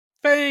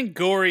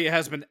Fangoria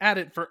has been at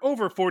it for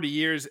over 40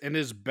 years and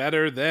is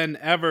better than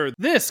ever.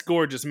 This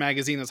gorgeous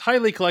magazine is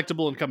highly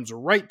collectible and comes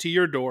right to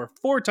your door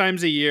 4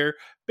 times a year.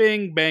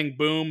 Bing, bang,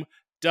 boom.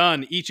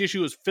 Done. Each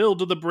issue is filled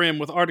to the brim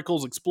with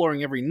articles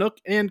exploring every nook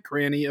and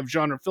cranny of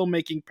genre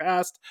filmmaking,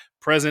 past,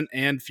 present,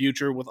 and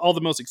future, with all the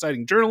most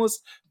exciting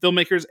journalists,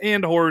 filmmakers,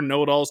 and horror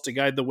know-it-alls to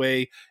guide the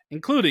way,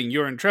 including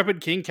your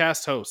intrepid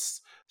KingCast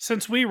hosts.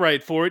 Since we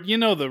write for it, you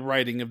know the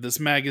writing of this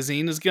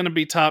magazine is going to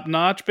be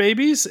top-notch,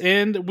 babies,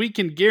 and we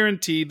can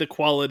guarantee the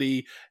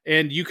quality,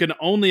 and you can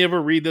only ever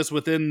read this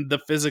within the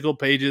physical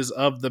pages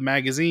of the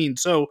magazine.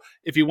 So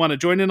if you want to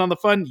join in on the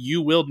fun,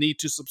 you will need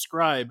to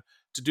subscribe.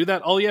 To do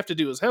that, all you have to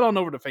do is head on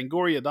over to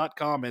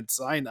fangoria.com and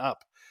sign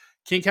up.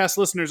 KingCast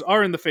listeners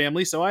are in the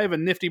family, so I have a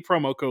nifty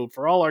promo code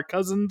for all our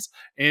cousins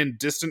and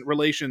distant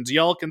relations.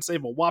 Y'all can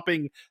save a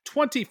whopping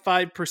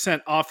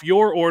 25% off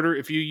your order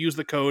if you use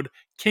the code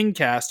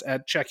KingCast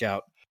at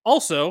checkout.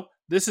 Also,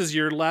 this is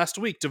your last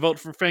week to vote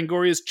for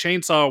Fangoria's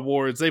Chainsaw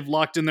Awards. They've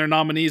locked in their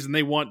nominees and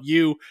they want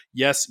you,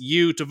 yes,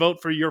 you, to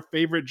vote for your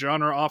favorite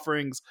genre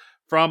offerings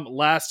from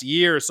last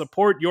year.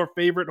 Support your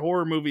favorite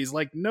horror movies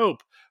like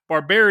Nope,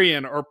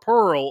 Barbarian, or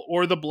Pearl,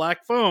 or The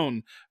Black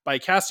Phone by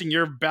casting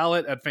your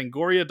ballot at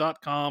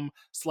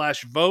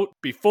fangoria.com/vote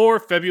before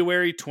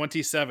February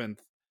 27th.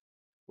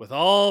 With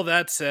all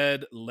that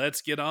said,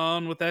 let's get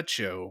on with that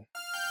show.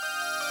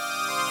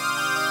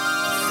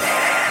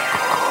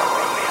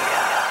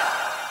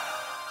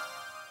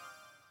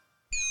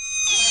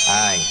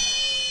 Hi.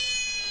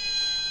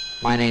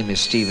 My name is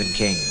Stephen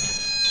King.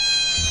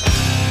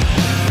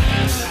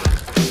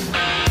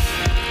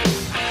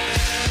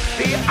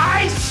 The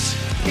ice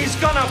is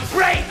gonna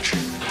break!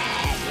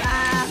 Bad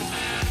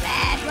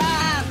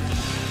Rob!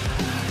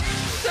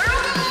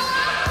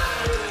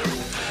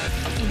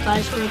 You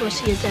guys wanna go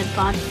see a dead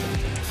body?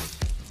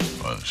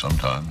 Well,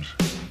 sometimes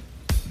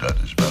dead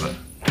is better.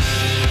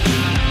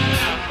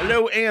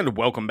 Hello and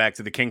welcome back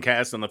to the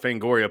KingCast on the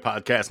Fangoria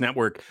Podcast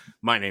Network.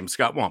 My name's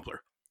Scott Wampler.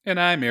 And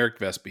I'm Eric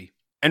Vespi.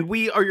 And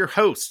we are your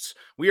hosts.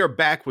 We are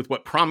back with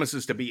what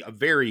promises to be a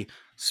very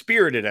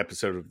spirited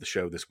episode of the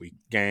show this week,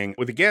 gang,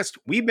 with a guest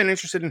we've been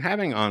interested in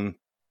having on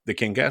the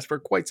KingCast for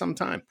quite some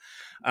time.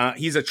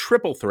 He's a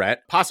triple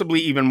threat, possibly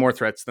even more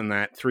threats than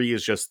that. 3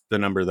 is just the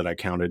number that I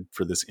counted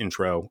for this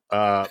intro.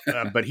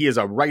 But he is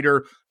a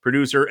writer,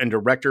 producer, and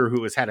director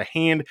who has had a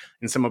hand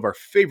in some of our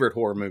favorite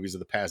horror movies of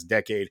the past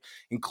decade,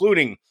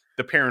 including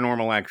the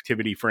Paranormal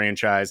Activity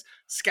franchise,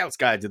 Scout's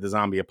Guide to the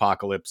Zombie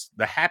Apocalypse,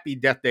 the Happy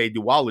Death Day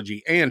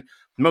duology, and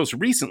most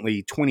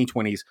recently,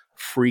 2020's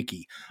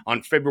Freaky.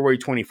 On February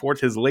 24th,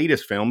 his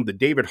latest film, the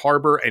David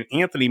Harbour and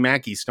Anthony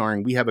Mackie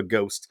starring We Have a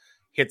Ghost,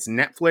 hits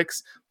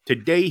Netflix.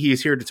 Today, he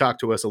is here to talk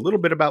to us a little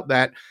bit about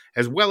that,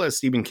 as well as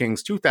Stephen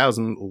King's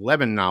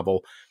 2011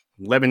 novel,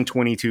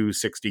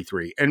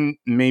 11/22/63, and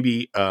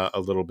maybe a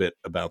little bit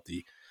about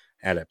the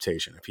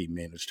adaptation, if he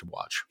managed to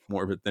watch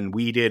more of it than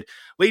we did.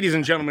 Ladies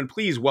and gentlemen,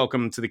 please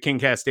welcome to the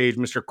KingCast stage,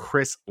 Mr.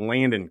 Chris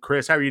Landon.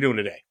 Chris, how are you doing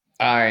today?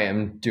 I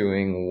am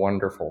doing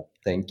wonderful.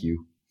 Thank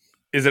you.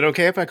 Is it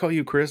okay if I call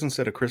you Chris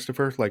instead of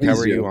Christopher? Like, Please how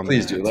are do. you on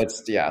Please that? do.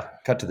 Let's,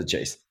 cut to the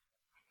chase.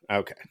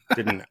 Okay.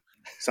 Didn't know.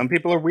 Some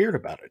people are weird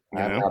about it.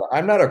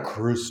 I'm not a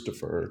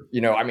Christopher.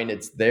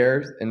 It's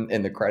there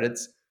in the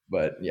credits,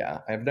 but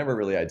I've never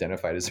really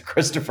identified as a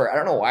Christopher. I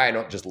don't know why I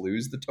don't just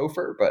lose the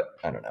Topher, but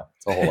I don't know.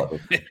 It's a whole other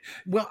thing.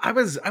 Well, I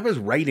was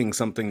writing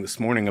something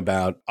this morning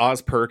about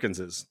Oz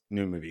Perkins's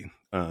new movie,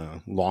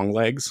 Long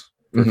Legs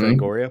for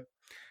Fangoria.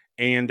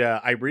 And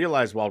I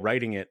realized while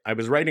writing it, I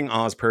was writing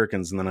Oz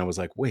Perkins, and then I was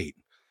like, wait,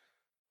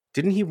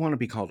 didn't he want to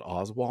be called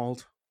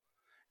Oswald?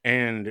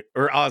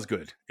 Or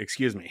Osgood,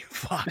 excuse me.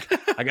 Fuck,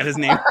 I got his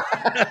name.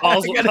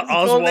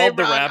 Oswald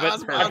the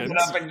Rabbit Perkins.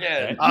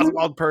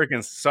 Oswald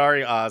Perkins.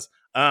 Sorry, Oz.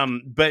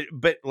 But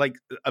like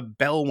a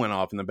bell went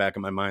off in the back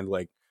of my mind.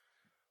 Like,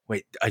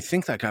 wait, I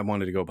think that guy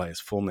wanted to go by his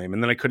full name,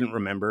 and then I couldn't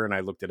remember, and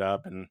I looked it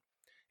up, and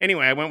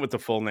anyway, I went with the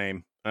full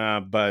name.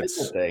 But it's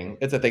a thing.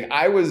 It's a thing.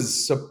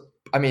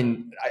 I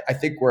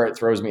think where it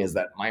throws me is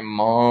that my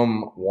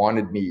mom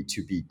wanted me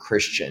to be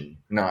Christian,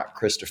 not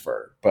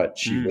Christopher, but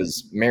she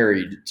was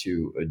married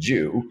to a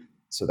Jew,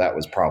 so that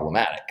was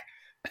problematic.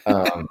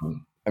 It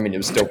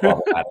was still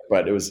problematic,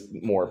 but it was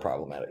more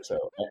problematic. So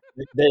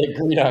they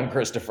agreed on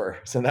Christopher,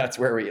 so that's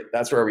where we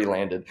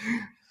landed.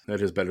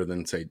 That is better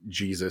than, say,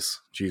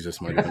 Jesus. Jesus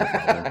might have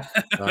been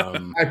a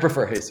problem. I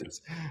prefer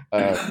Jesus.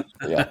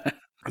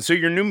 So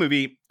your new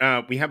movie,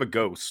 We Have a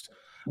Ghost.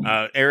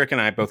 Eric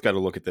and I both got to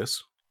look at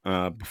this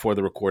before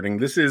the recording.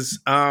 This is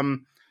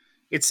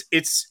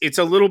it's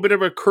a little bit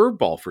of a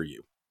curveball for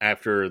you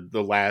after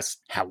the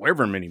last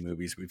however many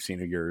movies we've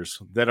seen of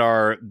yours that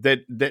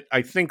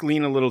I think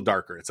lean a little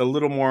darker. It's a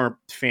little more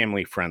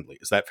family friendly.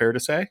 Is that fair to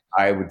say?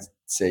 I would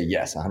say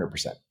yes,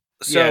 100%.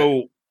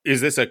 So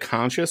is this a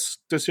conscious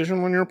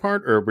decision on your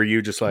part, or were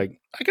you just like,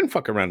 I can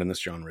fuck around in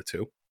this genre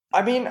too?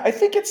 I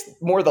think it's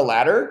more the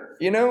latter,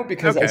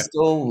 because I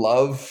still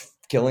love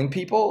killing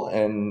people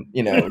and,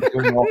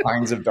 doing all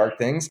kinds of dark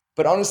things.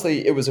 But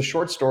honestly, it was a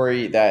short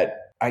story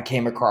that I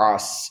came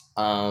across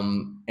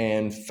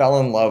and fell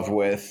in love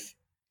with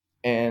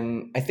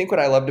And I think what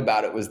I loved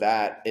about it was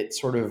that it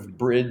sort of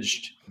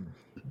bridged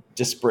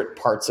disparate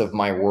parts of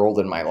my world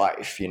and my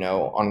life. You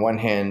know, on one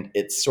hand,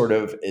 it sort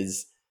of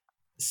is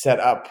set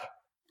up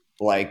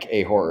like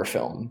a horror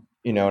film,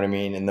 you know what I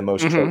mean, in the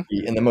most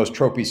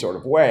tropey sort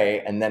of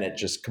way, and then it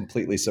just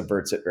completely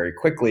subverts it very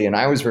quickly. And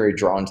I was very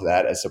drawn to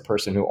that as a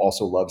person who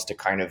also loves to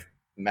kind of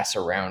mess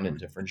around in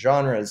different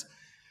genres.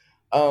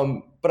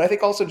 But I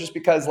think also just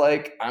because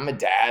like I'm a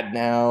dad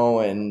now,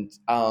 and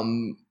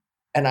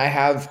I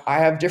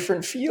have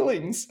different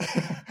feelings,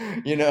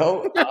 you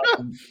know.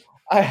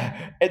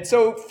 And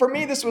so for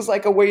me, this was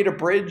like a way to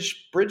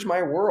bridge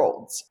my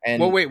worlds.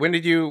 And well, wait, when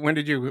did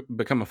you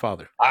become a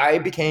father? I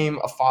became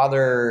a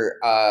father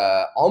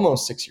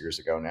almost 6 years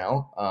ago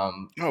now.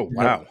 Oh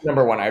wow!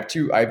 Number one, I have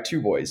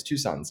two boys, two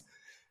sons.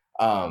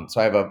 So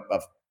I have a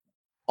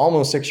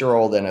almost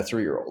 6-year-old and a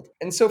 3-year-old.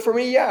 And so for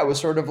me, yeah, it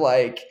was sort of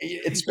like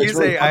it's you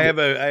really say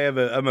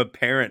I'm a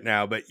parent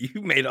now, but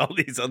you made all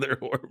these other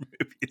horror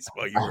movies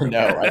while you were.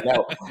 I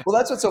know. Well,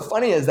 that's what's so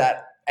funny is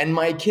that, and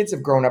my kids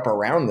have grown up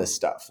around this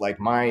stuff. Like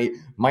my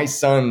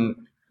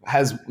son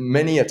has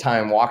many a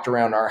time walked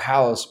around our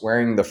house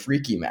wearing the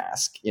freaky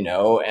mask, you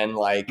know, and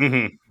like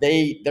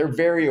they're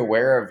very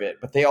aware of it,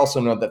 but they also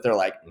know that they're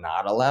like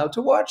not allowed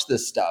to watch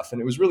this stuff. And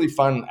it was really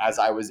fun as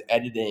I was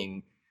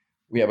editing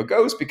We Have a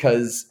Ghost,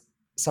 because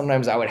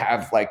sometimes I would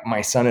have like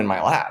my son in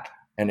my lap,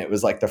 and it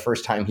was like the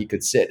first time he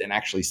could sit and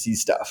actually see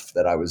stuff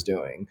that I was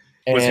doing.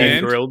 And was he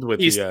thrilled with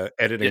the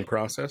editing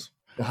process?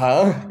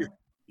 Huh?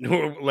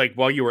 Like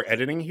while you were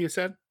editing, he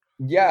said?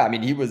 Yeah, I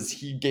mean,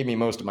 he gave me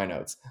most of my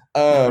notes.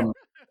 But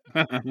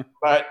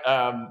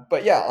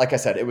yeah, like I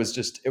said, it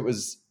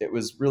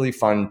was really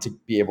fun to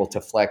be able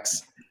to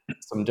flex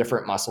some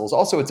different muscles.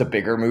 Also, it's a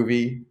bigger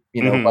movie,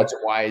 you know, budget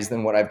wise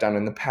than what I've done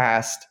in the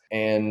past.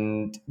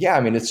 And yeah, I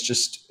mean, it's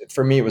just,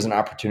 for me, it was an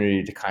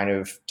opportunity to kind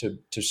of,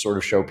 to sort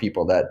of show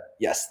people that,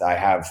 yes, I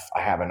have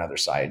another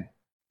side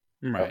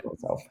right. of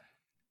myself.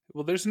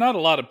 Well, there's not a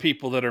lot of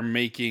people that are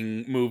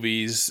making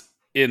movies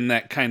in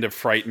that kind of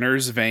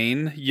Frighteners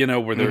vein, you know,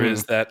 where there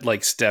is that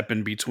like step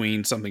in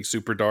between something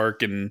super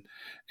dark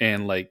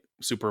and like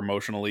super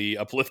emotionally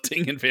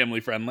uplifting and family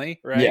friendly,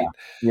 right?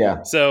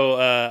 Yeah. So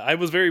I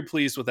was very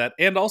pleased with that.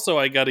 And also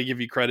I got to give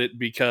you credit,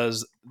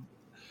 because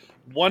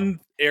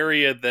one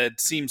area that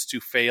seems to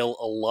fail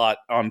a lot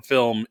on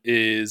film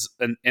is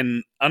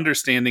an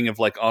understanding of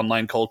like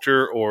online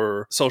culture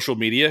or social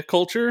media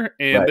culture.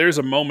 And there's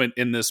a moment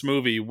in this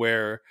movie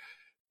where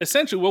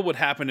essentially what would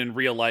happen in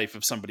real life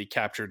if somebody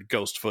captured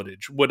ghost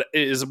footage what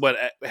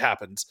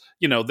happens.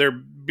 You know, there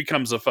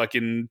becomes a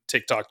fucking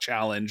TikTok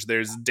challenge.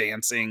 There's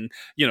dancing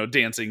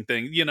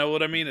thing. You know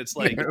what I mean? It's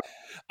like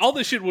all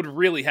this shit would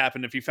really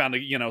happen if you found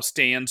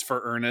stands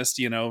for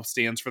Ernest,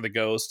 stands for the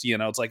ghost. You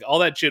know, it's like all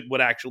that shit would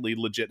actually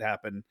legit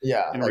happen in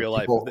like real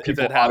life. If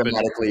that happened,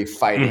 automatically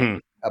fighting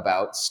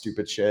about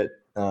stupid shit.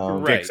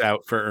 Dicks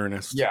out for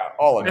Ernest. Yeah,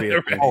 all of it.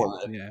 Right. All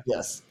of it. Yeah.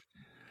 Yes.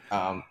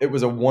 It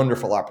was a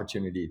wonderful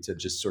opportunity to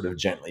just sort of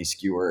gently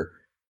skewer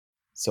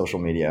social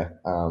media.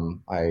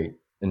 I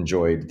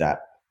enjoyed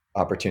that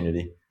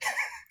opportunity.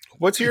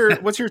 What's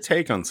your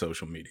take on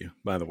social media,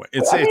 by the way?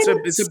 It's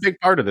a big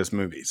part of this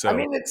movie. So I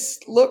mean,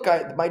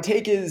 my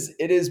take is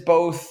it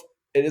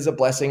is a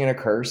blessing and a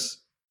curse.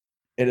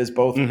 It has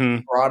both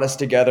brought us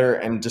together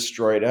and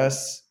destroyed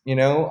us. You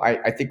know,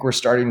 I think we're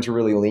starting to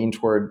really lean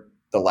toward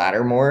the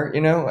latter more.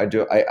 You know,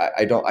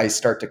 I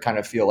start to kind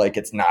of feel like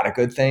it's not a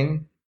good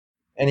thing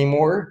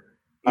anymore.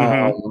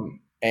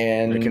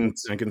 And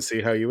I can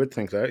see how you would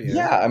think that.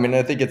 Yeah. I mean,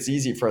 I think it's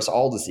easy for us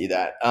all to see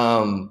that.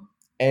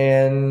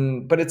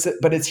 But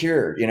it's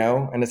here, you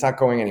know, and it's not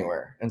going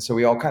anywhere. And so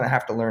we all kind of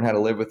have to learn how to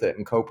live with it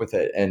and cope with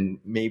it. And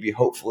maybe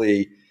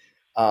hopefully,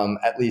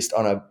 at least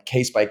on a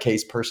case by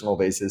case personal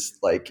basis,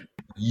 like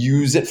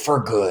use it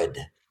for good,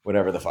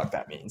 whatever the fuck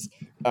that means.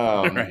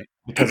 Right.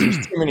 Because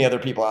there's too many other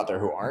people out there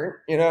who aren't,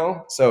 you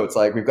know? So it's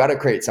like, we've got to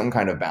create some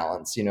kind of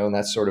balance, you know, and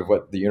that's sort of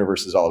what the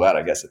universe is all about,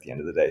 I guess, at the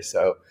end of the day.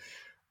 So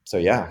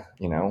yeah,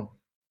 you know,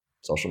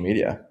 social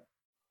media.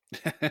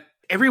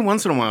 Every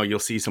once in a while, you'll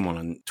see someone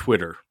on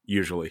Twitter,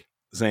 usually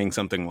saying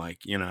something like,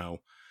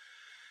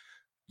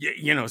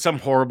 some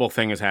horrible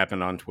thing has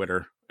happened on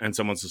Twitter. And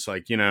someone's just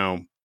like,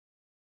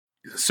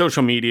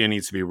 social media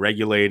needs to be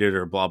regulated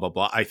or blah, blah,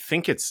 blah. I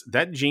think it's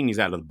that genie's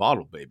out of the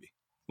bottle, baby.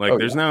 Like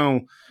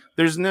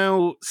there's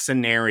no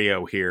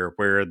scenario here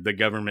where the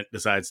government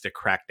decides to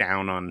crack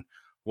down on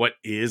what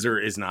is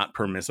or is not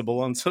permissible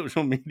on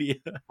social media,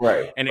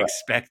 right? And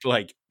expect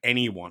like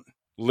anyone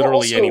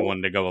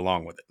to go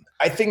along with it.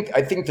 I think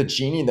the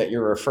genie that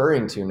you're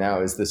referring to now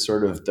is this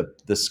sort of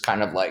this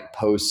kind of like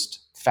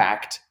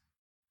post-fact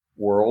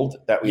world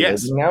that we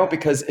live in now,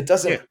 because it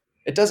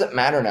doesn't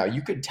matter now.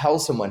 You could tell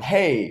someone,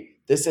 hey,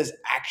 this is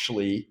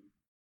actually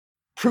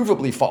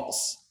provably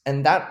false,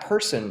 and that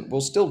person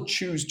will still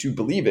choose to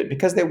believe it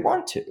because they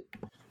want to.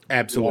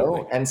 Absolutely.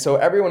 You know? And so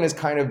everyone has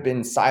kind of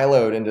been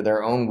siloed into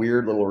their own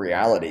weird little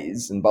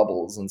realities and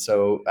bubbles. And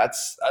so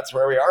that's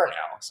where we are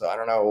now. So I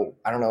don't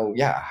know.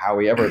 Yeah. How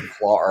we ever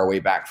claw our way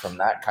back from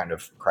that kind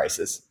of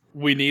crisis.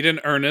 We need an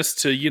Ernest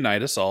to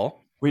unite us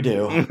all. We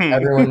do.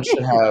 Everyone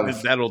should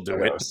have That'll do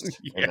a it. ghost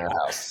in their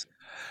house.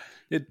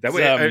 That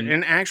way,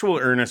 an actual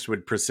Ernest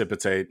would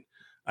precipitate,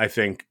 I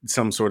think,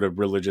 some sort of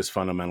religious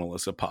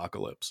fundamentalist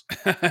apocalypse.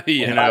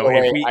 Yeah. By the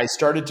way, I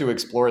started to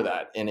explore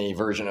that in a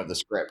version of the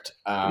script.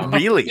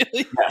 Really?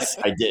 Yes,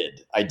 I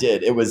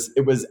did. It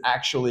was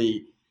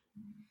actually,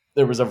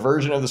 there was a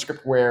version of the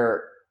script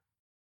where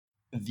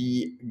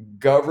the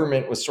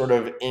government was sort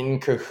of in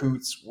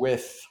cahoots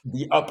with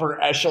the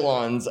upper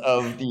echelons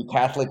of the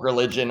Catholic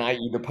religion,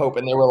 i.e. the Pope.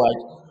 And they were like,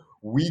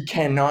 we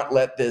cannot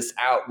let this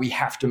out. We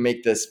have to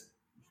make this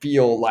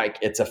feel like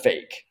it's a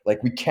fake.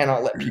 Like, we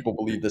cannot let people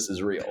believe this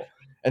is real.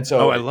 And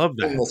so I love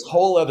that. this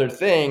whole other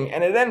thing,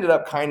 and it ended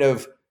up kind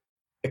of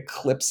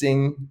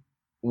eclipsing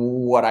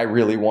what I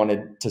really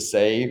wanted to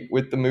say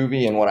with the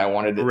movie and what I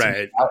wanted it to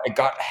be. It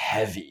got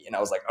heavy, and I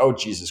was like, oh,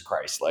 Jesus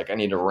Christ. Like, I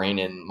need to rein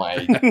in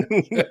my,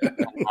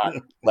 not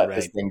let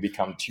this thing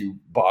become too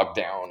bogged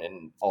down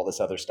and all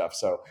this other stuff.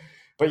 So,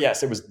 but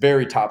yes, it was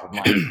very top of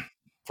mind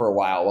for a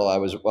while while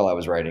I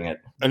was writing it.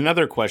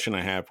 Another question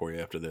I have for you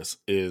after this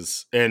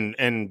is,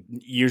 and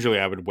usually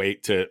I would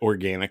wait to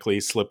organically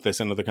slip this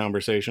into the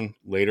conversation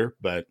later,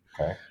 but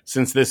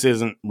since this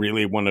isn't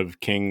really one of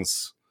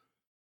King's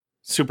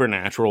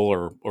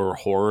supernatural or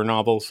horror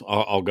novels,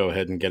 I'll go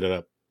ahead and get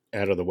it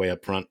out of the way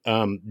up front.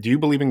 Do you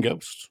believe in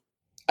ghosts?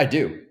 I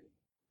do.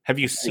 Have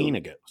you seen a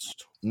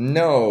ghost?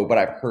 No, but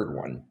I've heard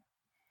one.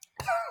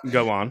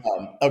 Go on.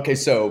 Okay,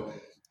 so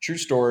true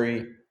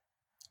story.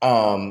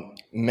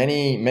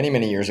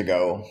 Many years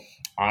ago,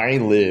 I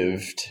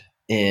lived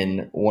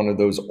in one of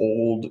those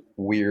old,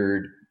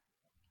 weird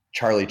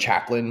Charlie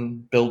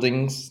Chaplin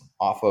buildings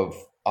off of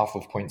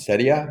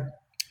Poinsettia,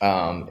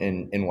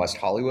 in West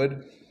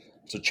Hollywood.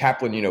 So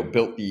Chaplin,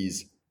 built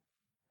these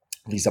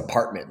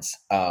apartments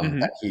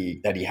that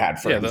he had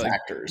for his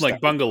actors,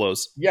 like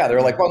bungalows. Yeah, they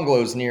were like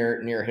bungalows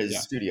near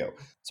his studio.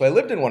 So I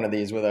lived in one of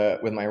these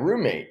with my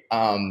roommate,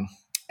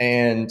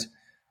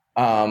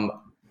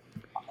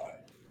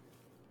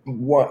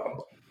 what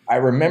I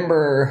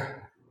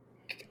remember,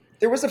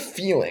 there was a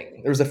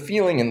feeling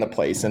in the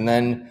place. And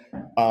then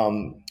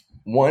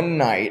one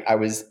night I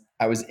was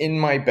in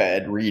my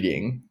bed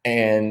reading,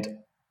 and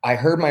I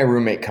heard my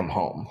roommate come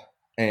home,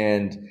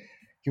 and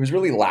he was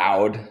really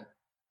loud,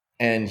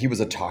 and he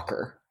was a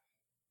talker.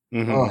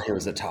 Mm-hmm. Oh, he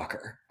was a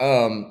talker.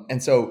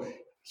 And so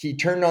he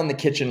turned on the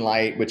kitchen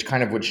light, which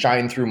kind of would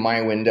shine through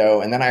my window.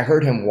 And then I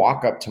heard him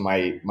walk up to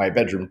my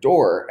bedroom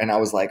door, and I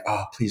was like,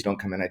 oh, please don't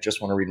come in. I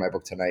just want to read my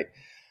book tonight.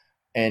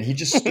 And he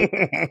just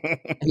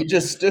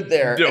stood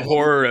there. The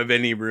horror of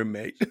any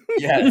roommate.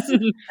 Yes.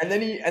 And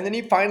then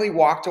he finally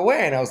walked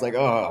away, and I was like,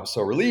 oh, I'm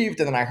so relieved.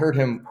 And then I heard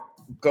him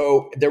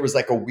go. There was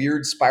like a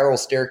weird spiral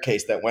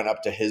staircase that went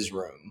up to his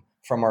room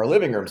from our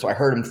living room. So I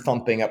heard him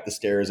thumping up the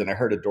stairs, and I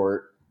heard a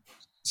door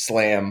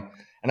slam,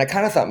 and I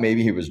kind of thought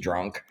maybe he was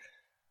drunk.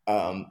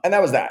 And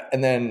that was that.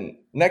 And then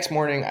next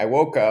morning I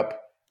woke up,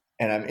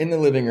 and I'm in the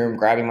living room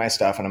grabbing my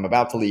stuff, and I'm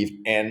about to leave,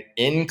 and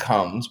in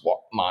comes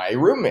my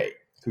roommate,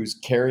 who's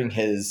carrying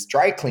his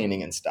dry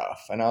cleaning and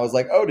stuff. And I was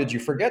like, oh, did you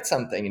forget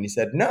something? And he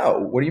said, no,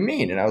 what do you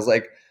mean? And I was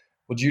like,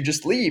 well, did you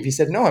just leave? He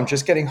said, no, I'm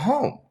just getting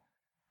home.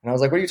 And I was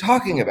like, what are you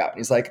talking about? And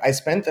he's like, I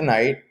spent the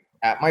night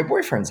at my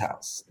boyfriend's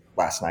house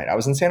last night. I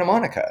was in Santa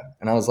Monica.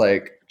 And I was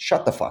like,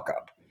 shut the fuck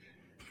up.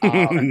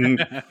 And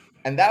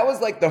that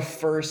was like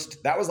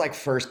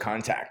first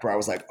contact where I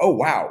was like, oh,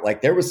 wow.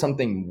 Like, there was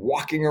something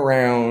walking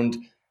around,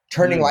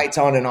 turning lights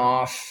on and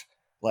off,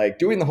 like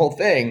doing the whole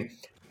thing.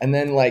 And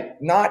then,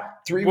 like, not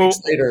 3 weeks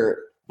later.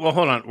 Well,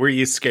 hold on. Were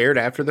you scared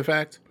after the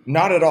fact?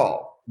 Not at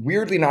all.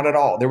 Weirdly, not at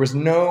all.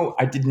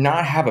 I did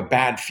not have a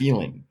bad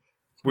feeling.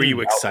 Were you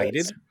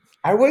excited?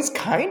 I was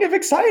kind of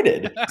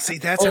excited. See,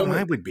 that's how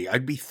I would be.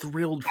 I'd be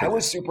thrilled for I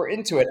was super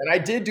into it. And I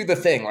did do the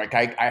thing. Like,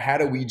 I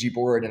had a Ouija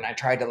board, and I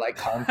tried to, like,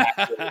 contact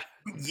it.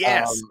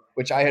 Yes.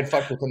 Which I had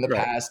fucked with in the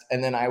past.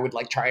 And then I would,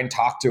 like, try and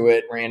talk to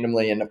it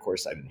randomly. And, of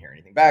course, I didn't hear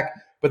anything back.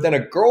 But then a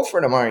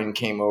girlfriend of mine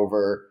came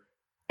over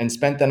and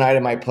spent the night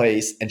at my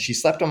place, and she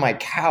slept on my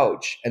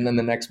couch. And then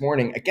the next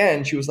morning,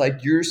 again, she was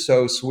like, you're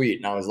so sweet.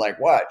 And I was like,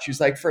 what? She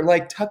was like, for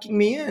like tucking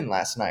me in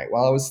last night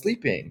while I was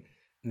sleeping.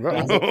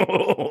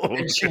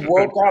 And she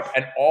woke up,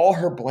 and all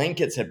her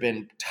blankets had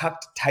been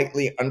tucked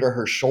tightly under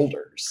her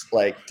shoulders,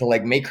 like to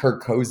like make her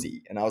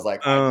cozy. And I was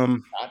like, I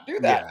did not do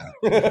that.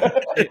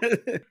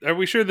 Yeah. Are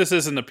we sure this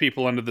isn't the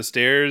people under the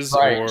stairs?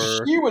 Right.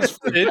 Or She was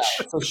freaked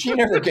out, so she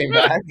never came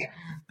back.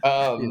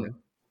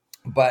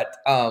 But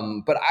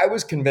I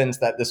was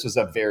convinced that this was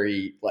a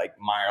very like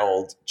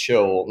mild,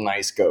 chill,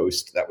 nice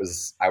ghost that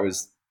I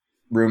was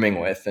rooming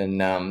with.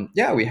 And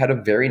we had a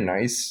very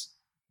nice,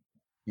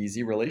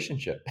 easy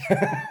relationship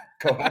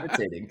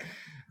cohabitating.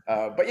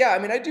 But yeah, I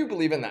mean, I do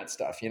believe in that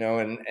stuff,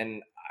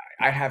 and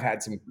I have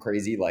had some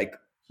crazy, like,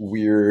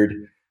 weird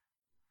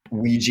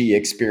Ouija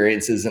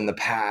experiences in the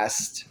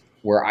past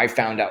where I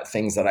found out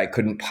things that I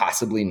couldn't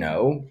possibly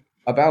know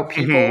about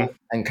people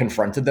and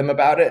confronted them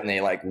about it, and they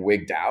like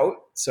wigged out.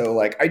 So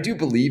like, I do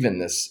believe in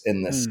this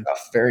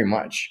stuff very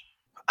much.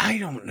 I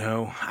don't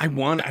know. I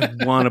want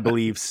to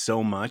believe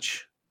so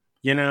much,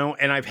 and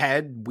I've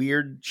had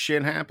weird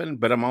shit happen,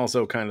 but I'm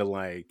also kind of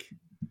like,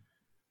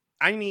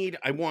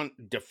 I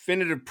want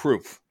definitive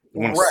proof. I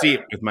want to see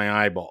it with my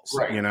eyeballs,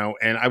 and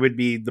I would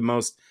be the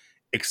most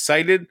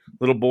excited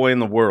little boy in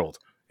the world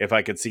if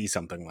I could see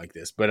something like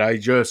this, but I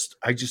just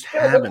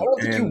haven't. I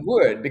don't think you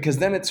would, because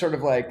then it's sort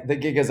of like the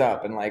gig is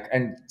up,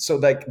 and so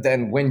like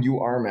then when you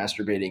are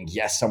masturbating,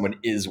 yes, someone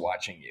is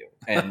watching you,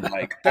 and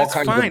like that's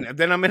fine.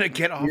 Then I'm gonna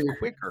get off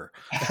quicker.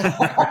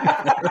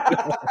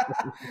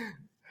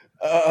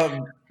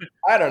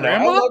 I don't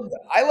know.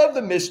 I love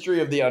the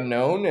mystery of the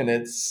unknown, and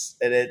it's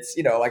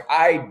like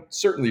I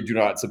certainly do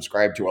not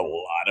subscribe to a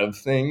lot of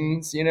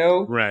things,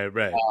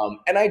 Right.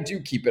 And I do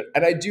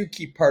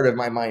keep part of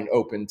my mind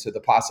open to the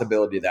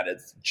possibility that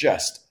it's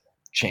just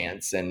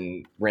chance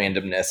and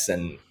randomness,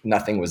 and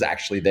nothing was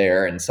actually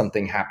there, and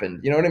something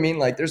happened. You know what I mean?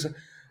 Like there's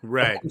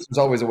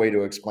always a way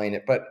to explain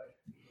it, but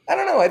I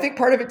don't know. I think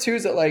part of it too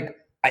is that like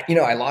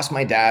I lost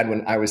my dad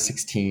when I was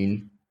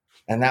 16,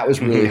 and that was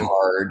really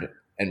hard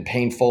and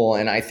painful.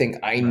 And I think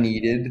I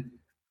needed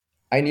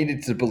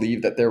to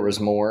believe that there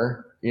was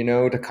more,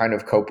 to kind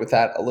of cope with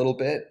that a little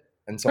bit.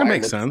 And so that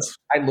makes sense.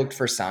 I looked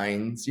for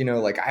signs,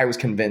 like I was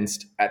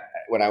convinced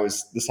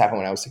this happened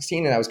when I was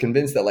 16, and I was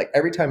convinced that like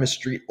every time a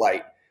street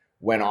light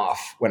went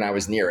off when I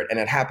was near it, and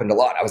it happened a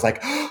lot, I was like,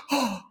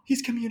 oh,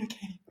 he's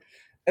communicating.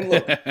 And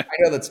look, I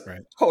know that's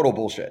total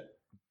bullshit,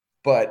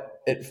 but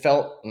it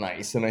felt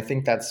nice. And I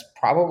think that's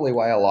probably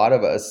why a lot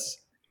of us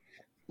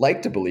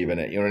like to believe in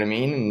it. You know what I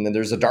mean? And then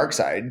there's a dark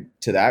side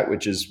to that,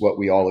 which is what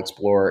we all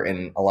explore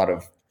in a lot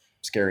of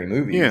scary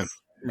movies. Yeah.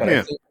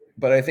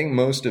 But I think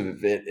most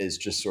of it is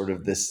just sort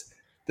of this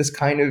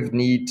kind of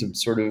need to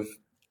sort of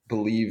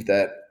believe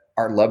that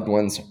our loved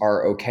ones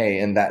are okay,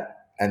 and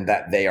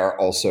that they are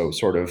also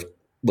sort of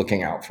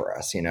looking out for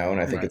us, and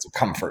I think it's a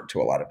comfort to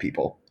a lot of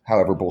people,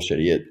 however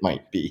bullshitty it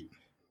might be.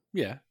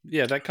 Yeah.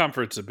 That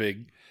comfort's a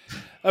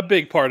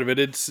big part of it.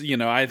 It's,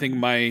 I think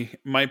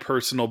my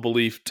personal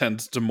belief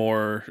tends to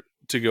more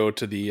to go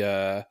to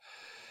the,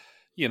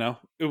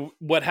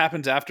 what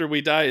happens after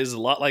we die is a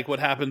lot like what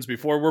happens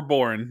before we're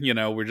born.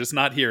 We're just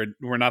not here.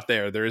 We're not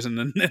there. There isn't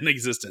an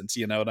existence.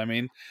 You know what I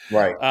mean?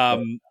 Right.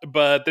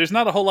 But there's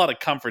not a whole lot of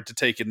comfort to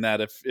take in that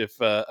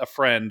if a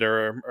friend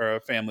or a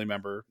family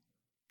member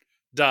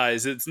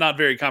dies. It's not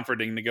very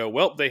comforting to go,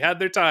 well, they had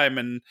their time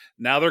and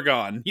now they're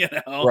gone.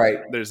 Right.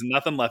 There's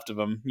nothing left of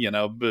them,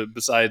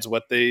 besides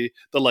the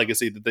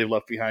legacy that they've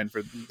left behind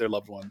for their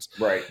loved ones.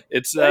 Right.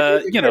 It's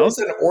there's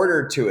an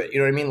order to it. You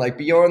know what I mean? Like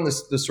beyond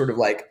the sort of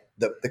like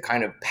the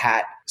kind of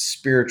pat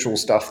spiritual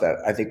stuff that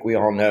I think we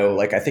all know.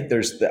 Like I think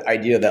there's the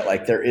idea that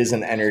like there is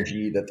an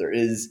energy, that there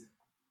is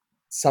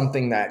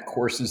something that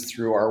courses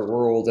through our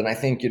world. And I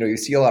think, you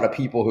see a lot of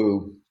people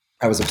who,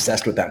 I was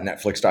obsessed with that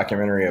Netflix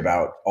documentary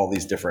about all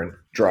these different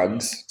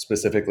drugs.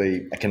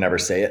 Specifically, I can never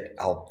say it.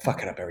 I'll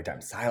fuck it up every time.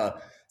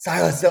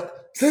 Psilocybin.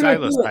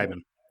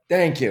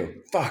 Thank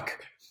you.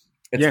 Fuck.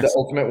 It's the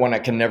ultimate one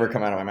that can never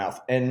come out of my mouth.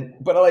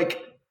 But like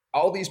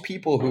all these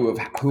people who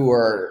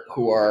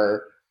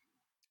are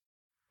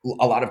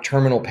a lot of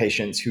terminal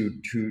patients who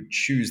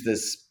choose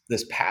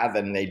this path,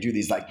 and they do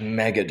these like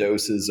mega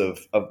doses of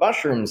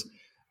mushrooms,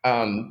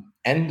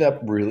 end up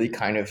really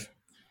kind of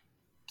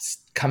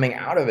coming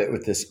out of it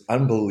with this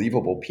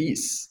unbelievable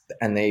peace,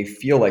 and they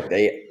feel like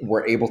they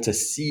were able to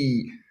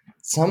see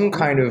some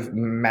kind of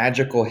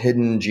magical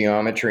hidden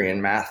geometry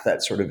and math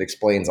that sort of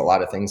explains a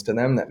lot of things to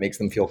them, that makes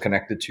them feel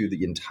connected to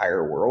the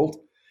entire world.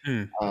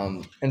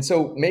 And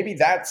so maybe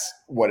that's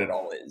what it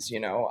all is,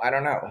 I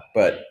don't know,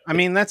 but I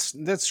mean,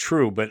 that's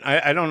true, but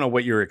I don't know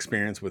what your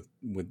experience with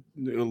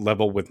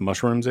level with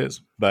mushrooms is,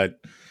 but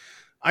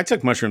I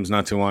took mushrooms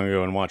not too long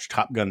ago and watched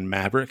Top Gun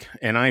Maverick,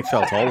 and I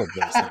felt all of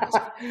those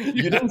things.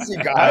 You didn't see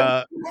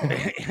God?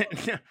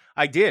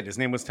 I did. His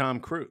name was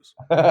Tom Cruise.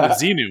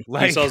 Xenu.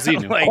 Like, saw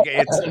Xenu. Like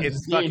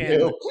it's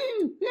fucking.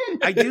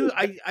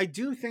 I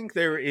do think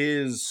there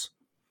is.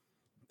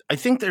 I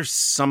think there's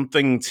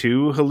something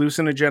to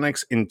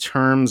hallucinogenics in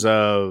terms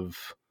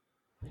of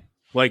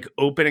like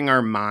opening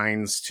our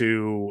minds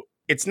to.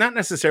 It's not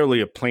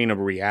necessarily a plane of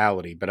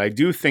reality, but I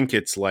do think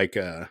it's like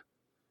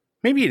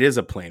maybe it is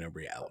a plane of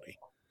reality.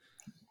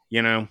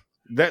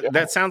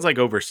 That sounds like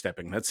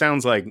overstepping. That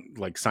sounds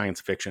like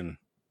science fiction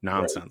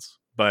nonsense.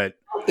 But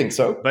I don't think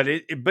so. But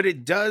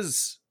it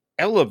does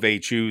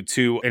elevate you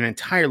to an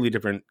entirely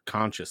different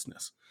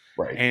consciousness.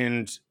 Right.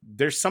 And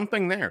there's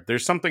something there.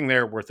 There's something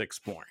there worth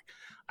exploring.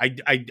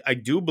 I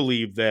do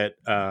believe that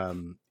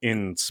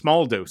in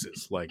small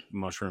doses, like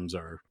mushrooms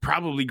are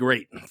probably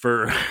great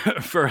for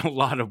a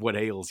lot of what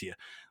ails you.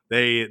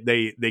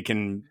 They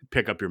can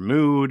pick up your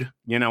mood.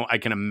 I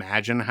can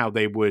imagine how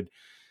they would.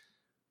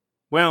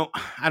 Well,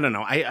 I don't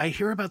know. I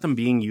hear about them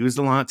being used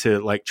a lot to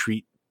like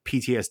treat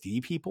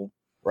PTSD people.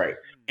 Right.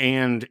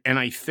 And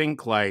I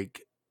think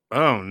like,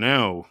 oh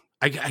no,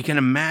 I can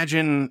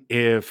imagine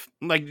if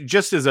like,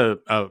 just as a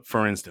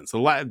for instance,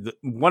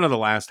 one of the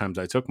last times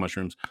I took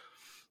mushrooms,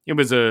 it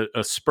was a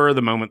spur of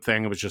the moment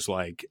thing. It was just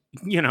like,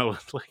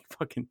 like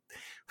fucking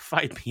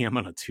 5 p.m.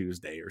 on a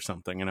Tuesday or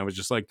something. And I was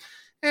just like,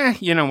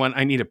 you know what?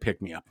 I need to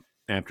pick me up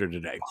after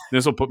today.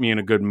 This will put me in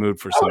a good mood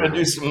for I'm some. going to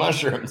do some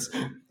mushrooms.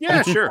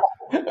 Yeah, sure.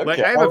 Okay, Like,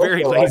 I have a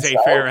very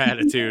laissez-faire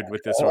attitude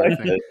with this sort of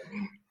thing.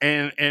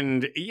 it.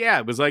 And yeah,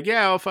 it was like,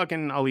 yeah,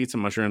 I'll eat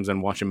some mushrooms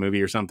and watch a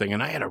movie or something.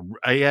 And I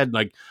had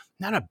like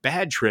not a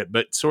bad trip,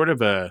 but sort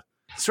of a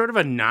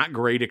not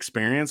great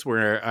experience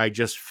where I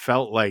just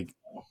felt like,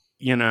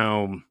 you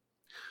know,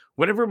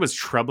 whatever was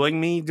troubling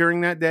me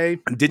during that day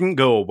didn't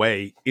go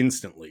away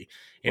instantly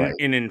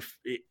in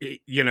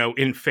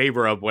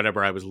favor of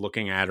whatever I was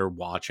looking at or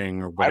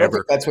watching or whatever. I don't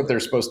think that's what they're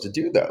supposed to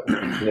do, though.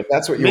 And if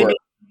that's what you were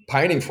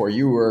pining for,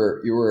 you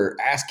were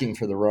asking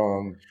for the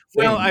wrong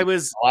thing. Well, I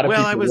was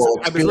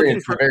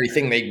looking for the very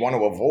thing they want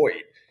to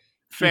avoid.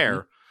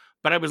 Fair.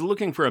 But I was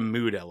looking for a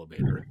mood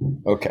elevator.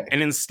 Okay.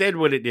 And instead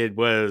what it did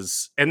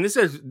was, and this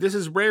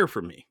is rare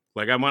for me.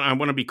 Like I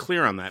want to be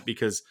clear on that,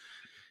 because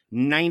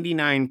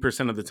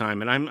 99% of the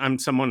time, and I'm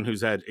someone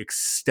who's had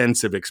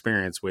extensive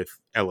experience with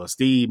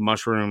LSD,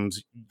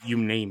 mushrooms, you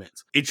name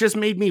it. It just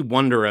made me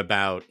wonder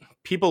about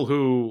people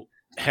who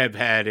have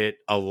had it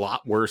a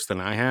lot worse than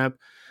I have,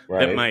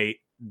 Right.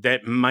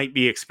 that might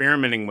be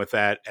experimenting with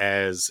that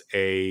as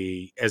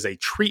a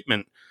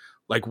treatment.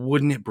 Like,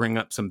 wouldn't it bring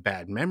up some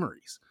bad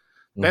memories?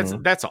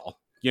 That's all,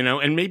 you know,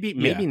 and maybe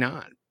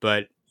not,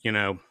 but you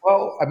know.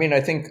 Well, I mean,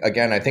 I think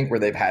where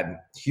they've had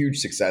huge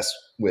success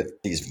with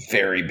these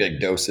very big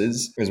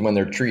doses is when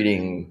they're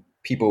treating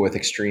people with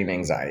extreme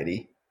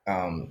anxiety.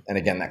 And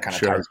again, that kind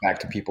of ties back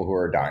to people who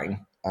are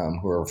dying,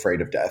 who are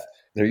afraid of death.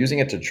 They're using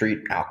it to treat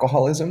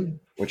alcoholism,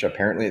 which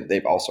apparently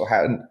they've also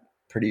had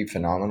pretty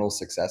phenomenal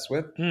success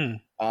with.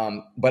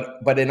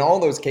 But in all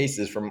those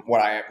cases, from what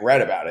I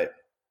read about it,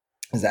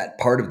 is that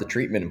part of the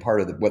treatment and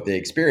part of what they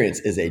experience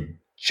is a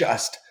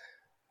just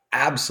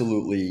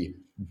absolutely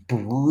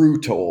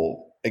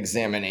brutal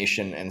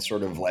examination, and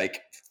sort of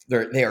like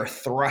they are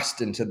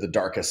thrust into the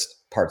darkest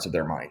parts of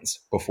their minds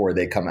before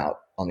they come out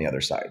on the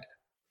other side.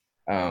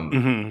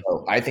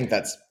 So I think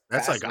that's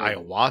like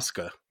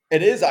ayahuasca.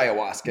 It is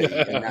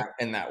ayahuasca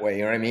in that way.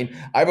 You know what I mean?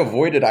 I've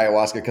avoided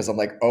ayahuasca because I'm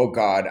like, oh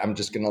God, I'm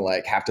just going to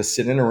like have to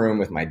sit in a room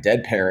with my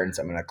dead parents.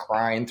 I'm going to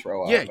cry and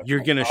throw up. Yeah,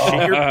 you're going to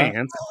shit your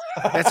pants.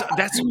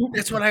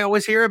 That's what I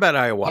always hear about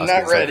ayahuasca.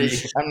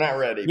 I'm not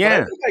ready.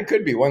 Yeah. But I think I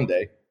could be one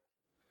day.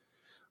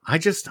 I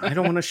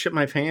don't want to shit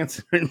my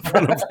pants in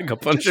front of like a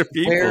bunch of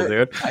people,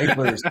 dude.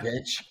 Diapers,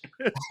 bitch.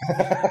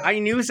 I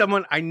knew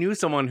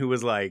someone who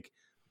was like,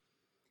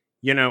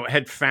 you know,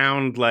 had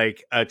found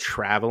like a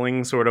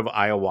traveling sort of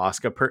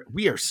ayahuasca.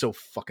 We are so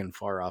fucking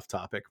far off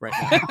topic right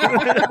now.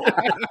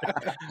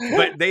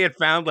 But they had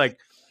found like,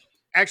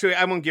 actually,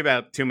 I won't give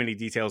out too many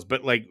details,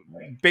 but like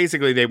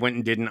basically they went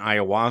and did an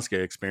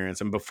ayahuasca experience.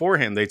 And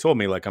beforehand they told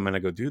me like, I'm going to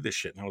go do this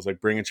shit. And I was like,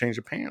 bring a change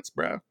of pants,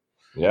 bro.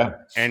 Yeah.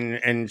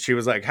 And she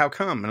was like, how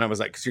come? And I was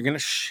like, because you're going to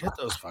shit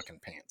those fucking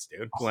pants,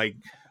 dude. Like,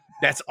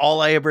 that's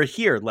all I ever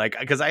hear. Like,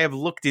 because I have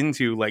looked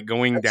into like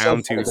going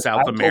down to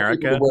South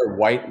America. Wear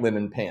white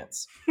linen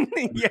pants.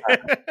 Yeah.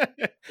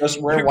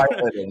 Just wear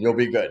white linen. You'll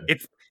be good.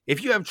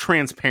 If you have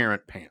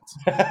transparent pants,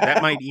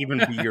 that might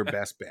even be your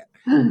best bet.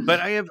 But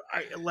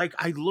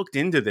I looked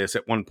into this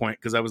at one point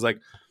because I was like,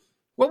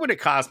 what would it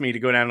cost me to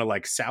go down to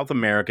like South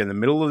America in the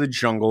middle of the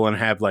jungle and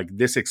have like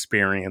this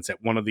experience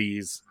at one of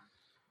these,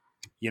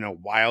 you know,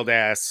 wild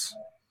ass,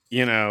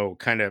 you know,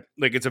 kind of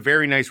like, it's a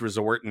very nice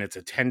resort and it's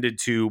attended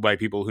to by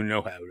people who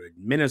know how to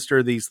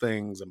administer these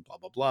things and blah,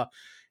 blah, blah.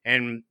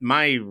 And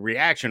my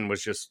reaction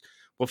was just,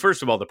 well,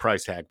 first of all, the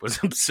price tag was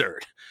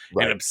absurd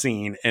and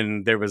obscene,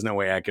 and there was no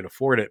way I could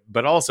afford it.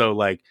 But also,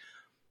 like,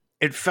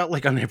 it felt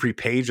like on every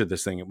page of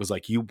this thing, it was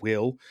like, you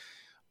will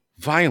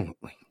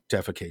violently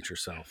defecate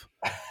yourself.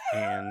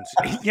 And,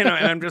 you know,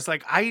 and I'm just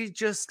like, I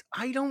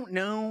don't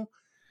know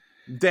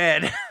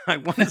that I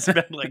want to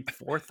spend like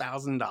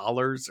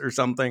 $4,000 or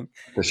something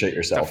to shit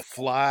yourself, to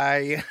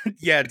fly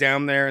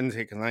down there and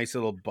take a nice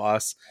little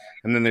bus,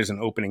 and then there's an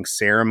opening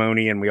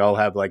ceremony and we all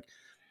have like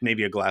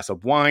maybe a glass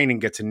of wine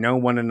and get to know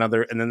one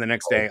another, and then the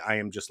next day I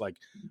am just like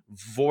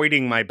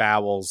voiding my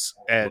bowels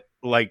at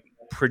like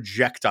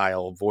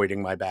projectile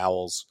voiding my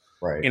bowels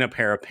in a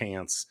pair of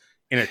pants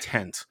in a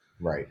tent.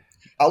 Right.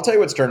 I'll tell you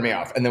what's turned me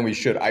off, and then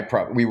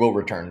we will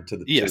return to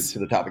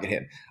the topic at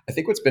hand. I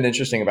think what's been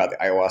interesting about the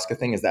ayahuasca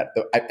thing is that,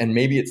 and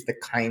maybe it's the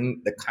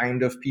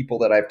kind of people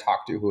that I've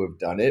talked to who have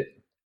done it,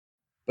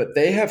 but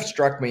they have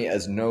struck me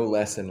as no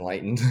less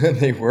enlightened than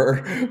they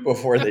were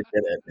before they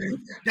did it.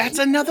 That's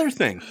another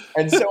thing.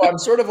 And so I'm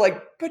sort of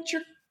like, but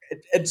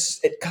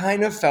it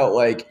kind of felt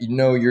like, you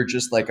know, you're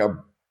just like a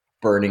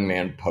Burning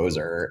Man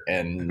poser,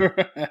 and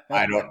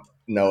I don't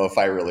know if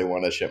I really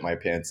want to shit my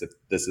pants if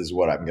this is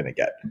what I'm going to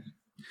get.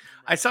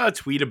 I saw a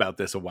tweet about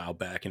this a while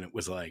back, and it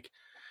was like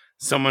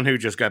someone who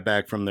just got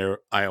back from their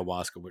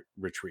ayahuasca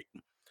retreat.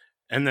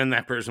 And then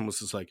that person was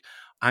just like,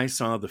 I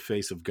saw the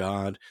face of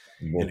God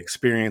and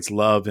experienced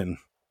love in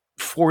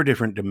 4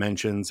 different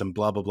dimensions and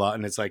blah, blah, blah.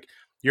 And it's like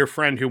your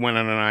friend who went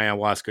on an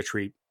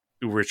ayahuasca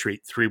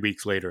retreat 3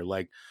 weeks later,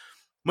 like,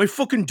 my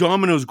fucking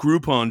Domino's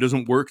Groupon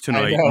doesn't work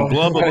tonight. And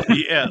blah, blah, blah.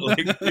 Yeah.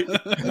 Like,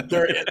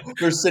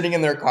 they're sitting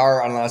in their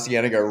car on La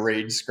Cienega,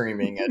 rage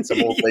screaming at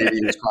some old lady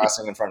who's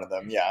crossing in front of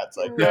them. Yeah, it's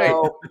like,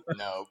 no.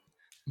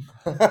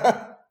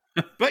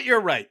 But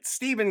you're right.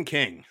 Stephen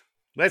King.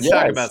 Let's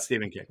talk about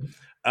Stephen King.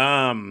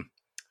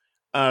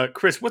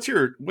 Chris, what's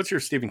your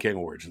Stephen King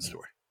origin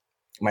story?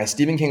 My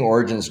Stephen King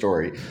origin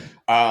story.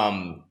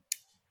 I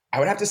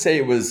would have to say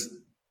it was,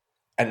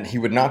 and he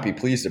would not be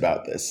pleased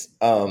about this.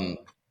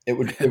 It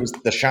was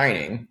The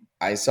Shining.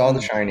 I saw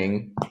The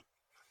Shining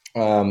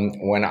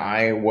when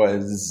I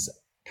was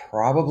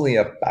probably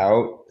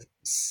about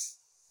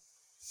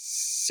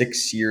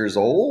 6 years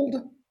old.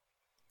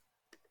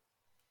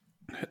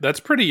 That's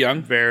pretty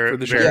young. Very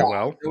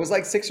well. It was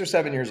like 6 or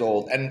 7 years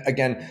old. And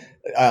again,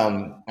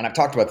 and I've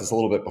talked about this a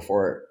little bit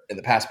before in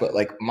the past, but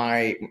like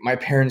my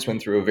parents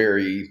went through a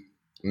very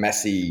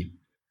messy,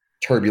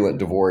 turbulent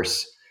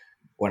divorce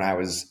when I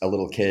was a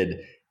little kid.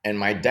 And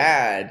my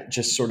dad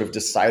just sort of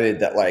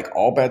decided that like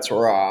all bets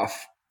were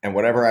off and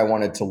whatever I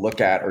wanted to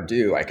look at or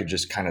do, I could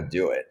just kind of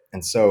do it.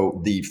 And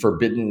so the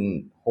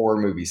forbidden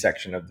horror movie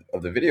section of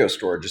the video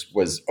store just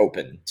was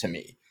open to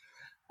me.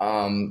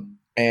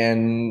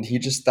 And he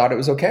just thought it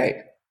was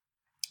okay.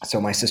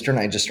 So my sister and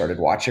I just started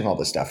watching all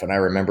this stuff. And I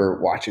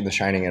remember watching The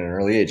Shining at an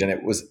early age. And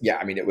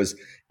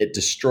it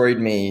destroyed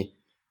me.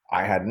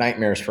 I had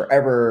nightmares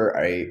forever.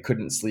 I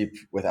couldn't sleep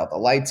without the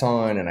lights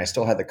on, and I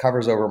still had the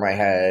covers over my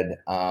head.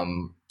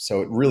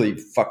 So it really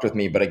fucked with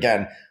me. But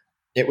again,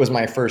 it was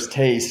my first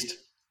taste.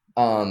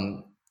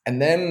 And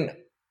then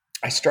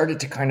I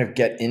started to kind of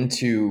get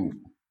into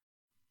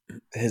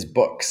his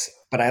books,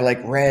 but I like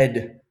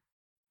read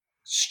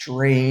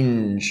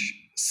strange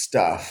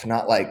stuff,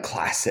 not like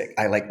classic.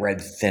 I like read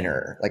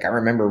thinner. Like I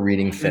remember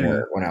reading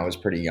thinner when I was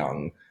pretty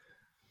young.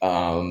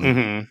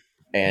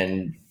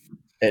 And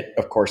it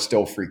of course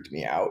still freaked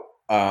me out.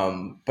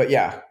 But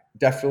yeah,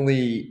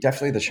 definitely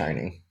The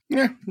Shining.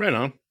 Yeah, right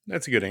on.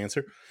 That's a good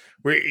answer.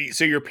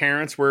 So your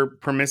parents were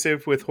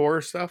permissive with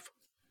horror stuff?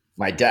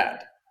 My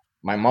dad.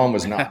 My mom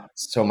was not.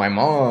 So my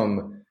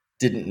mom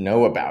didn't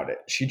know about it.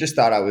 She just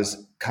thought I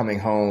was coming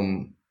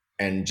home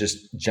and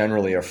just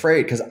generally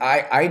afraid, because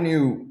I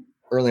knew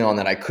early on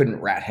that I couldn't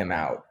rat him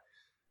out.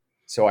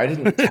 So I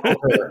didn't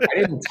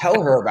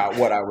tell her about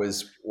what I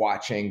was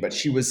watching, but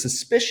she was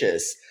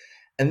suspicious.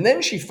 And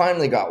then she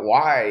finally got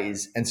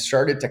wise and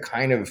started to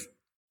kind of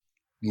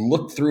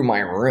look through my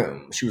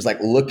room. She was like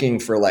looking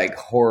for like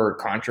horror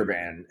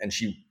contraband, and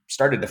she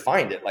started to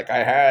find it. Like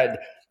I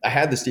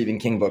had the Stephen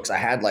King books. I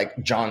had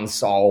like John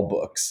Saul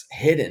books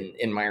hidden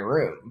in my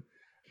room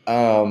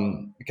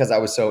because I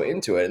was so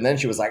into it. And then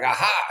she was like,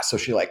 aha. So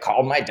she like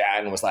called my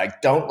dad and was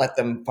like, don't let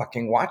them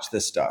fucking watch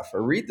this stuff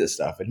or read this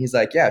stuff. And he's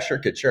like, yeah, sure,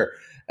 kid, sure.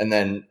 And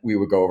then we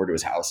would go over to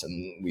his house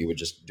and we would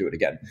just do it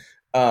again.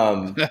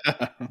 I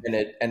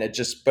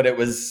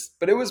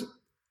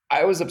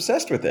was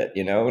obsessed with it,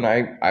 and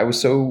I was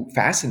so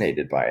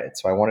fascinated by it.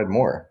 So I wanted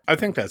more. I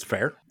think that's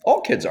fair.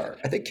 All kids are.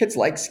 I think kids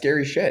like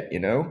scary shit, They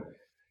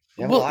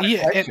have a lot of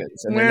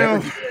questions and they never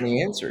get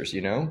any answers,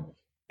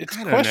 It's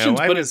questions,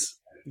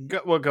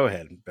 but go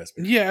ahead. Best.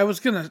 Yeah, I was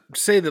going to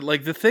say that,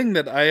 like, the thing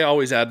that I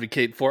always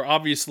advocate for,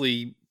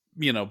 obviously,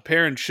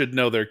 parents should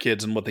know their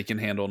kids and what they can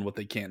handle and what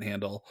they can't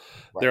handle.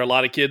 Right. There are a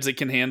lot of kids that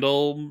can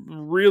handle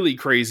really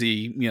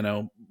crazy,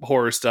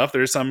 horror stuff.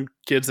 There's some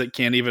kids that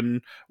can't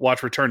even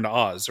watch Return to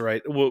Oz,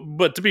 right? Well,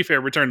 but to be fair,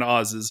 Return to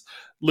Oz is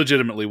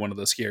legitimately one of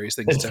the scariest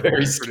things to ever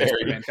produced by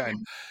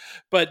mankind.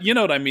 But you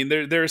know what I mean?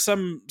 There are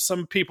some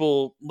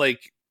people,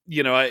 like,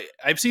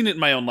 I've seen it in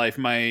my own life.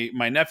 My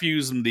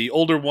nephews, and the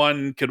older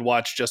one could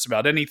watch just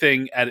about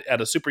anything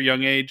at a super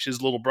young age.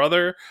 His little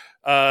brother,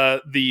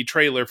 the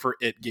trailer for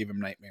It gave him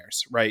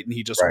nightmares, right? And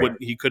he just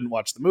he couldn't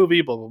watch the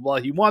movie, blah, blah,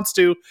 blah. He wants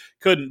to,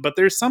 couldn't. But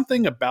there's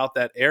something about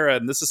that era,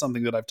 and this is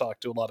something that I've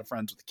talked to a lot of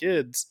friends with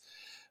kids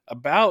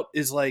about,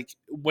 is like,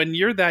 when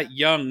you're that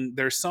young,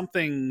 there's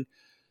something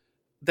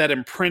that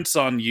imprints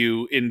on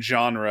you in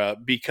genre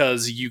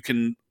because you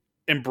can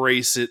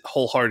embrace it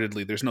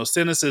wholeheartedly. There's no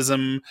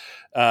cynicism.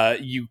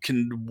 You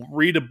can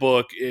read a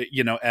book,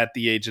 at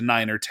the age of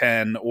 9 or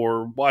 10,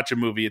 or watch a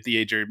movie at the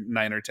age of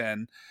 9 or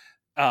 10,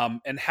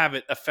 and have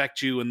it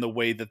affect you in the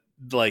way that,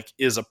 like,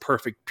 is a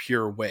perfect,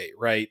 pure way,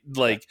 right?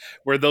 Like,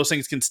 where those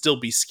things can still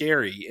be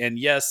scary. And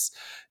yes,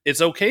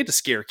 it's okay to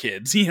scare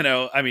kids,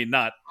 I mean,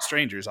 not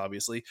strangers,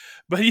 obviously,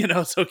 but,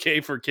 it's okay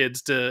for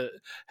kids to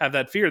have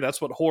that fear. That's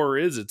what horror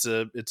is. It's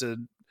a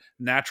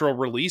natural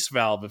release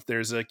valve. If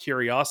there's a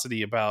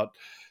curiosity about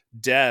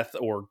death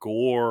or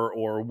gore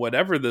or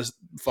whatever the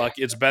fuck,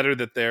 it's better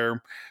that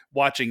they're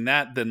watching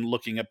that than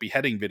looking at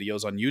beheading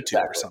videos on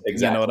YouTube or something.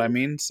 Exactly. You know what I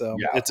mean? So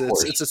it's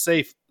a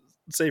safe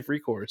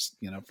recourse,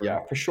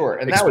 for sure.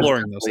 And that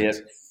was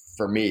it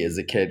for me as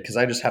a kid, because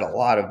I just had a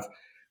lot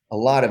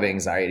of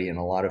anxiety and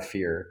a lot of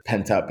fear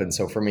pent up. And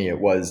so for me, it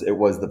was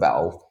the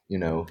valve,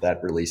 that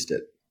released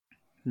it.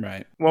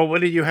 Right. Well, what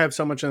did you have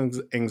so much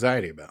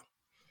anxiety about?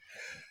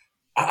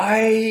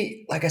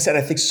 Like I said,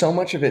 I think so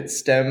much of it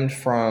stemmed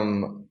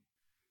from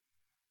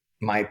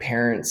my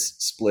parents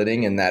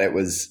splitting, and that it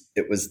was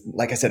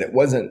like I said, it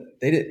wasn't,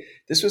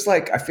 this was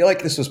like, I feel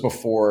like this was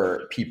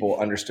before people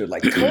understood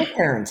like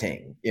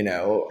co-parenting,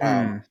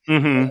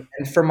 Mm-hmm.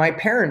 and for my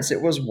parents,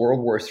 it was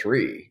World War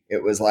III.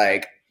 It was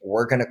like,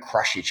 we're going to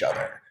crush each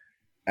other.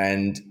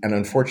 And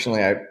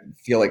unfortunately, I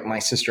feel like my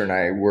sister and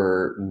I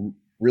were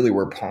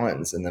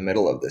pawns in the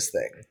middle of this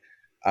thing.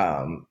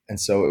 And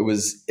so it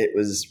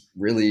was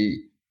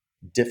really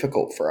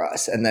difficult for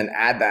us. And then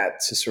add that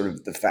to sort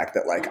of the fact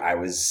that like I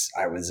was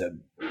a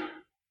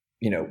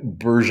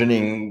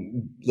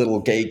burgeoning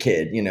little gay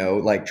kid,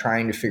 like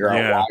trying to figure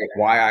out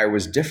why I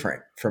was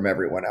different from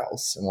everyone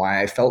else, and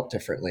why I felt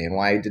differently, and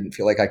why I didn't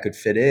feel like I could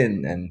fit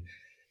in. And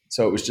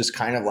so it was just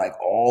kind of like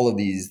all of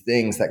these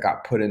things that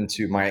got put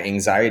into my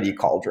anxiety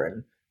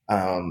cauldron.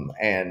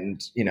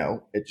 And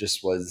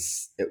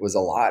it was a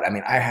lot. I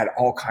mean, I had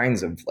all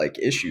kinds of like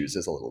issues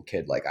as a little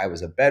kid. Like I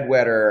was a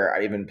bedwetter.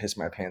 I even pissed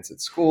my pants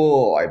at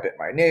school. I bit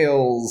my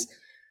nails.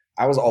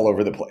 I was all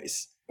over the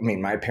place. I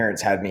mean, my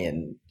parents had me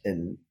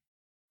in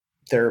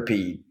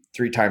therapy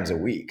 3 times a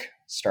week,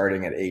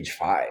 starting at age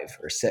 5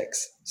 or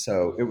 6.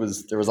 So there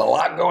was a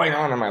lot going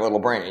on in my little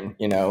brain,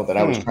 that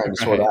I was trying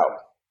to sort out.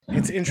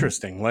 It's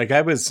interesting. Like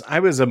I was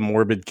a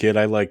morbid kid.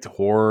 I liked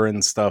horror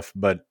and stuff,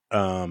 but,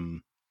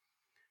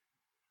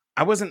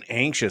 I wasn't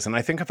anxious. And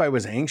I think if I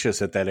was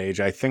anxious at that age,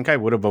 I think I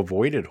would have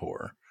avoided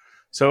horror.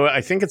 So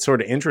I think it's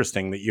sort of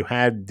interesting that you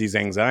had these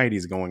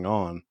anxieties going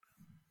on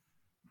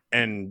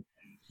and,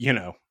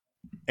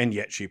 and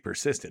yet she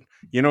persisted.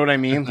 You know what I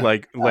mean?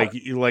 Like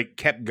you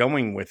kept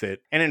going with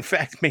it and in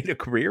fact made a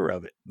career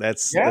of it.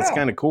 That's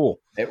kind of cool.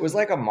 It was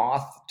like a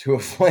moth to a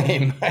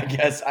flame, I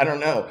guess. I don't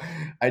know.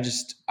 I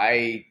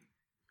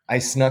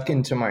snuck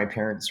into my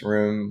parents'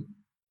 room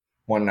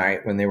one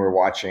night when they were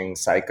watching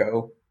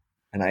Psycho,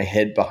 and I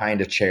hid behind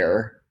a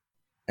chair,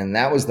 and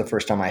that was the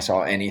first time I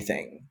saw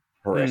anything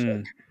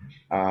horrific.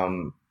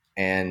 And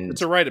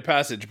it's a rite of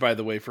passage, by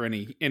the way, for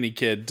any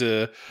kid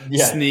to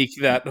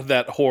sneak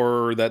that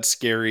horror, that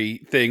scary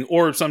thing,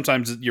 or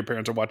sometimes your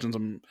parents are watching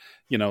some,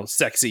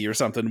 sexy or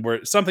something,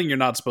 where something you're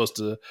not supposed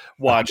to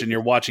watch, and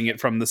you're watching it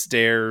from the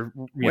stair.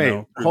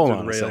 Hold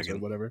on the rails a second. or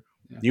whatever.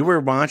 Yeah. You were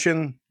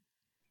watching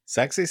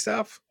sexy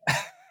stuff?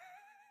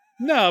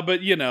 No, but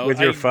with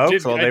your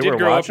folks, I did were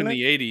grow watching up in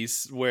it? the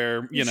 80s,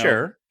 where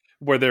Sure.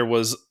 where there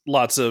was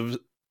lots of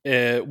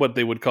what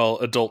they would call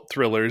adult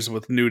thrillers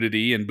with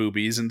nudity and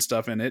boobies and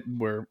stuff in it,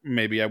 where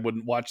maybe I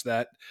wouldn't watch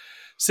that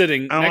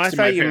sitting next to my parents. I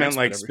thought you meant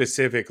like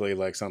specifically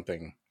like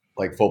something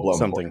like full blown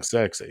something porn.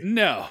 sexy.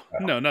 No,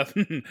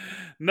 nothing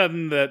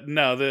that.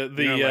 No,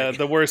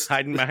 the worst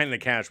hiding behind the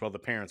couch while the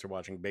parents are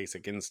watching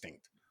Basic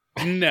Instinct.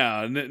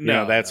 No,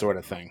 that sort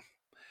of thing.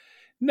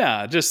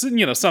 Nah, just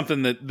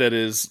something that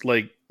is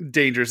like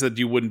dangerous that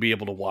you wouldn't be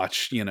able to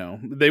watch.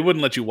 They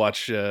wouldn't let you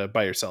watch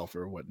by yourself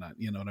or whatnot.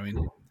 You know what I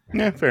mean?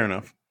 Yeah, fair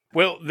enough.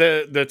 Well,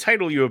 the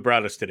title you have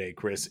brought us today,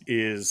 Chris,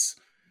 is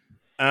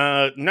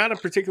not a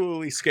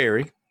particularly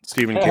scary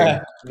Stephen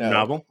King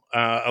novel.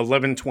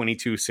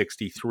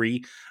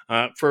 11/22/63.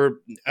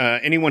 For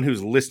anyone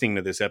who's listening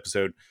to this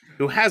episode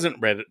who hasn't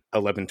read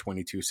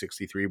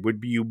 11/22/63, would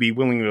you be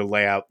willing to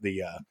lay out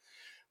the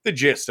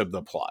gist of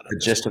the plot? The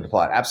gist of the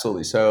plot,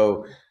 absolutely.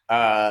 So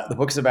the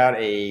book is about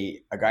a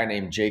guy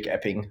named Jake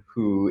Epping,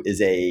 who is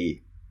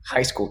a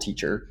high school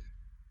teacher,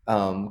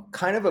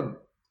 kind of a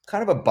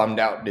bummed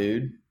out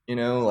dude.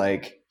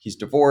 Like he's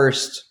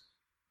divorced,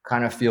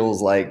 kind of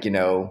feels like,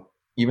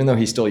 even though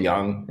he's still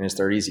young in his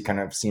 30s, he kind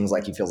of seems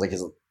like he feels like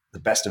the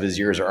best of his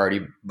years are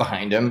already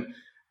behind him.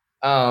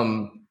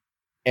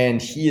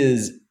 And he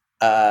is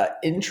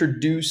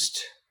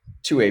introduced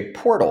to a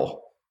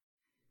portal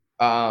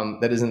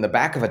that is in the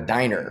back of a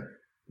diner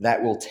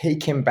that will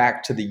take him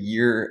back to the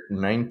year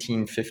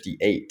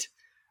 1958.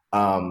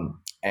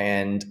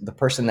 And the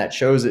person that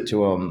shows it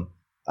to him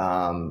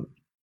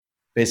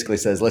basically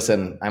says,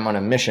 listen, I'm on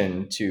a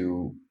mission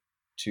to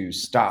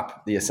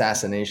stop the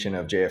assassination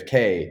of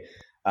JFK,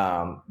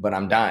 but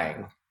I'm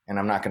dying and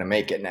I'm not going to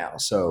make it now.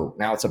 So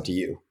now it's up to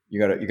you. You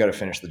got to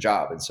finish the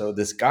job. And so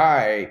this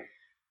guy,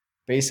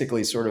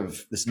 basically sort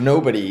of this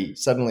nobody,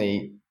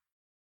 suddenly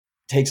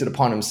takes it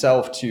upon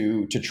himself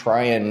to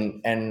try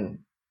and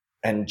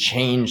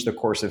change the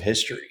course of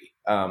history.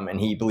 And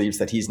he believes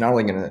that he's not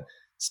only going to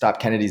stop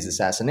Kennedy's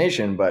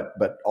assassination, but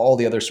all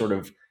the other sort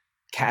of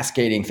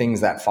cascading things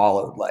that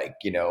followed, like,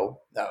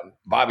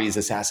 Bobby's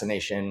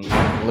assassination,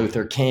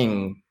 Luther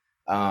King,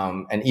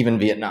 and even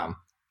Vietnam.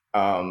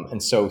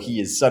 And so he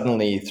is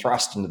suddenly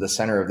thrust into the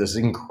center of this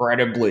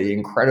incredibly,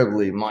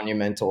 incredibly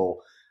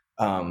monumental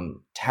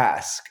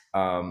task.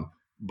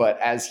 But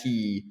as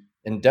he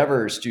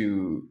endeavors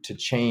to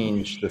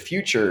change the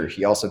future,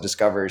 he also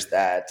discovers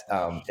that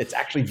it's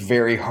actually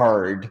very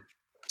hard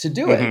to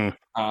do it,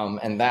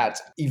 and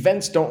that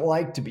events don't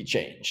like to be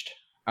changed.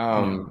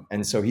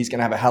 And so he's going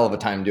to have a hell of a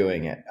time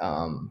doing it.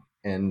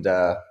 And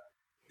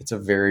it's a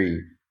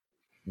very,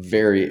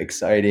 very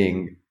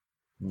exciting,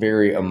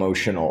 very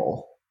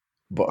emotional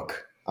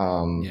book.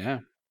 You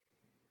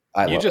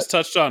just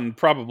touched on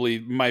probably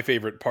my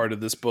favorite part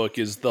of this book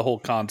is the whole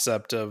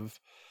concept of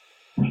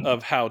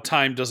of how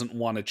time doesn't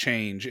want to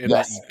change, and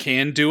Yes. that you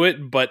can do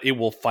it, but it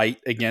will fight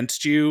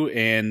against you,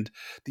 and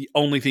the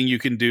only thing you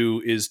can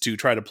do is to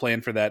try to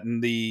plan for that.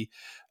 And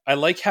I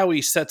like how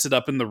he sets it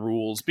up in the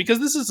rules, because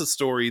this is a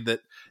story that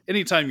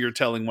anytime you're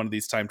telling one of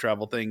these time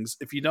travel things,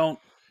 if you don't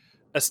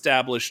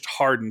establish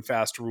hard and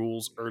fast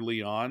rules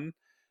early on,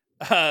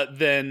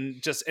 then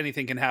just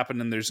anything can happen,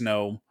 and there's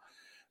no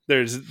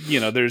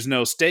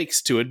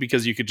stakes to it,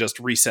 because you could just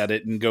reset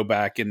it and go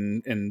back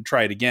and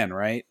try it again,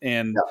 right?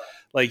 And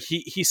like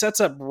he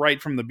sets up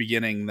right from the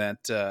beginning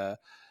that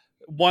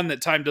one,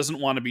 that time doesn't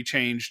want to be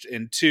changed,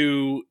 and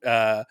two,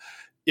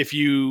 if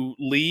you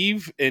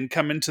leave and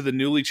come into the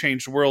newly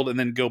changed world and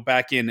then go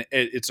back in,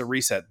 it's a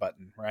reset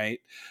button, right?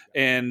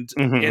 And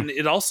and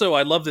it also,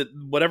 I love that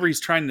whatever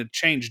he's trying to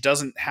change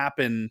doesn't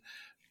happen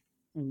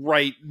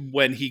right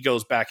when he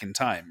goes back in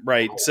time,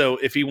 right? So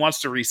if he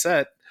wants to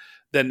reset,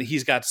 then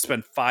he's got to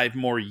spend 5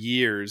 more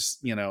years,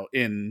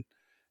 in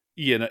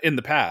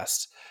the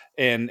past,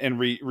 and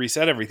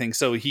reset everything.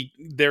 So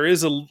there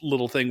is a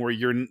little thing where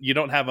you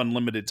don't have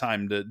unlimited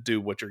time to do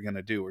what you're going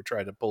to do or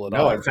try to pull it off.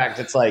 No, in fact,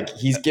 it's like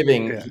he's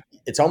giving,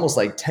 it's almost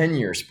like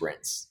 10-year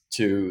sprints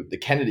to the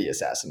Kennedy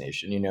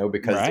assassination,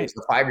 because there's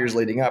the 5 years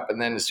leading up.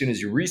 And then as soon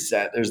as you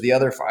reset, there's the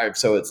other 5.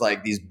 So it's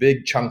like these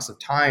big chunks of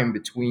time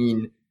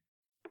between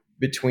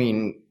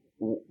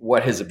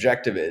what his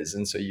objective is.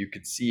 And so you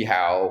could see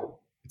how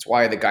it's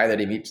why the guy that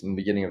he meets in the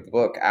beginning of the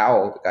book,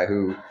 Al, the guy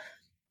who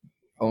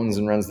owns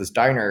and runs this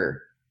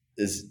diner,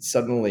 is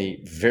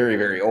suddenly very,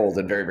 very old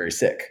and very, very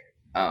sick.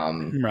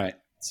 Right.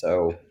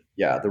 So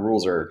yeah, the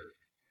rules are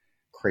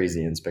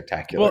crazy and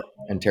spectacular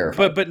and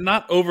terrifying. But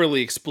not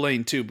overly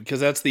explained too, because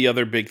that's the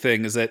other big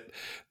thing, is that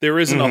there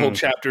isn't a whole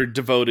chapter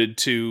devoted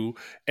to,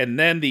 and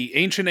then the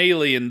ancient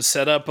aliens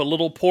set up a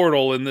little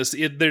portal in this.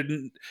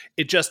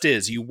 It just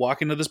is. You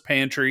walk into this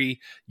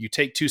pantry, you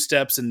take 2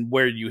 steps, and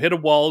where you hit a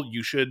wall,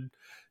 you should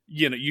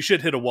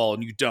hit a wall,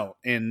 and you don't,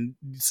 and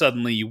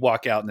suddenly you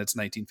walk out and it's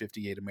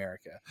 1958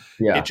 America.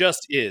 Yeah. It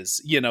just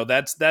is.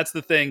 That's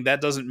the thing. That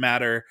doesn't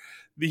matter.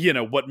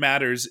 What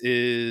matters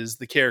is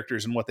the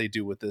characters and what they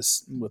do with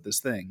this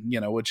thing,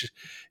 which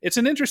it's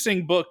an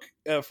interesting book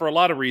for a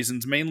lot of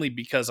reasons, mainly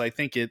because I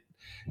think it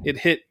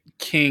hit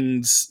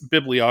King's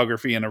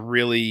bibliography in a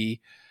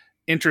really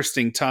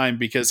interesting time,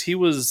 because he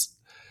was,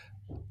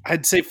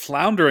 I'd say,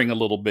 floundering a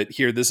little bit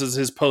here. This is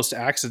his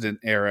post-accident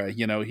era.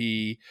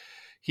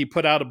 He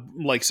put out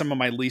like some of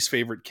my least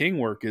favorite King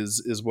work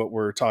is what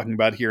we're talking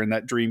about here, in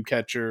that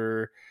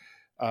Dreamcatcher.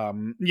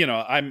 I'm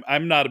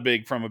not a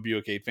big From a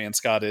Buick 8 fan.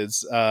 Scott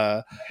is.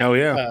 Hell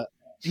yeah.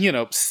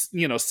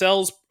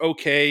 Cell's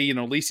okay.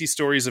 Lacey's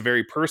story is a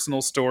very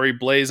personal story.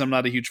 Blaze, I'm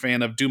not a huge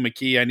fan of. Doom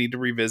McKee, I need to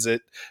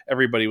revisit.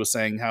 Everybody was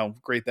saying how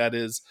great that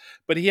is,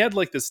 but he had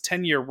like this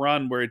 10-year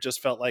run where it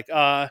just felt like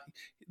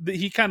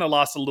he kind of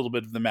lost a little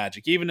bit of the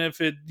magic, even if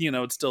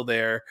it's still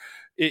there.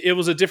 It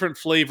was a different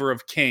flavor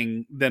of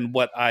King than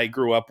what I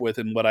grew up with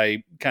and what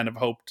I kind of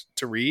hoped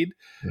to read.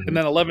 Mm-hmm. And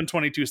then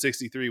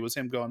 11/22/63 was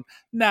him going,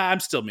 nah,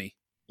 I'm still me.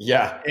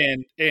 Yeah.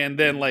 And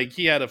then like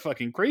he had a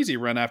fucking crazy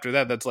run after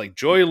that. That's like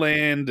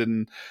Joyland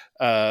and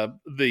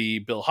the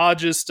Bill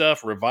Hodges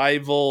stuff,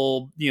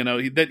 Revival,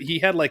 that he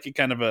had like a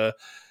kind of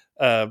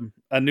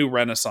a new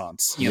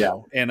renaissance, you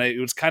know, and it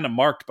was kind of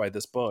marked by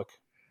this book.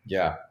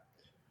 Yeah.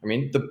 I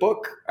mean, the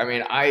book,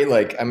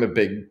 I'm a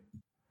big,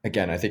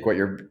 again, I think what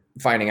you're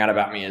finding out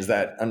about me is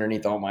that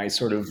underneath all my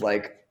sort of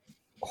like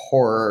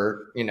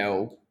horror,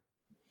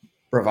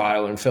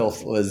 bravado and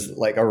filth was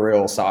like a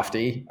real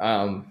softie.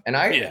 And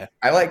I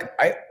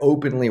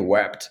openly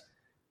wept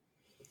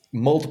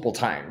multiple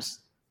times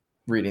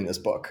reading this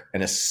book,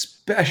 and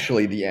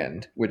especially the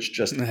end, which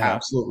just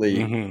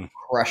absolutely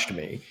crushed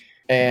me.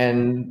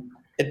 And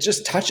it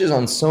just touches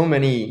on so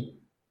many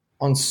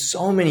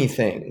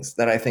things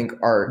that I think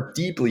are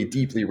deeply,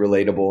 deeply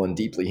relatable and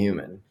deeply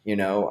human.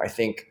 I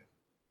think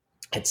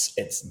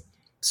it's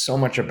so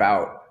much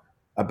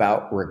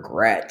about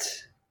regret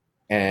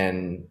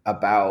and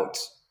about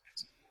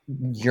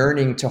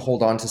yearning to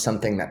hold on to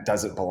something that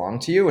doesn't belong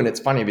to you. And it's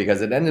funny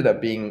because it ended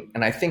up being,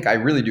 and I think I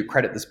really do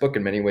credit this book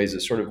in many ways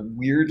as sort of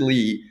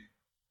weirdly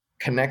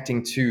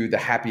connecting to the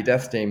Happy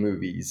Death Day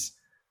movies,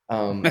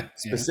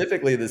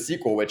 specifically the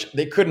sequel, which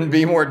they couldn't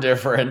be more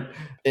different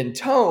in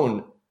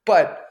tone.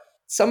 But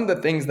some of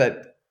the things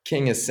that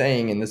King is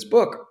saying in this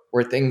book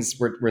were themes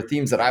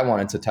that I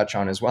wanted to touch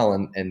on as well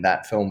in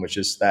that film, which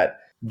is that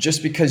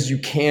just because you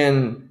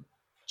can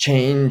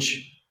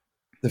change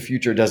the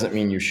future doesn't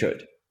mean you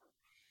should.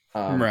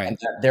 Right. And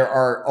that there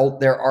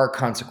are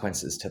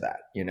consequences to that,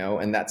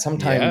 and that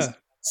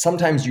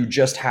sometimes you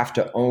just have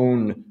to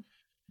own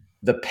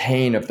the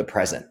pain of the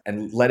present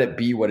and let it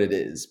be what it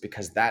is,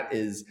 because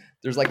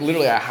there's like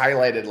literally I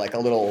highlighted like a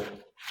little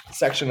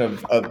section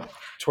of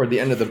toward the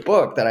end of the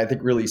book that I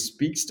think really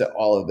speaks to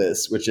all of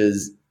this, which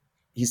is,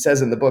 he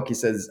says in the book,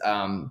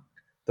 the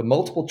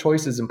multiple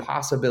choices and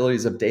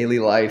possibilities of daily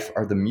life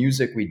are the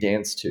music we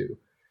dance to.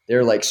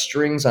 They're like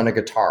strings on a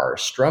guitar.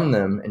 Strum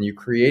them and you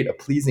create a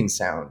pleasing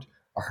sound,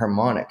 a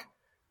harmonic.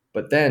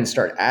 but then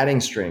start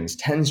adding strings,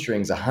 10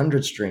 strings,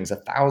 100 strings,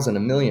 1,000, a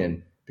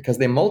million, because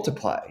they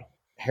multiply.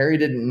 Harry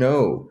didn't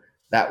know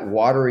that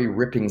watery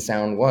ripping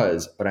sound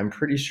was, but I'm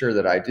pretty sure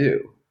that I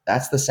do.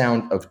 That's the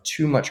sound of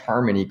too much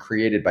harmony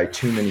created by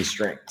too many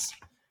strings.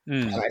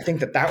 And I think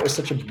that was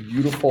such a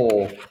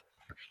beautiful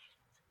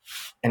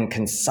and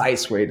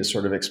concise way to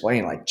sort of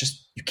explain, like,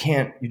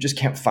 you just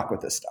can't fuck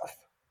with this stuff,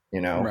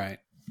 Right.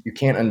 You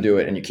can't undo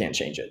it and you can't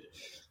change it.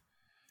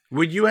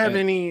 Would you have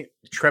any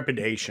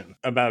trepidation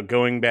about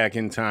going back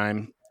in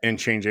time and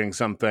changing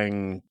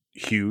something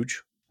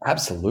huge?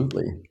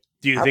 Absolutely.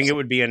 Do you think it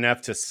would be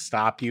enough to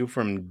stop you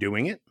from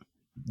doing it?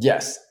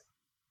 Yes,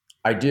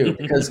 I do.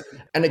 Because,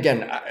 and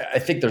again, I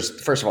think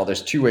first of all,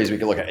 there's two ways we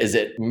can look at it. Is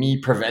it me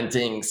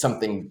preventing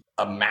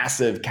a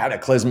massive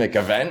cataclysmic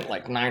event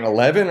like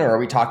 9/11, or are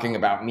we talking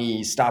about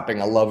me stopping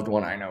a loved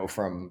one I know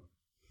from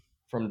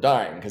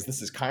dying? Because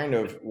this is kind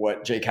of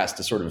what Jake has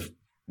to sort of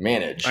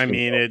manage. I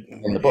mean,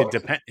 in the book.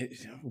 It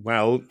depends.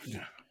 Well,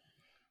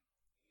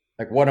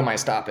 like, what am I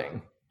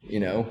stopping?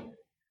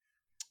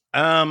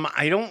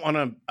 I don't want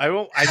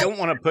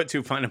to put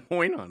too fine a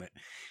point on it.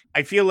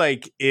 I feel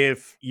like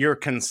if you're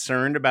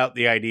concerned about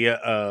the idea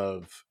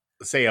of,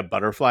 say, a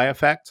butterfly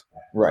effect,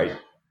 right,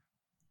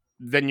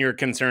 then you're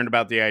concerned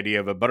about the idea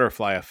of a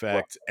butterfly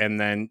effect, right, and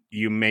then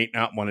you may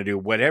not want to do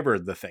whatever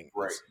the thing is.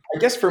 Right. I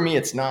guess for me,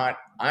 it's not.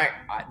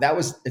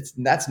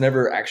 That's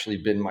never actually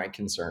been my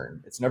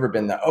concern. It's never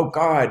been that, oh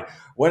God,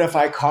 what if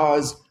I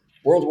cause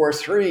World War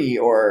III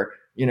or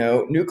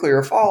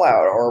nuclear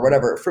fallout or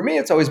whatever. For me,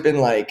 it's always been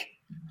like,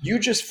 you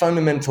just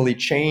fundamentally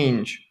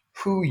change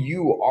who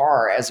you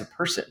are as a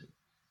person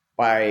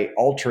by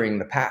altering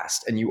the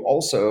past. And you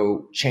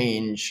also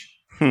change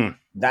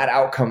that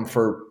outcome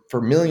for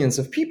millions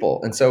of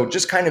people. And so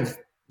just kind of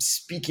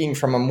speaking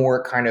from a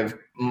more kind of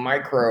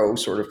micro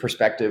sort of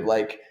perspective,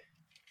 like,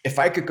 if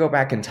I could go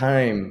back in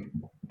time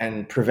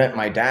and prevent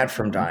my dad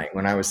from dying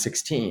when I was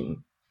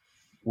 16,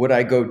 would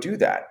I go do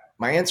that?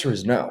 My answer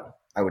is no,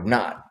 I would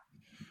not,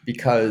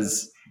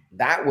 because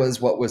that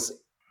was what was,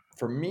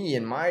 for me,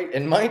 in my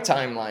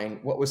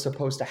timeline, what was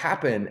supposed to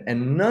happen.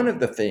 And none of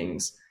the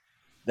things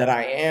that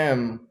I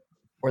am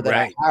or that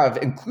I have,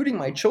 including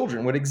my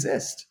children, would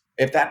exist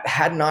if that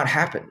had not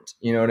happened.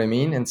 You know what I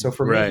mean? And so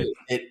for me,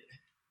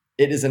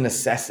 it is a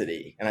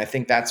necessity. And I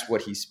think that's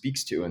what he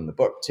speaks to in the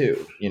book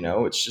too.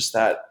 It's just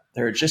that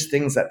there are just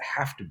things that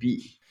have to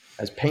be,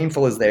 as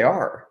painful as they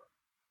are.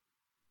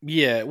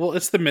 Yeah, well,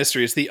 it's the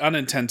mystery. It's the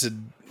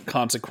unintended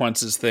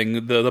consequences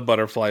thing, the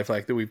butterfly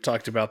effect that we've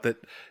talked about, that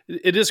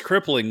it is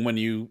crippling when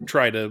you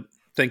try to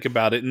think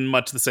about it in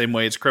much the same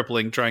way it's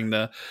crippling trying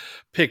to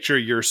picture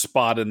your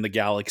spot in the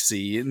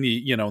galaxy, in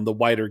the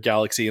wider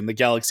galaxy, and the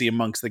galaxy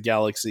amongst the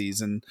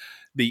galaxies, and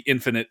the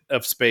infinite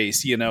of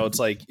space. It's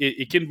like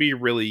it can be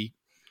really,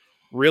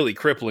 really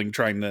crippling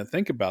trying to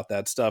think about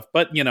that stuff.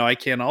 But I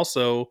can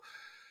also,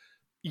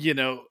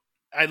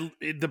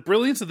 the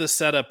brilliance of the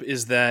setup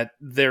is that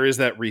there is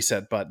that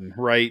reset button,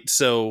 right?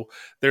 So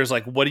there's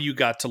like, what do you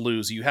got to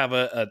lose? You have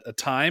a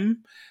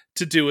time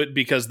to do it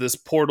because this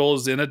portal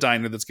is in a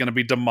diner that's going to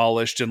be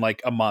demolished in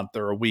like a month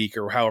or a week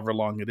or however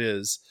long it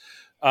is.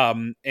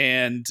 So,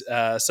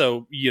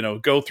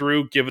 go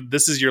through,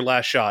 this is your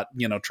last shot,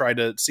 try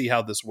to see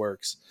how this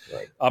works.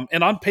 Right.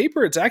 And on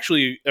paper, it's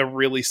actually a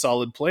really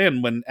solid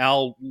plan. When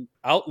Al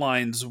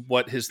outlines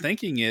what his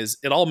thinking is,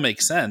 it all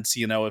makes sense.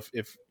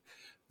 If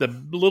the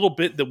little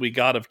bit that we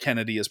got of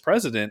Kennedy as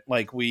president,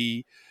 like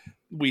we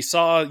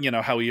saw,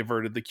 how he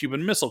averted the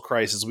Cuban Missile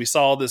Crisis. We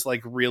saw this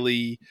like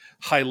really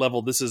high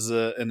level. This is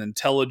an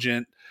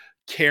intelligent,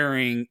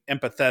 caring,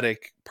 empathetic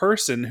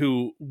person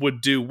who would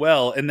do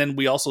well. And then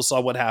we also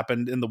saw what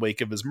happened in the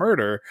wake of his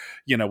murder.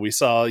 We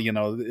saw,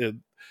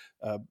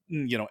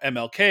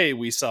 MLK,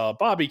 we saw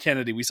Bobby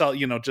Kennedy, we saw,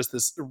 just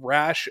this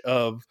rash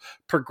of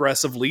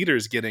progressive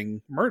leaders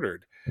getting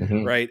murdered.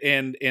 Mm-hmm. Right.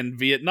 And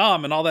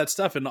Vietnam and all that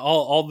stuff and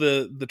all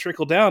the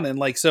trickle down. And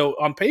like, so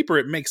on paper,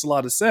 it makes a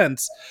lot of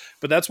sense,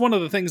 but that's one of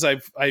the things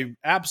I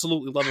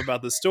absolutely love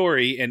about the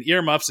story. And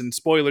earmuffs and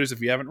spoilers if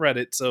you haven't read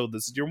it. So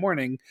this is your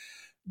warning.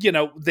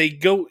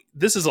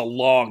 This is a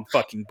long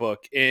fucking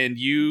book, and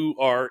you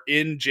are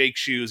in Jake's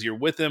shoes. You're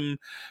with him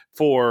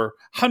for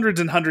hundreds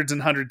and hundreds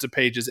and hundreds of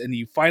pages, and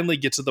you finally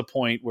get to the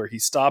point where he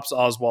stops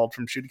Oswald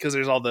from shooting, because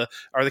there's are the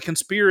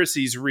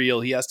conspiracies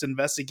real? He has to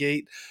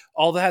investigate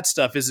all that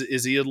stuff.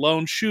 Is he a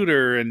lone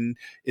shooter, and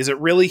is it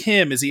really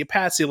him? Is he a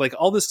patsy? Like,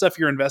 all this stuff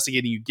you're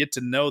investigating, you get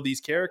to know these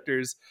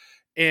characters,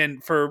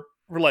 and for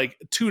like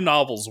 2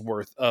 novels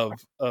worth of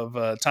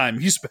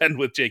time you spend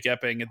with Jake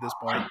Epping at this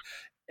point.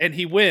 And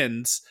he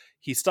wins.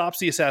 He stops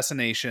the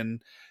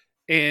assassination.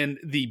 And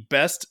the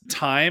best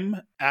time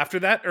after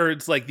that, or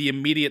it's like the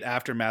immediate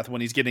aftermath, when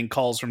he's getting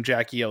calls from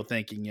Jackie O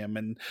thanking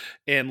him,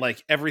 and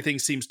like everything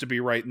seems to be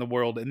right in the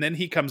world. And then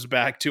he comes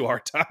back to our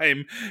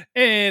time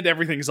and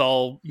everything's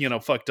all,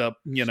 fucked up,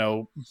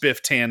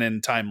 Biff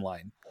Tannen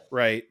timeline.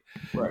 Right.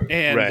 Right.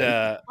 And,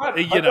 right. But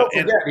don't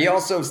forget, he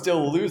also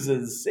still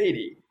loses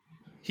Sadie.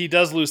 He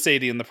does lose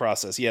Sadie in the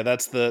process. Yeah,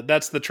 that's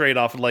the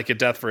trade-off, like a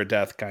death for a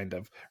death kind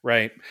of,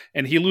 right?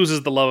 And he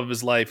loses the love of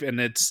his life, and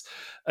it's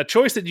a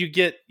choice that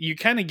you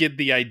kind of get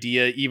the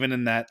idea even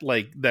in that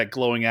that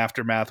glowing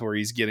aftermath where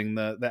he's getting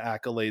the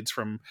accolades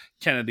from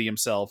Kennedy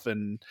himself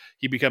and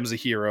he becomes a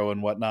hero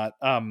and whatnot.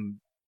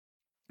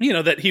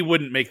 That he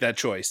wouldn't make that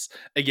choice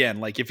again.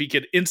 Like if he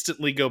could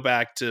instantly go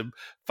back to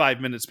 5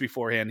 minutes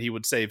beforehand, he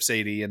would save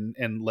Sadie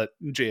and let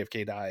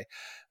JFK die.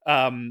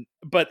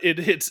 But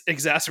it's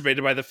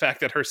exacerbated by the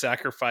fact that her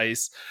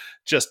sacrifice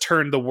just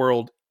turned the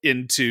world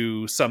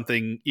into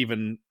something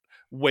even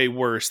way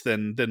worse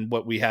than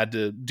what we had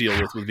to deal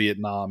with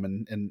Vietnam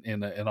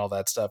and all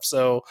that stuff.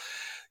 So,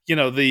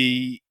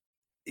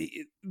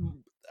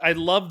 I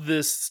love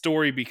this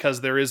story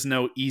because there is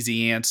no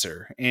easy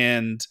answer.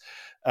 And,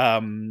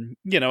 and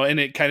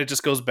it kind of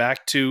just goes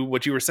back to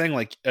what you were saying.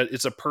 Like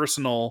it's a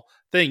personal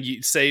thing.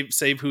 You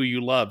save who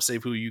you love,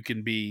 save who you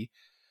can be,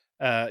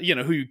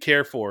 who you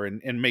care for,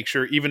 and make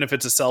sure, even if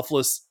it's a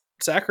selfless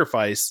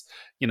sacrifice,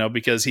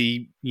 because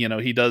he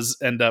does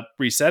end up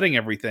resetting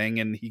everything,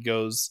 and he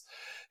goes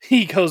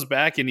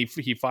back and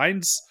he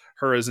finds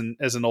her as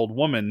an old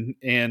woman,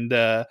 and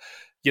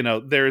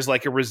there's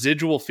like a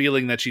residual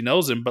feeling that she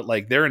knows him, but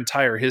like their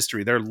entire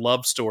history, their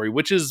love story,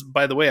 which is,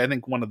 by the way, I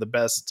think one of the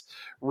best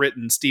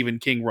written Stephen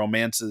King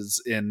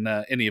romances in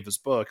any of his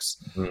books.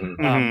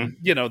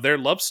 Mm-hmm. Their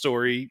love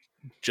story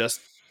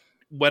just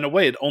went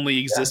away. It only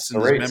exists in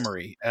his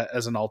memory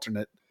as an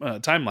alternate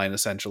timeline,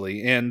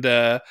 essentially. And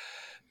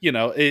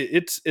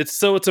it's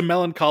a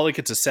melancholic,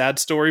 it's a sad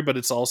story, but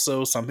it's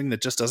also something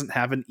that just doesn't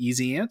have an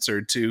easy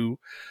answer to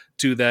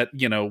that,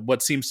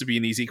 what seems to be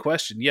an easy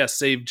question. Yes,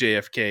 save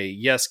JFK.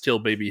 Yes, kill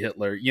baby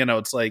Hitler.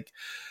 It's like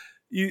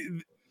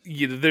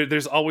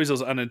there's always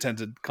those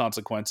unintended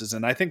consequences,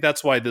 and I think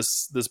that's why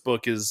this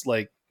book is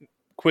like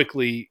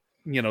quickly.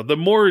 The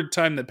more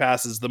time that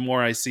passes, the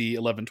more I see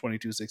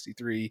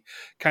 11/22/63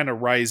 kind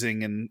of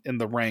rising in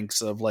the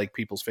ranks of like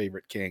people's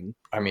favorite king.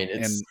 I mean,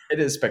 it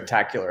is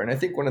spectacular. And I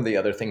think one of the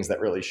other things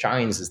that really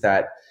shines is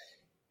that,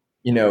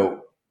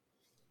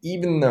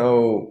 even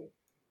though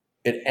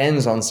it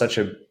ends on such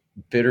a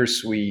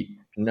bittersweet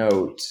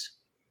note,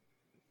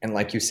 and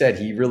like you said,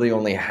 he really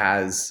only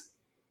has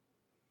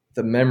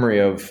the memory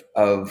of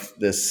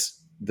this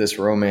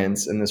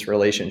romance and this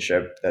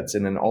relationship that's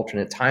in an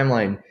alternate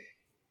timeline.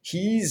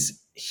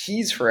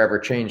 He's forever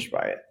changed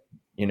by it,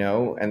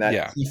 and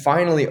that he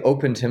finally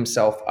opened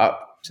himself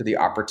up to the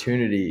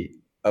opportunity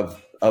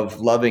of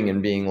loving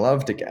and being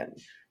loved again,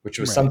 which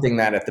was something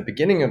that at the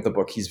beginning of the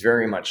book, he's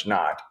very much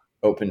not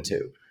open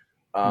to.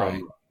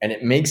 And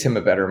it makes him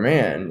a better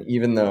man,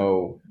 even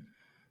though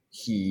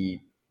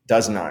he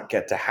does not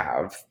get to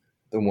have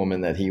the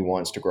woman that he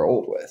wants to grow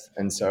old with.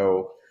 And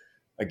so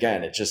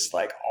again, it just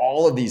like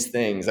all of these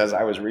things, as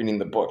I was reading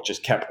the book,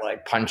 just kept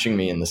like punching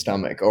me in the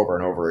stomach over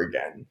and over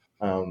again.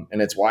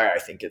 And it's why I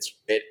think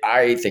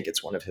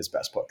it's one of his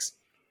best books.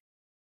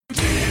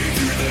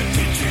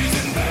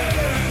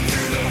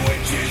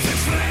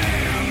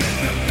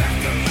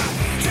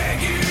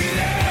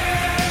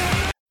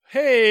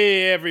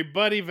 Hey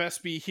everybody,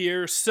 Vespi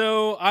here.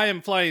 So I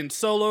am flying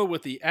solo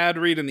with the ad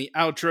read and the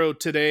outro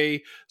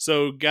today,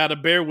 so gotta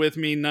bear with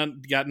me.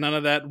 Got none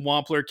of that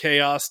Wampler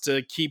chaos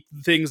to keep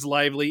things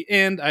lively,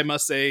 and I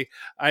must say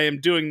I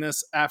am doing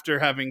this after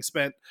having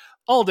spent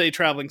all day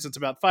traveling since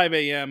about 5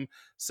 a.m.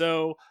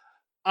 So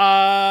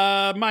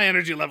my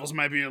energy levels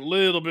might be a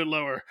little bit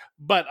lower,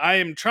 but I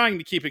am trying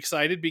to keep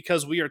excited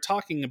because we are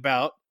talking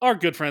about our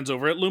good friends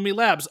over at Lumi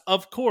Labs,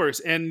 of course.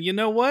 And you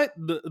know what?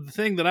 The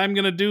thing that I'm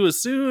going to do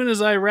as soon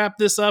as I wrap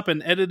this up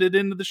and edit it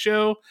into the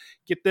show,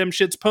 get them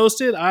shits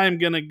posted, I'm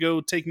going to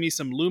go take me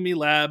some Lumi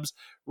Labs,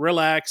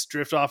 relax,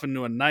 drift off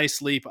into a nice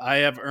sleep. I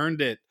have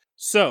earned it.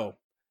 So,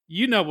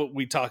 you know what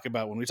we talk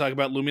about when we talk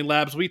about Lumi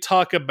Labs. We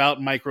talk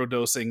about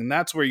microdosing, and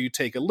that's where you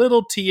take a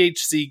little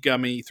THC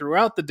gummy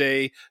throughout the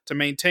day to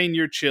maintain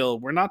your chill.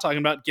 We're not talking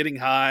about getting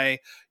high.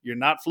 You're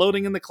not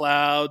floating in the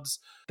clouds.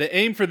 The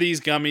aim for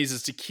these gummies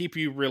is to keep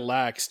you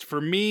relaxed.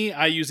 For me,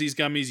 I use these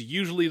gummies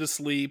usually to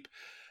sleep.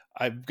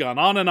 I've gone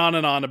on and on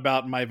and on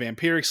about my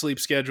vampiric sleep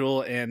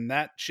schedule, and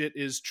that shit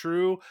is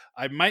true.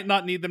 I might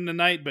not need them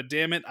tonight, but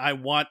damn it, I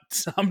want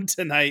some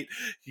tonight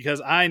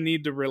because I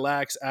need to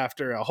relax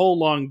after a whole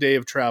long day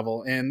of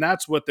travel, and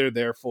that's what they're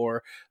there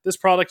for. This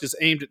product is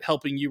aimed at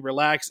helping you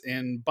relax,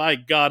 and by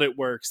God, it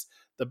works.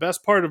 The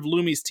best part of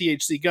Lumi's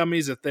THC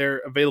gummies is that they're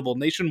available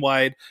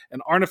nationwide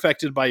and aren't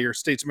affected by your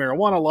state's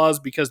marijuana laws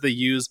because they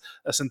use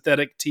a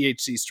synthetic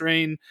THC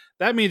strain.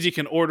 That means you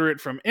can order it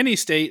from any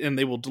state and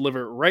they will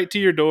deliver it right to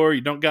your door.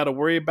 You don't got to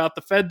worry about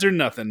the feds or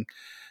nothing.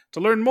 To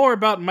learn more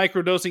about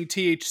microdosing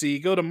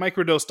THC, go to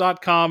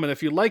microdose.com, and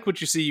if you like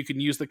what you see, you can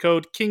use the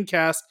code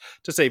KINGCAST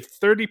to save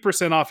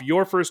 30% off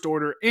your first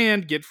order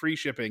and get free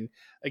shipping.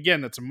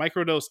 Again, that's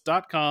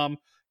microdose.com,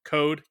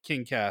 code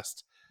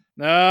KINGCAST.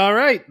 All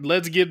right,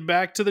 let's get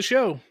back to the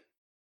show.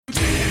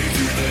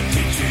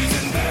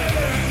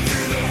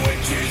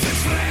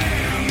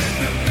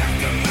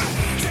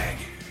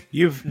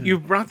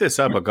 You've brought this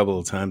up a couple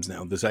of times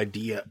now, this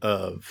idea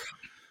of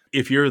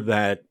if you're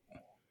that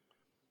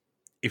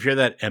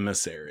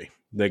emissary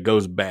that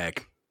goes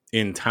back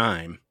in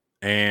time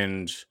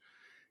and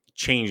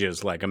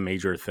changes like a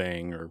major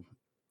thing or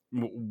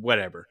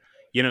whatever,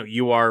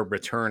 you are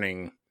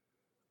returning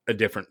a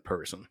different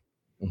person.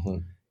 Mm-hmm.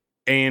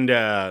 And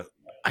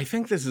I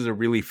think this is a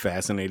really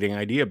fascinating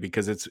idea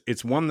because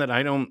it's one that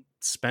I don't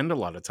spend a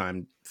lot of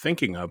time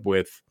thinking of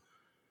with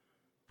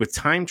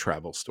time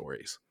travel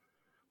stories.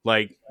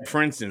 Like,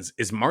 for instance,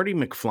 is Marty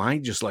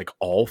McFly just like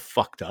all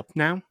fucked up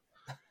now?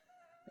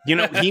 He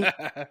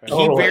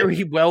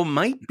very well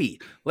might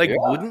be. Like,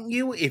 wouldn't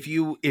you if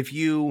you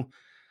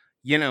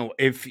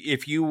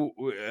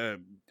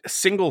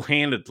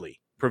single-handedly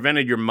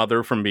prevented your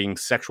mother from being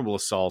sexually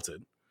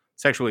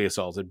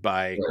assaulted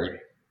by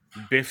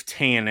Biff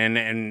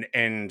Tannen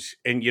and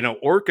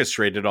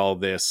orchestrated all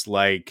this,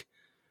 like,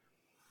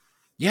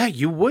 yeah,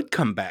 you would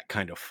come back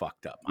kind of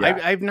fucked up. Yeah.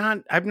 I've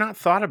not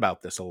thought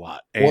about this a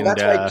lot. Well,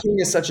 that's why King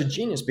is such a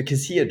genius,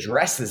 because he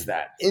addresses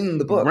that in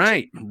the book.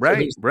 Right.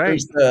 There's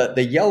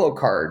the yellow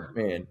card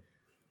man,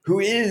 who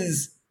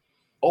is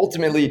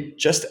ultimately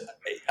just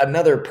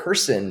another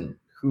person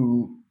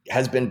who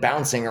has been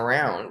bouncing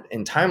around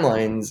in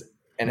timelines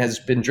and has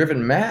been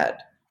driven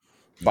mad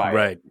by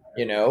it,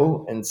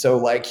 and so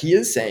like he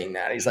is saying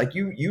that he's like,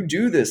 you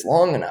do this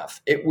long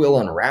enough, it will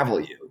unravel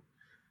you.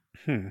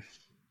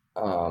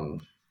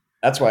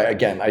 That's why,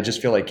 again, I just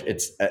feel like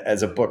it's,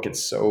 as a book,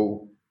 it's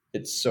so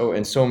in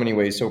so many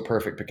ways so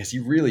perfect, because he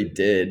really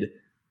did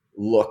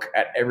look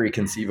at every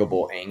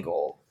conceivable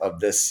angle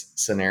of this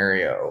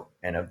scenario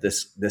and of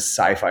this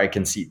sci-fi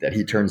conceit that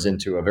he turns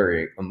into a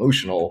very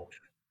emotional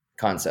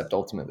concept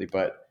ultimately.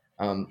 But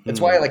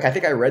that's why, like, I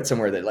think I read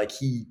somewhere that like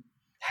he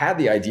had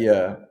the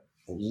idea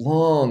a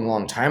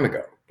long time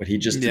ago, but he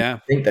just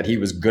didn't think that he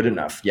was good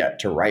enough yet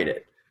to write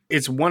it.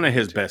 It's one of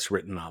his best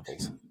written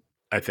novels,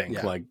 I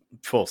think, like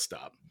full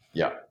stop.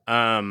 Yeah.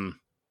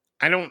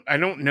 I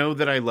don't know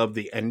that I love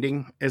the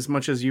ending as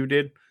much as you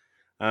did.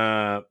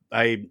 I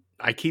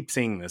keep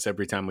seeing this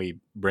every time we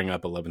bring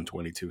up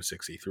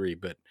 11/22/63,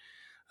 but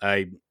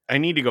I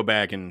need to go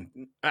back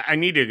and I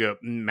need to go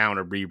mount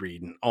a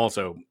reread, and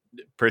also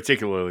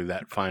particularly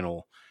that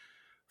final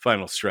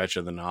stretch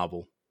of the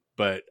novel.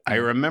 But I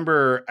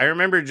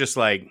remember just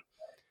like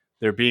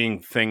there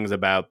being things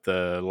about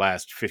the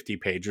last 50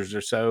 pages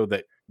or so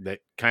that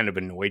kind of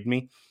annoyed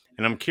me.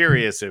 And I'm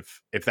curious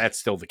if that's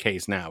still the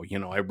case now.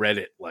 I read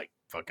it like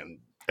fucking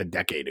a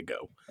decade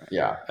ago.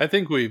 Yeah. I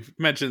think we've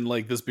mentioned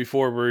like this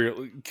before, where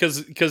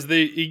because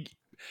the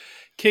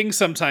King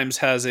sometimes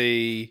has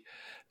an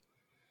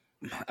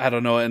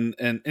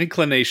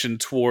inclination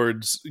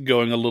towards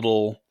going a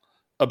little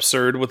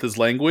absurd with his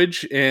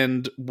language,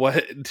 and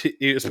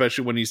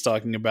especially when he's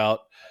talking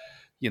about,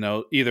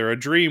 either a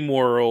dream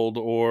world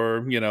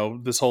or,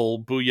 this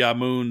whole Booyah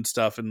Moon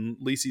stuff and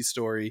Lisi's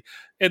story.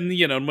 And,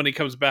 when he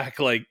comes back,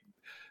 like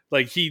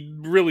he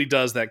really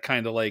does that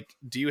kind of like,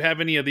 do you have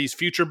any of these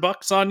future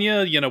bucks on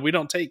you? We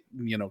don't take,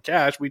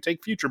 cash, we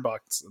take future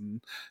bucks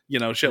and,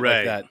 shit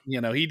like that.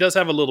 He does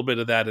have a little bit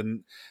of that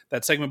in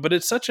that segment, but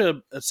it's such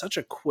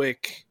a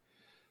quick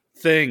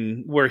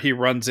thing where he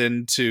runs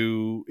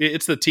into,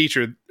 it's the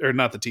teacher, or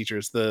not the teacher,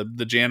 it's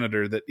the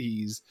janitor that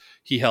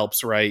he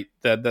helps, right?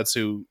 That's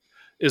who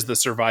is the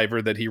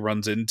survivor that he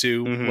runs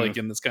into, like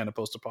in this kind of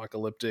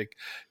post-apocalyptic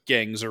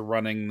gangs are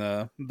running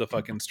the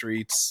fucking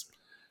streets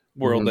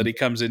world that he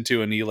comes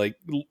into, and he like,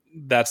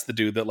 that's the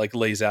dude that like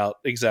lays out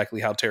exactly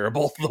how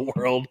terrible the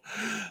world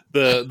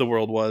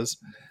was.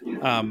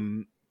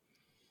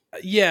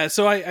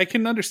 So I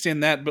can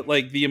understand that, but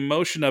like the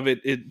emotion of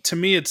it to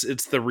me,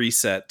 it's the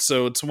reset.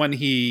 So it's when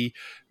he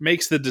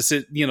makes the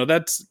decision,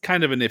 that's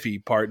kind of an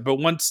iffy part, but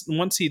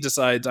once he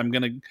decides, I'm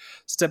going to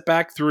step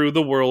back through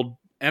the world,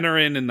 enter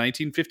in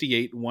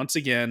 1958 once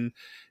again,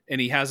 and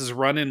he has his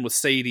run in with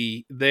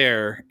Sadie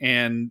there,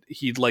 and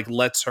he like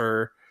lets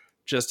her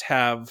just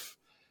have,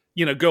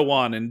 go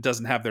on and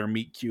doesn't have their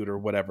meet cute or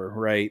whatever.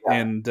 Right.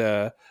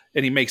 Yeah.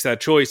 And he makes that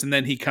choice, and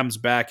then he comes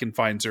back and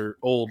finds her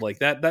old, like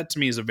that to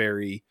me is a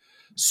very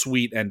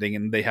sweet ending,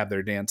 and they have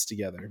their dance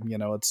together.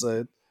 It's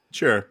a,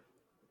 sure.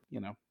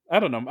 I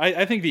don't know.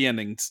 I think the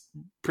ending's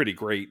pretty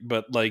great,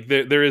 but like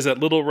there is that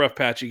little rough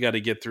patch you got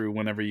to get through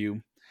whenever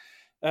you,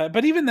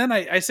 but even then,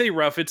 I say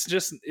rough. It's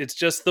just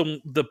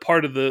the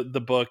part of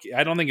the book.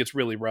 I don't think it's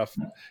really rough.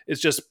 It's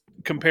just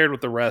compared with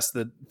the rest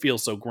that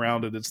feels so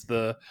grounded. It's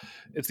the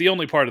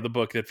only part of the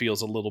book that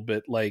feels a little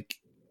bit like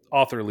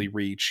authorly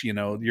reach.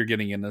 You're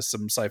getting into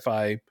some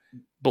sci-fi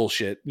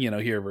bullshit.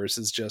 Here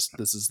versus just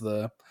this is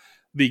the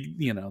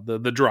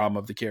drama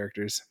of the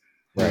characters.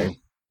 Right.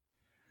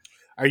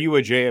 Are you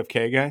a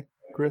JFK guy,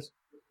 Chris?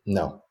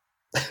 No.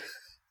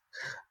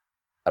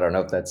 I don't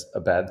know if that's a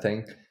bad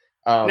thing.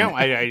 No,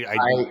 I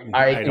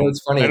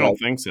it's funny. I don't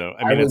think so.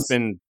 I mean, it's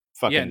been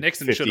fucking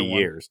Nixon 50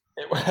 years.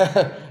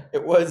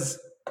 It was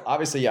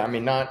obviously, yeah. I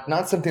mean,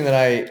 not something that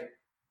I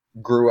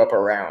grew up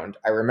around.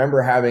 I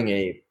remember having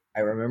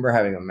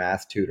a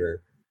math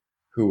tutor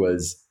who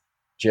was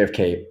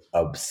JFK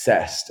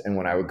obsessed, and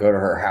when I would go to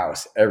her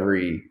house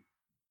every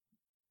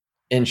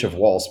inch of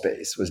wall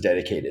space was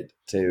dedicated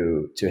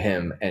to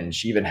him. And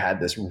she even had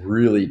this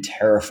really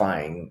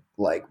terrifying,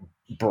 like,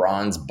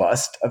 bronze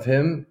bust of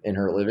him in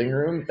her living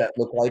room that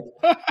looked like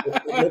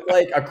it looked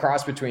like a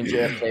cross between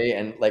JFK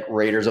and like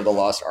Raiders of the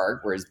Lost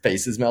Ark, where his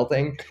face is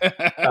melting.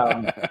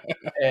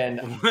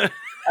 And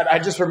I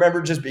just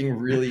remember just being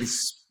really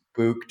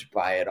spooked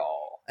by it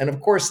all. And of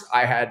course,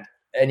 I had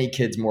any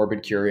kid's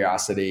morbid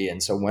curiosity.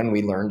 And so when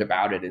we learned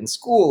about it in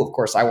school, of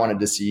course, I wanted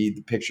to see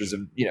the pictures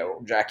of,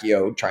 Jackie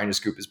O trying to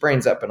scoop his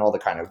brains up and all the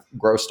kind of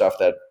gross stuff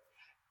that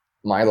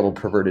my little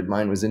perverted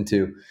mind was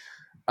into.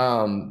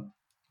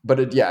 But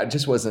it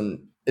just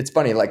wasn't, it's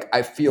funny. Like,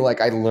 I feel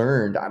like I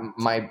learned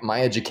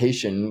my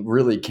education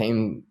really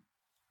came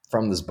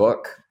from this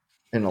book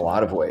in a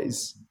lot of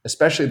ways,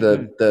 especially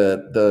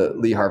the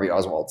Lee Harvey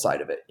Oswald side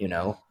of it,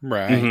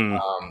 Right.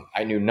 Mm-hmm.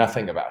 I knew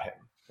nothing about him.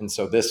 And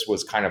so this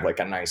was kind of like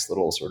a nice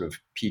little sort of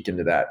peek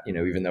into that,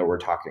 even though we're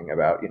talking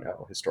about,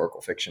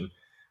 historical fiction.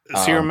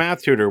 So your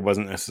math tutor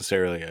wasn't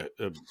necessarily a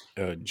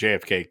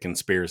JFK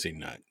conspiracy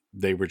nut.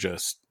 They were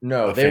just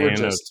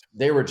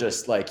they were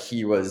just like,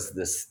 he was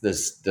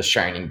the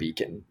shining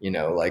beacon,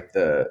 like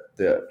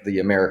the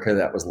America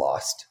that was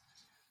lost.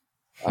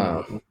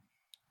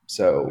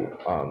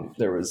 So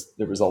there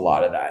was a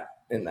lot of that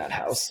in that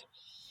house.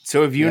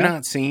 So have you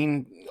not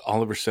seen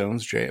Oliver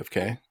Stone's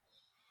JFK?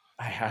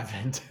 I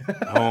haven't.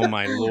 Oh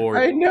my Lord.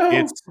 I know.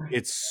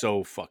 It's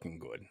so fucking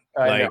good.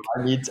 I know.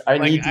 I need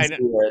to see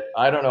it.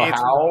 I don't know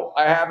how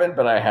I haven't,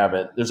 but I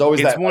haven't. There's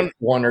always that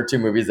one or two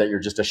movies that you're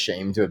just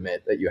ashamed to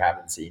admit that you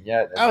haven't seen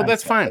yet. Oh,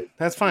 that's fine.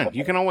 That's fine.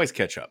 You can always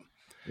catch up.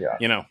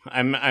 Yeah.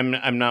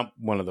 I'm not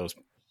one of those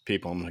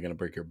people. I'm not going to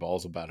break your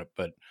balls about it,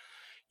 but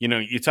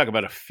you talk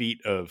about a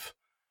feat of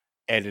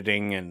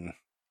editing and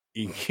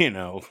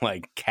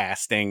like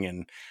casting,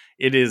 and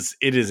it is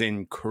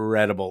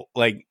incredible.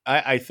 Like,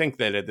 I think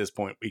that at this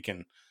point we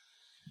can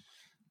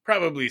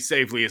probably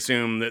safely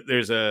assume that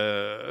there's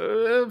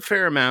a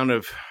fair amount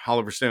of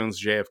Oliver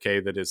Stone's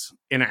JFK that is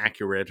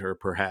inaccurate or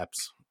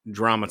perhaps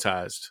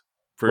dramatized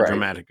for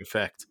dramatic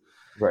effect.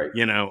 Right.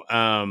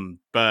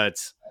 But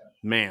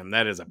man,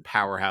 that is a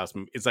powerhouse.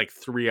 It's like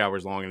 3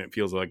 hours long and it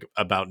feels like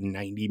about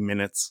 90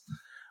 minutes.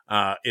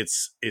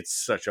 It's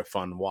such a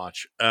fun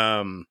watch.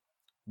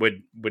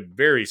 Would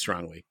very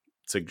strongly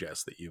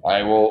suggest that you.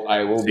 I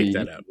will be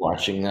that out.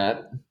 Watching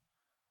that.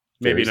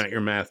 Maybe not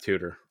your math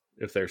tutor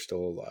if they're still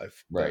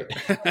alive. Right.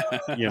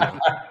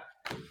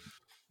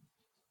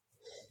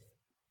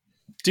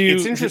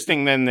 It's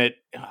interesting then that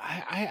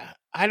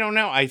I don't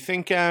know. I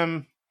think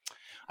I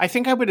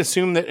would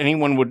assume that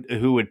anyone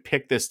who would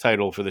pick this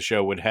title for the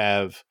show would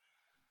have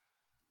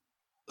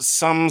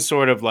some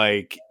sort of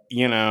like,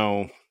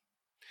 kind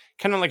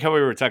of like how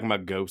we were talking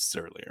about ghosts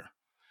earlier.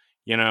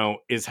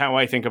 Is how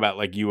I think about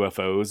like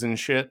UFOs and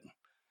shit,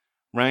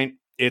 right?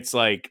 It's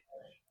like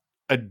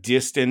a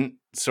distant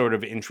sort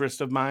of interest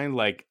of mine.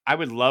 Like, I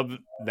would love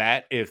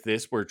that if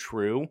this were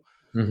true,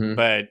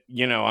 but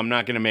I'm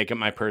not going to make it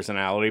my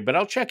personality, but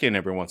I'll check in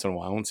every once in a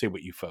while and see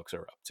what you folks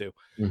are up to.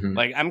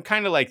 Like, I'm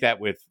kind of like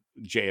that with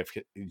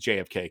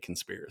JFK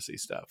conspiracy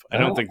stuff. I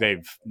don't think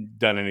they've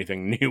done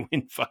anything new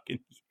in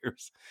fucking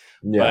years,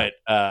 but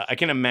I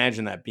can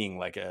imagine that being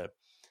like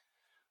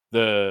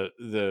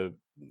the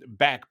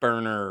back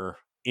burner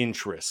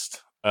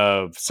interest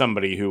of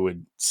somebody who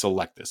would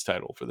select this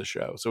title for the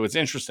show. So it's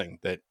interesting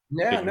that.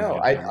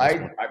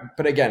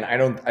 But again, I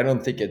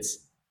don't think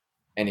it's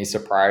any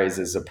surprise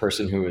as a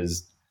person who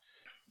has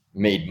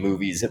made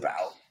movies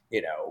about,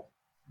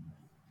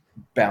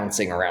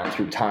 bouncing around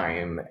through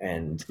time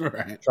and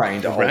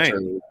trying to alter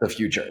the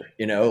future,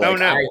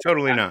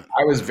 totally not.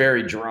 I was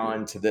very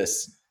drawn to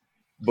this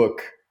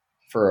book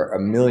for a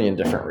million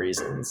different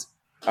reasons.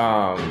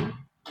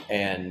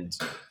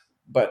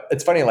 But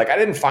it's funny, like, I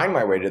didn't find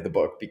my way to the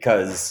book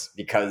because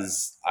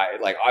I,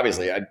 like,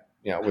 obviously it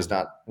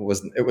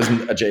wasn't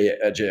a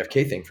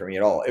JFK thing for me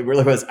at all. It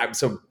really was. I'm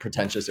so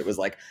pretentious. It was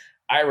like,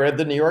 I read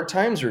the New York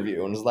Times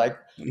review and was like,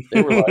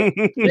 they were like,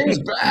 King's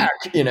back,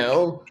 and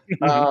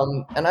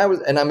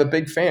I'm a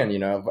big fan,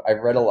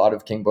 I've read a lot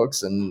of King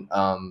books and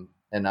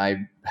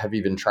I have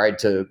even tried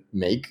to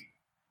make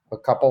a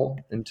couple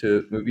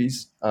into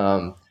movies.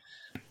 What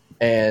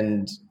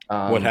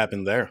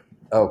happened there?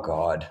 Oh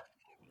God.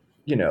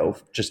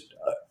 Just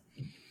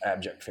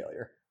abject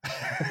failure.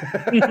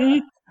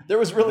 There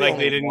was really like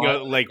they didn't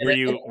go like were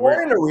you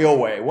one in a real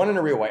way.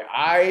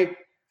 I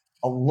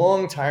a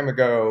long time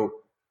ago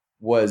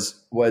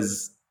was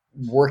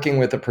working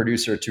with a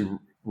producer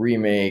to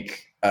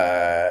remake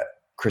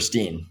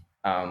Christine,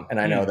 and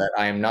I know that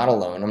I am not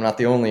alone. I'm not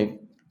the only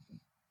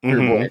queer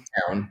boy in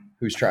town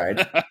who's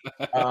tried.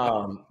 But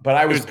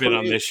I was who's been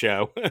on this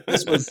show.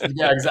 This was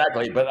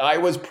exactly. But I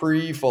was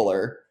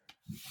pre-Fuller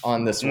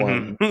on this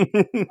one,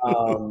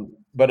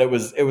 but it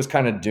was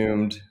kind of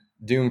doomed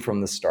from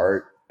the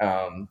start,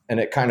 and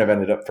it kind of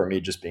ended up for me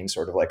just being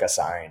sort of like a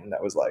sign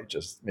that was like,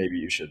 just maybe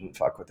you shouldn't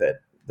fuck with it.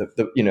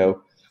 The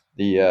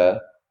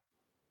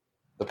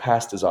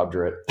past is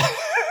obdurate.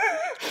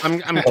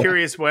 I'm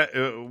curious what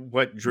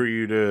drew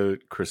you to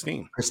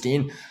Christine.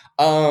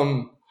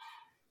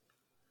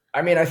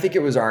 I mean, I think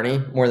it was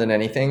Arnie more than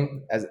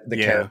anything as the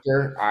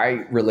character.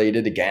 I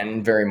related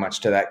again very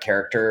much to that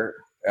character,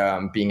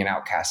 being an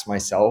outcast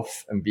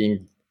myself and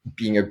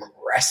being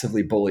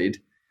aggressively bullied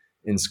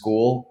in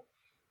school.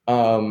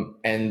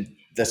 And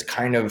this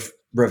kind of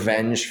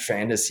revenge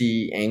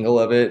fantasy angle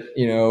of it,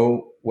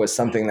 was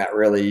something that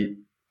really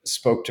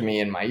spoke to me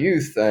in my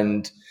youth.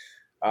 And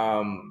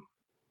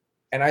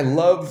I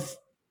love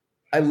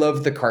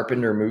the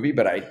Carpenter movie,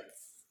 but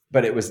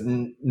it was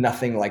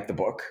nothing like the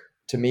book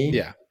to me.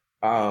 Yeah.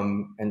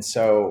 And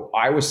so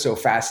I was so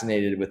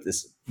fascinated with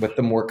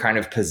the more kind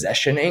of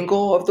possession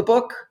angle of the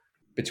book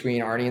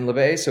between Arnie and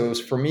LeVay. So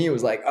for me, it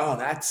was like, oh,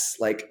 that's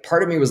like,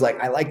 part of me was like,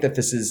 I like that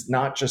it's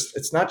not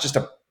just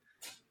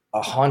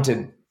a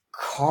haunted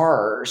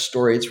car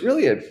story. It's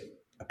really a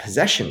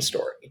possession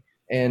story.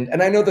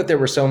 And I know that there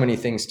were so many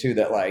things too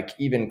that like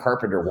even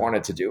Carpenter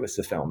wanted to do with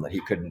the film that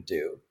he couldn't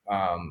do.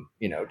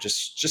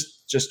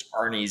 Just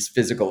Arnie's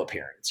physical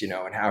appearance,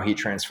 and how he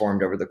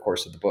transformed over the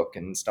course of the book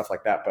and stuff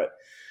like that.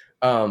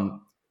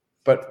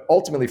 But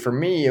ultimately for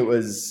me, it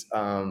was,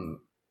 and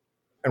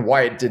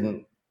why it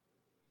didn't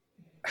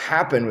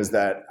happen was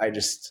that it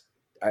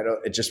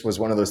just was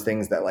one of those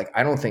things that like,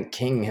 I don't think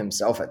King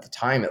himself at the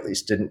time, at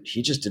least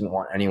he just didn't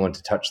want anyone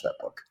to touch that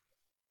book.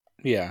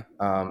 Yeah.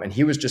 And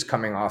he was just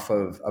coming off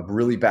of a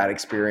really bad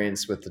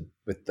experience with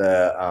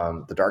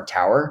the Dark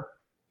Tower.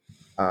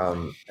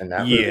 And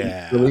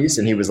that release,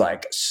 and he was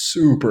like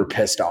super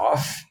pissed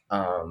off.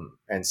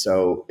 And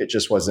so it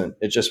just wasn't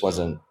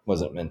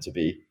meant to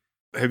be.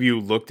 Have you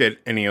looked at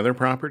any other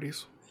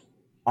properties?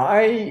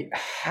 I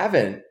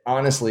haven't,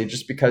 honestly,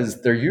 just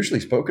because they're usually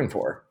spoken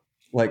for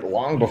like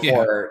long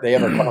before they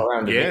ever come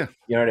around to me.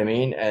 You know what I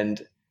mean?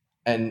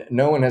 And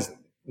no one has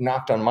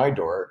knocked on my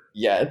door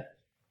yet.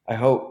 I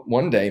hope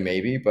one day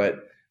maybe, but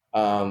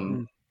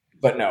no,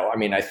 I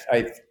mean, I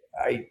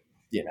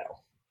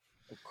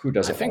who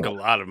doesn't? I think a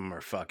lot of them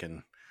are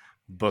fucking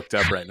booked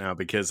up right now,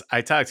 because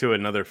I talked to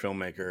another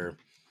filmmaker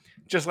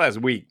just last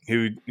week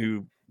who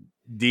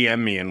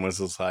DM'd me and was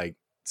just like,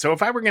 so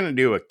if I were going to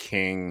do a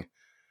King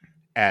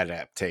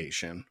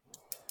adaptation,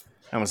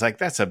 I was like,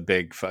 that's a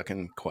big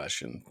fucking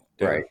question.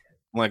 Dude. Right.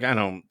 Like, I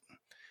don't,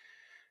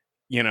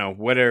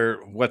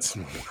 what's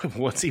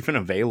even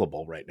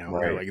available right now?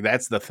 Right. Like,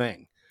 that's the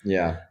thing.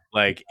 Yeah.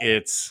 Like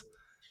it's,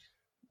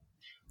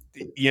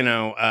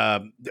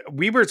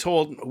 we were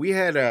told, we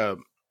had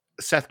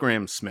Seth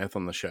Graham-Smith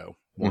on the show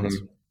once,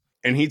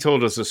 and he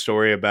told us a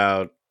story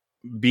about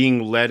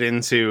being led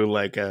into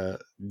like do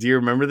you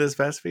remember this,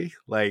 Vespi?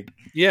 Like,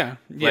 yeah.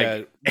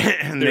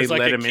 And there's they like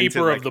let a him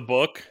keeper into of the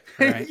book.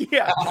 Right?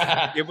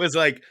 Yeah. It was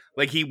like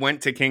he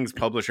went to King's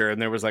publisher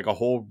and there was like a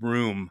whole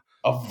room,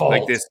 a vault.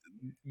 Like this.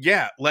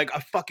 Yeah. Like a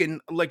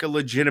fucking, like a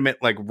legitimate,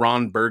 like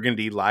Ron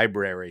Burgundy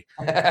library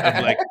of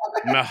like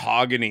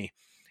mahogany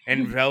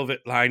and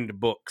velvet lined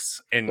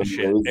books and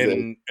shit.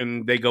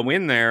 And they go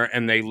in there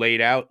and they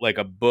laid out like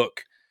a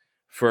book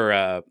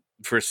for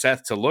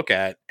Seth to look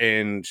at,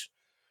 and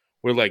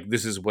we're like,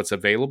 this is what's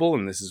available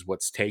and this is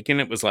what's taken.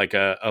 It was like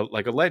a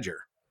ledger.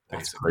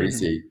 That's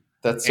crazy.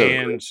 That's so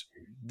crazy.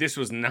 This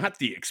was not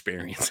the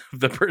experience of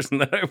the person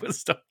that I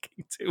was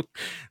talking to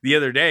the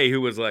other day,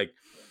 who was like,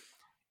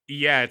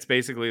 yeah, it's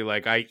basically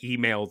like I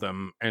email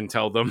them and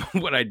tell them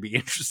what I'd be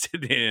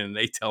interested in, and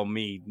they tell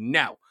me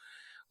no.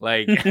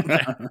 Like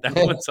that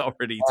one's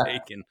already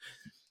taken.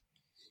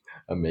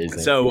 Amazing.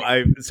 So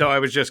I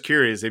was just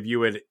curious if you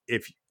would,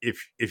 if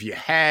you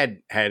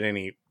had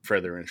any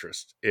further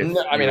interest.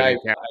 I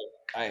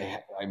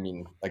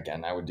mean,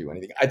 again, I would do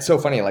anything. It's so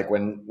funny. Like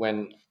when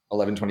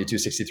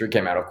 11/22/63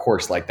 came out, of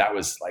course, like that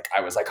was like, I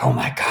was like, oh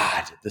my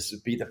God, this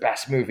would be the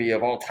best movie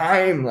of all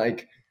time.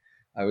 Like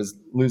I was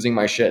losing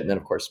my shit. And then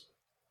of course,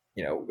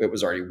 it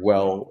was already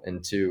well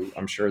into,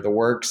 I'm sure, the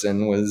works,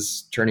 and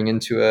was turning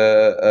into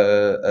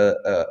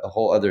a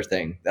whole other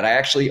thing that I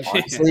actually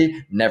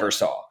honestly never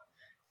saw.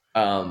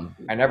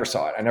 I never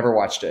saw it. I never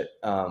watched it.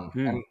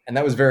 And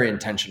that was very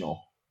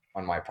intentional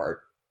on my part.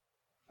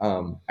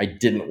 I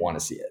didn't want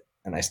to see it,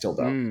 and I still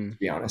don't, to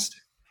be honest.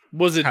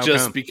 Was it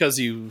because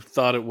you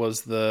thought it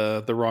was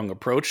the wrong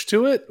approach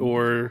to it,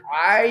 or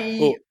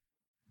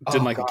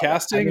didn't like the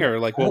casting, or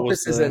like what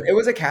was the... It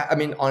was a I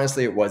mean,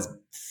 honestly, it was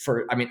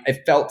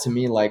it felt to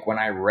me like when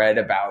I read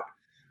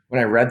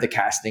the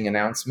casting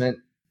announcement,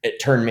 it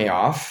turned me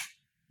off,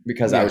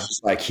 because I was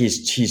just like, he's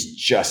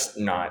just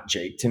not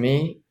Jake to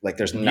me. Like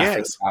there's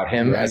nothing about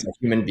him as a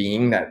human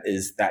being that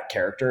is that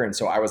character. And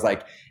so I was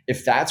like,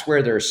 if that's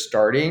where they're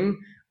starting,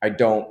 I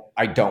don't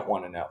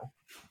want to know.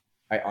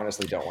 I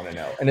honestly don't want to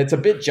know. And it's a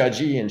bit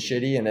judgy and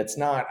shitty, and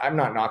I'm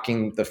not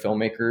knocking the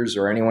filmmakers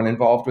or anyone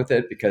involved with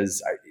it,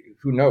 because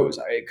who knows?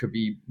 It could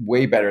be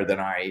way better than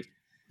I.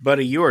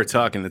 Buddy, you are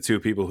talking to two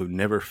people who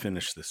never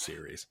finished the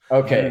series.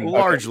 Okay.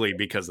 Largely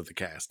because of the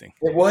casting.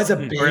 It was a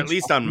big, or at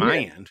least on my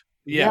end.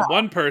 Yeah,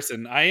 one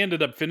person. I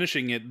ended up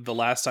finishing it the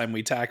last time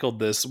we tackled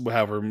this,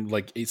 however,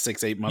 like 8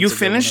 months ago. You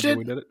finished it?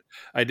 We did it.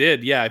 I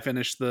did. Yeah, I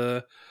finished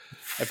the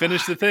I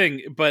finished the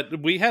thing,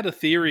 but we had a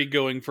theory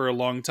going for a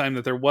long time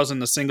that there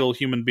wasn't a single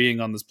human being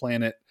on this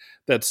planet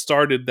that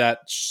started that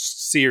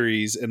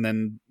series and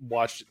then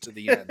watched it to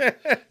the end.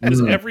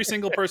 Because every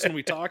single person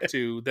we talked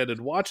to that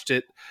had watched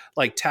it,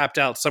 like, tapped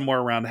out somewhere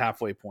around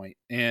halfway point.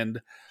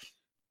 And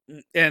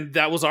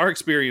that was our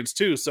experience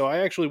too. So I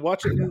actually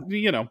watched it.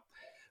 And,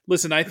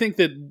 listen, I think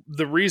that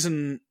the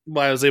reason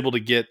why I was able to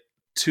get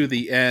to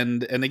the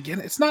end, and again,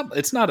 it's not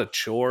a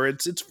chore.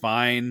 It's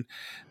fine.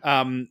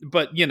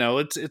 But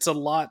it's a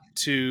lot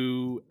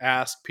to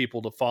ask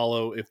people to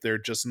follow if they're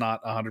just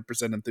not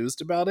 100%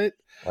 enthused about it.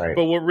 Right.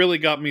 But what really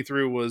got me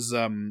through was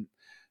Sarah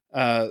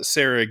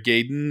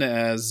Gadon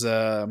as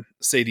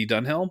Sadie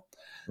Dunhill.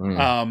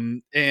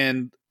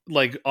 And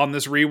like on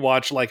this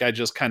rewatch, like I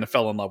just kind of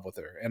fell in love with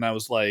her, and I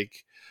was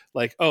like,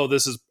 oh,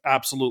 this is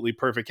absolutely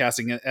perfect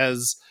casting.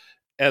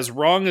 As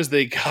wrong as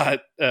they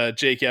got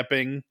Jake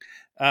Epping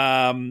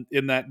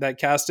in that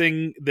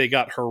casting, they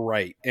got her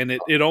right, and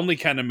it only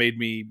kind of made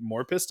me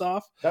more pissed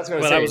off. That's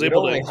what I was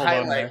able to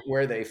highlight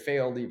where they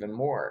failed even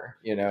more.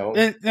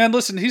 And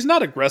listen, he's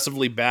not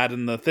aggressively bad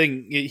in the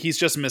thing. He's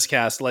just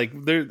miscast. Like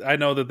I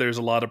know that there's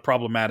a lot of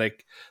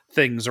problematic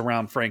things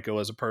around Franco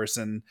as a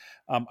person.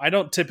 I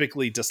don't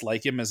typically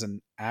dislike him as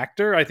an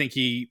actor. I think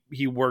he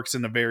works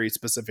in a very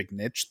specific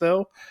niche,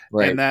 though,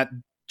 right. And that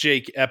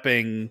Jake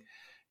Epping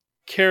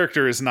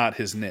character is not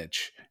his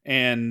niche.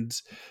 And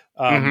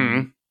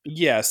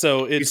yeah,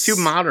 so he's too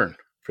modern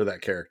for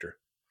that character.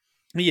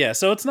 Yeah,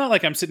 so it's not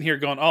like I'm sitting here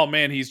going, oh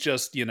man, he's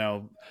just,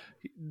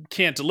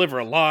 can't deliver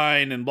a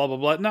line and blah blah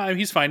blah. No,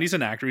 he's fine. He's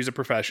an actor, he's a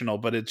professional,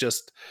 but it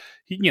just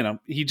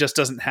he just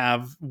doesn't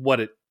have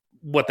what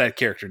that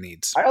character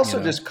needs. I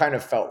also just kind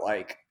of felt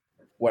like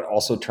what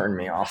also turned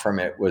me off from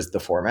it was the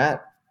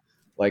format.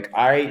 Like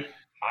I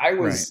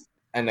was,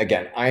 and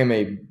again, I am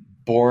a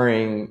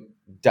boring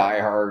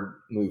diehard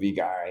movie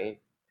guy.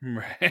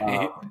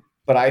 Right.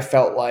 But I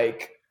felt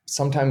like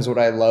sometimes what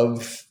I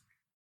love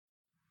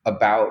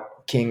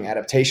about King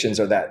adaptations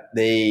are that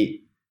they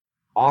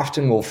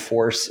often will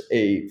force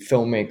a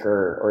filmmaker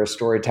or a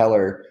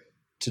storyteller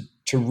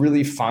to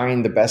really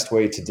find the best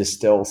way to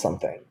distill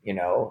something,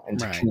 and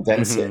to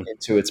condense it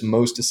into its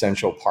most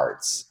essential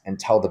parts and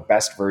tell the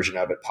best version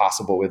of it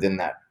possible within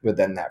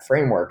that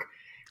framework.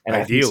 And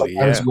ideally,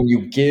 I think sometimes when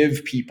you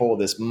give people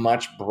this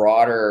much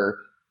broader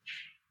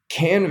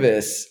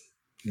canvas,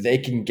 they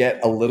can get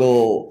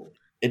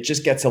it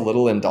just gets a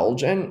little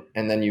indulgent,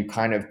 and then you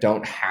kind of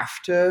don't have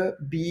to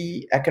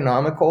be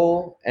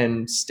economical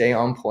and stay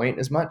on point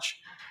as much.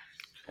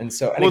 And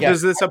so,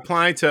 does this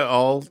apply to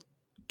all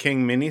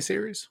King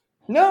miniseries?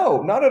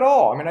 No, not at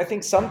all. I mean, I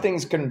think some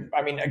things can,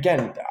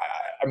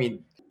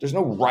 there's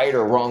no right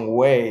or wrong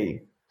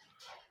way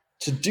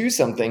to do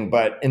something,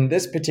 but in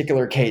this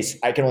particular case,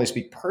 I can only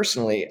speak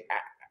personally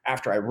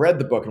after I read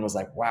the book and was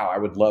like, wow, I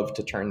would love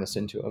to turn this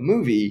into a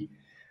movie.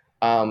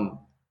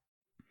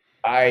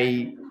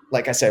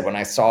 Like I said, when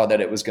I saw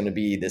that it was going to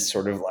be this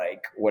sort of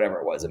like whatever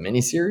it was, a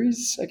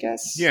miniseries, I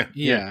guess.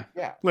 Yeah.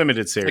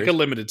 Limited series, like a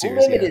limited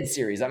series.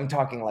 Series. I'm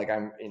talking like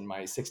I'm in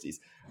my 60s,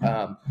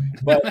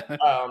 but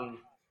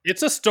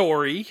it's a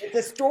story. It's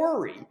a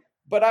story.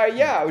 But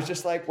I was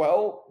just like,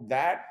 well,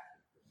 that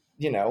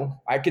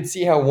I could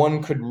see how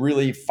one could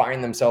really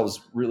find themselves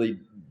really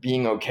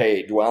being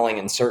okay dwelling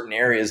in certain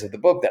areas of the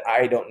book that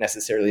I don't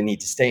necessarily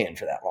need to stay in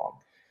for that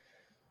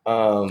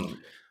long.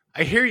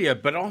 I hear you,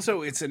 but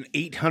also it's an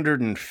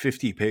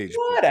 850-page.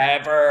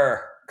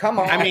 Whatever. Come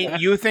on. I mean,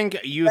 do you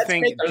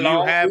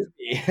have?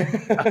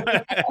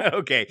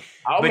 Okay,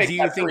 but do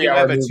you think you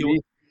have a two?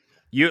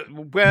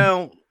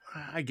 Well,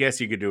 I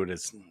guess you could do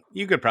it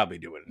you could probably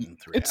do it in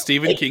 3 hours. It's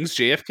Stephen King's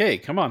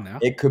JFK. Come on now.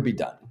 It could be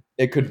done.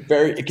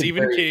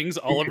 Stephen King's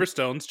Oliver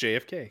Stone's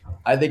JFK.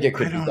 I think it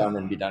could be done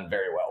and be done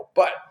very well.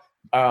 But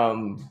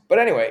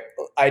anyway,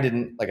 I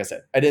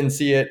didn't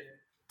see it.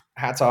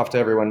 Hats off to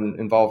everyone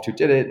involved who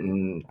did it,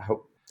 and I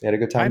hope they had a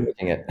good time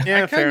making it.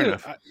 Yeah, fair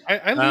enough.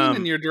 I lean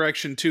in your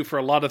direction too for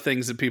a lot of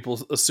things that people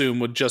assume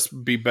would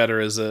just be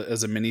better as a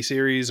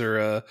miniseries or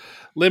a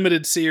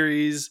limited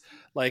series.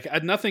 Like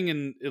nothing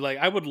in like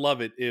I would love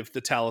it if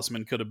The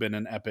Talisman could have been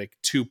an epic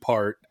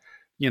 2-part,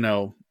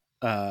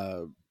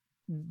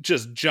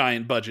 just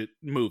giant budget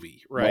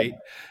movie, right?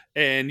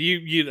 And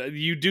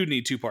you do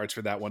need 2 parts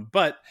for that one,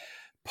 but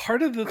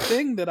part of the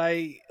thing that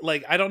I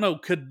don't know,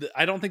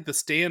 I don't think The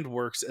Stand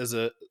works as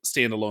a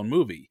standalone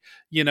movie,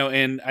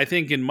 and I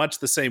think in much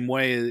the same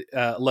way,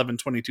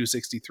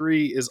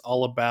 11/22/63 is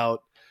all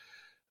about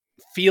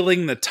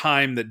feeling the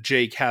time that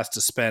Jake has to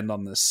spend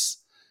on this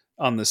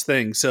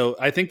thing. So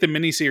I think the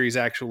miniseries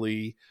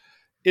actually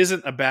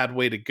isn't a bad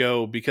way to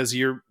go because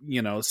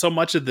so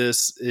much of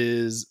this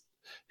is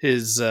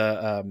his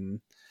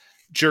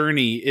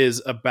journey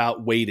is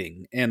about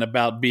waiting and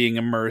about being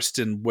immersed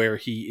in where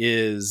he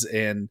is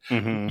and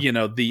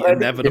the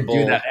inevitable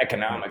do that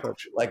economically.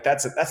 Like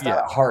that's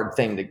not a hard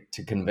thing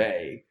to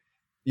convey.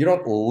 You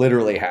don't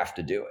literally have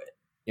to do it.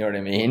 You know what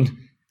I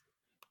mean?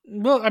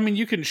 Well, I mean,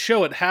 you can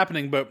show it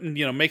happening, but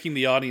making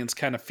the audience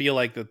kind of feel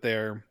like that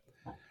they're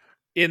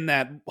in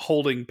that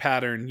holding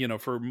pattern,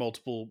 for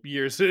multiple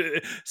years.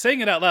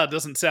 Saying it out loud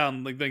doesn't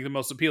sound like the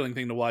most appealing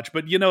thing to watch,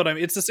 but you know what I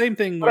mean? It's the same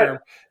thing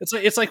where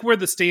it's like where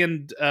the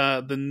Stand,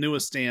 the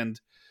newest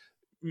Stand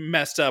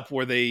messed up,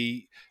 where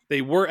they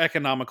were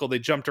economical. They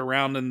jumped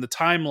around in the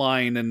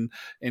timeline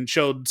and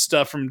showed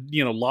stuff from,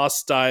 Lost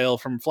style,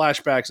 from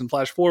flashbacks and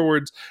flash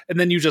forwards. And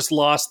then you just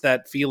lost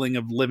that feeling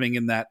of living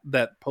in that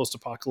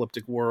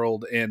post-apocalyptic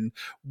world. And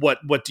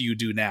what do you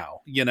do now?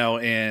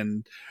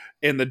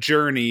 And the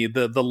journey,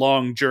 the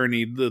long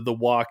journey, the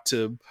walk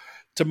to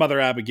Mother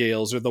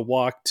Abigail's, or the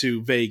walk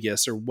to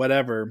Vegas, or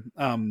whatever.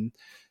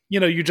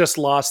 You just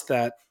lost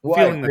that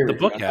feeling that the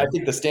book had. I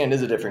think The Stand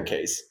is a different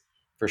case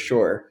for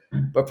sure.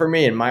 But for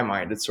me, in my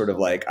mind, it's sort of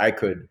like I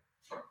kind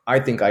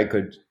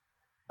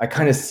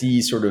of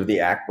see sort of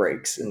the act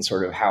breaks and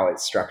sort of how it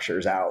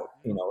structures out,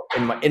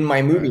 in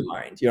my movie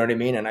mind, you know what I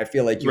mean? And I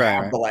feel like you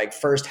have the like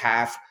first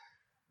half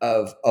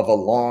of a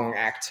long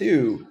act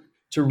 2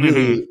 to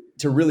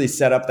really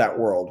set up that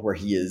world where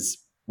he's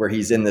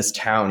in this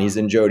town, he's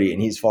in Jodie,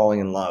 and he's falling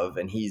in love,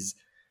 and he's,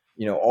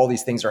 all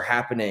these things are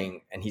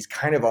happening, and he's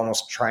kind of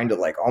almost trying to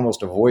like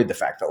almost avoid the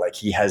fact that like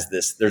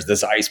there's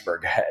this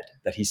iceberg ahead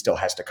that he still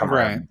has to come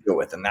around and deal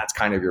with. And that's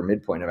kind of your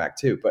midpoint of act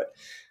 2. But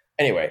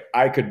anyway,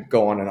 I could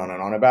go on and on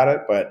and on about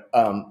it. But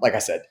like I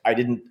said, I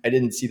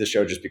didn't see the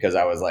show just because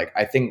I was like,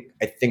 I think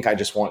I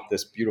just want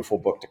this beautiful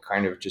book to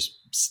kind of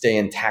just stay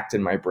intact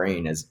in my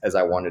brain as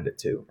I wanted it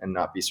to, and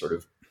not be sort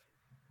of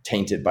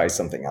tainted by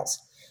something else.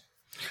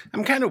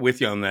 I'm kind of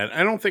with you on that.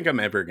 I don't think I'm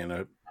ever going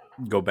to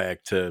go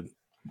back to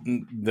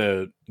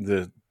the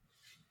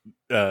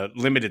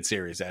limited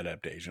series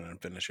adaptation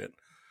and finish it.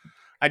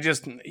 I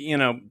just,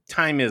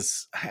 time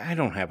is, I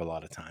don't have a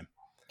lot of time.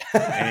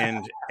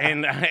 and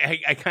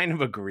I kind of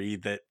agree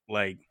that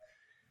like,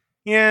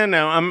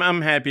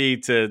 I'm happy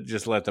to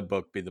just let the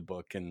book be the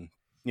book. And,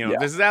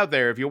 this is out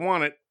there if you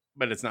want it,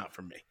 but it's not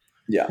for me.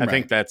 Yeah. I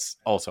think that's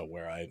also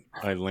where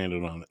I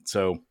landed on it.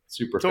 So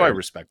fair. I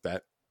respect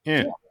that.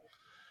 Yeah.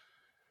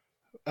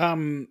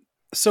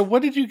 So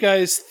what did you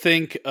guys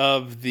think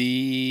of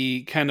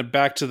the kind of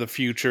Back to the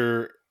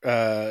Future?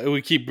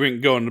 We keep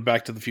going to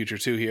Back to the Future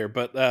 2 here,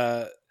 but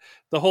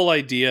the whole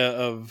idea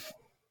of,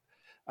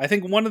 I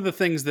think one of the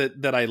things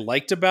that I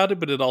liked about it,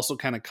 but it also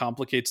kind of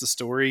complicates the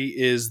story,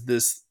 is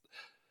this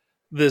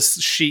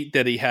sheet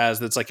that he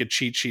has that's like a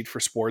cheat sheet for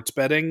sports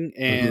betting,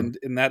 and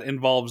that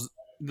involves,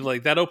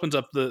 like, that opens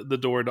up the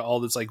door to all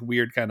this like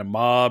weird kind of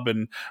mob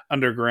and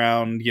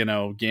underground,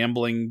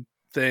 gambling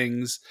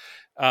things.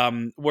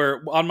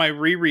 Where on my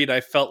reread,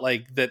 I felt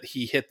like that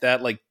he hit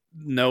that like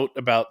note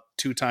about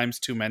 2 times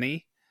too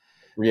many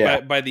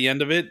by the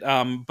end of it.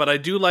 But I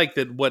do like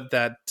that what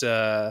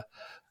that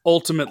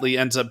ultimately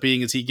ends up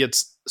being is he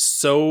gets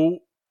so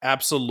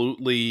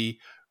absolutely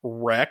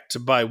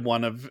wrecked by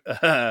one of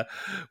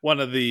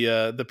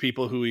the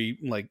people who he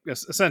like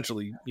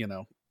essentially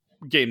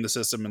gamed the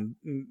system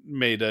and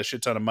made a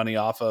shit ton of money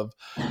off of,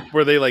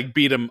 where they like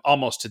beat him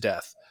almost to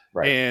death.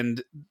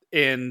 And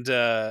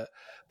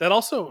that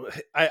also,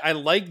 I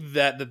like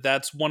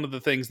that's one of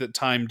the things that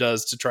time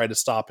does to try to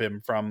stop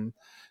him from,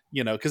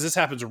 because this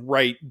happens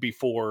right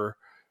before,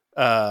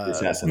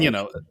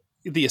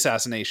 the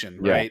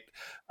assassination, right?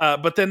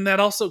 But then that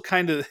also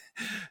kind of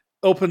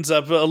opens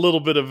up a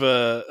little bit of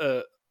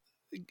a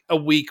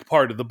weak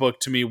part of the book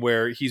to me,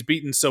 where he's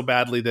beaten so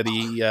badly that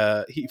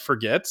he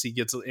forgets, he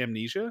gets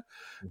amnesia.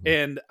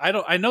 And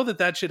I know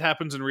that shit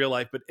happens in real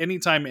life, but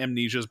anytime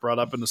amnesia is brought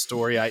up in the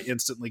story, I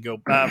instantly go,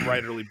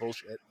 writerly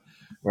bullshit.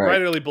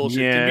 Writerly bullshit.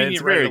 Yeah, convenient,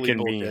 it's very writerly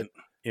convenient.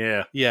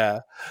 Bullshit. Yeah.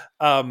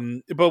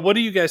 But what do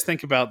you guys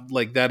think about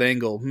like that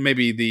angle?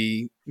 Maybe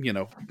the,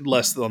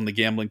 less on the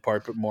gambling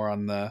part, but more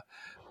on the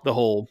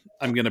whole,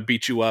 I'm going to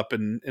beat you up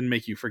and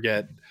make you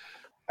forget.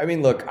 I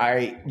mean, look,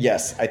 I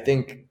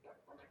think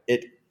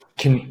it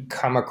can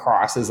come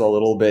across as a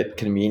little bit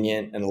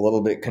convenient and a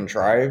little bit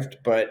contrived,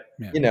 but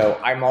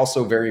I'm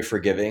also very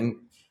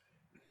forgiving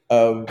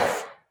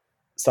of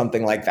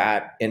something like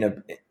that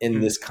in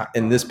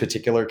this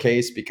particular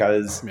case,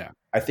 because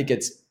I think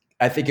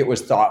it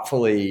was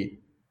thoughtfully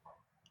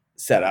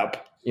set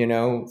up,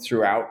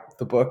 throughout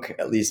the book.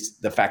 At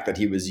least the fact that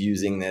he was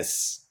using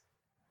this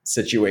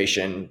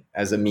situation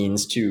as a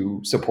means to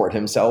support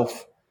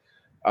himself,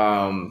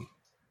 and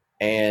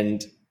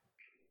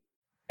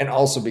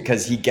also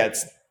because he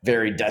gets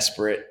very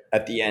desperate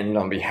at the end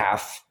on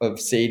behalf of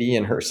Sadie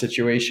and her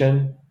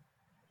situation.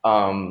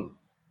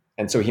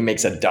 And so he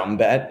makes a dumb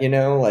bet,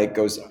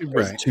 goes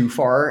too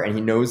far, and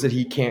he knows that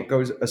he can't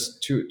go to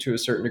a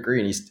certain degree,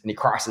 and he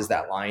crosses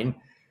that line.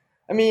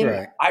 I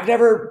mean, I've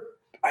never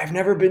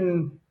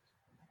been.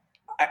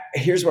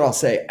 Here's what I'll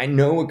say: I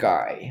know a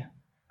guy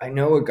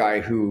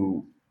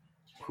who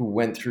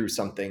went through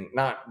something,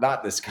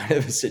 not this kind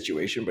of a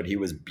situation, but he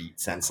was beat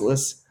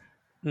senseless,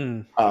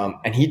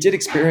 and he did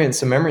experience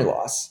some memory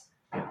loss,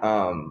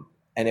 and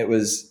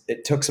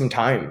it took some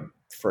time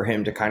for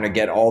him to kind of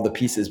get all the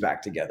pieces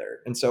back together.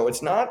 And so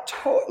it's not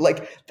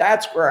like,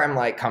 that's where I'm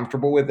like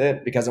comfortable with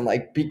it, because I'm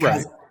like,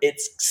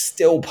 it's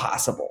still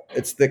possible.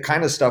 It's the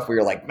kind of stuff where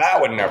you're like,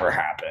 that would never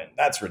happen.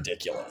 That's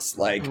ridiculous.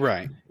 Like,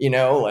 Right. you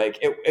know, like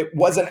it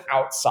wasn't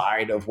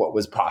outside of what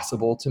was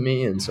possible to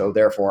me. And so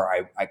therefore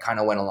I kind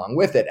of went along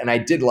with it. And I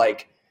did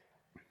like,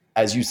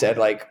 as you said,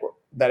 like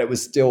that it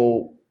was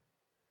still,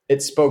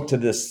 it spoke to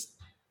the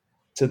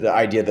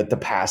idea that the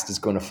past is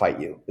going to fight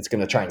you. It's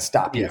going to try and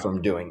stop you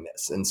from doing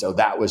this. And so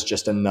that was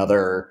just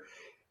another,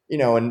 you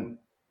know, and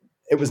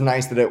it was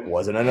nice that it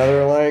wasn't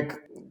another like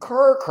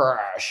car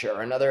crash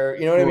or another,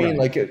 you know what I mean?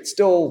 Like it's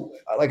still,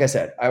 like I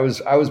said, I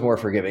was more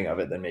forgiving of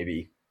it than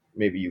maybe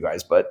you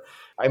guys, but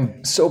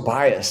I'm so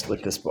biased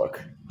with this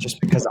book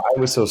just because I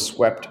was so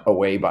swept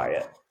away by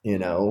it. You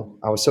know,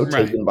 I was so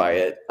taken by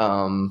it.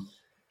 And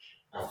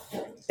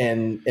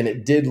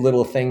it did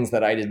little things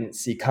that I didn't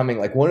see coming.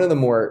 Like one of the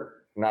more,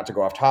 not to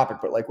go off topic,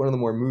 but like one of the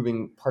more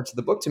moving parts of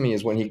the book to me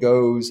is when he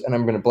goes, and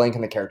I'm going to blank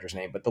on the character's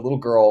name, but the little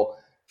girl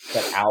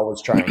that Al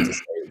was trying to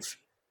save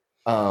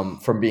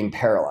from being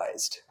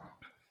paralyzed.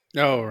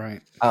 Oh,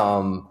 right.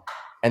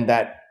 And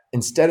that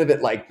instead of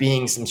it like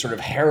being some sort of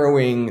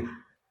harrowing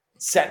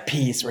set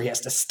piece where he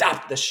has to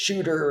stop the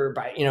shooter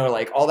by, you know,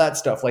 like all that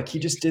stuff, like he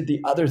just did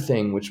the other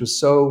thing, which was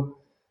so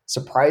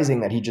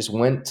surprising that he just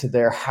went to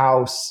their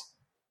house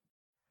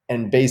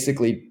and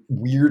basically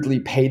weirdly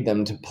paid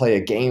them to play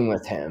a game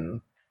with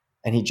him.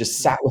 And he just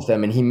sat with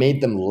them and he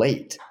made them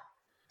late.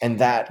 And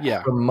that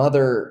her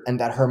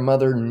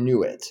mother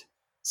knew it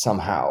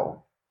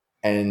somehow.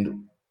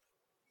 And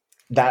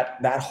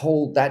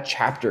that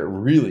chapter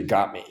really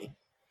got me.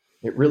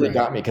 It really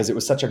got me because it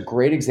was such a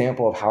great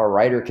example of how a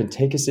writer can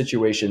take a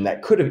situation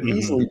that could have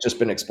easily just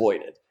been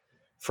exploited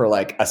for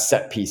like a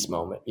set piece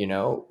moment, you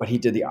know, but he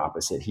did the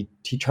opposite.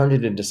 He turned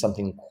it into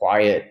something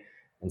quiet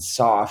and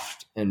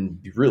soft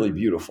and really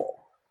beautiful.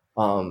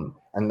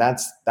 And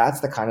that's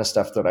the kind of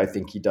stuff that I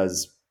think he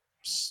does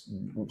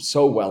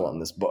so well in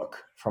this book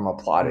from a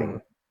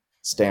plotting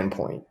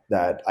standpoint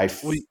that I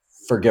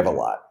forgive a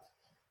lot.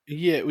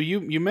 Yeah, well,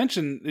 you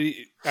mentioned,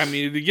 I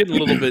mean, you're getting a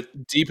little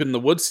bit deep in the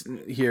woods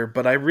here,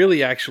 but I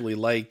really actually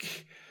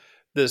like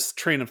this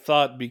train of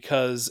thought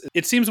because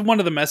it seems one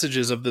of the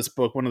messages of this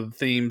book, one of the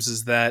themes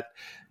is that,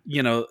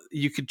 you know,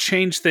 you could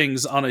change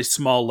things on a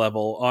small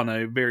level, on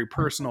a very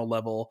personal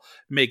level,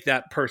 make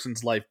that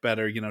person's life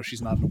better. You know,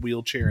 she's not in a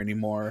wheelchair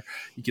anymore.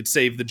 You could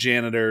save the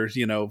janitor,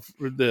 you know,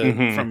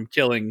 from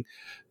killing,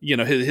 you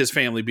know, his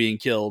family being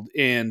killed.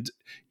 And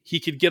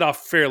he could get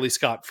off fairly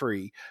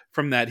scot-free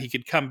from that. He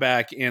could come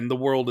back and the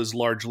world is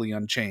largely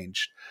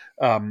unchanged.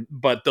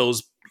 But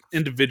those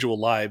individual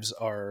lives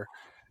are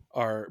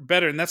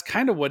better. And that's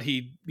kind of what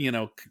he, you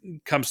know,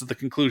 comes to the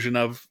conclusion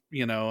of,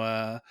 you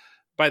know,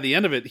 by the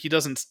end of it, he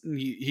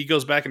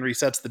goes back and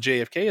resets the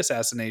JFK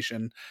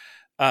assassination.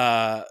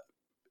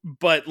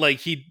 But like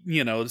he,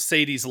 you know,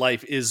 Sadie's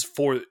life is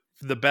for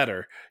the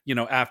better, you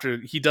know,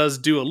 after he does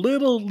do a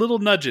little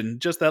nudging,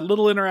 just that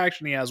little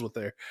interaction he has with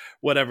her,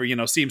 whatever, you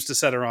know, seems to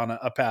set her on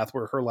a path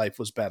where her life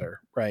was better.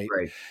 Right.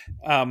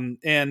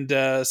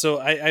 So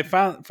I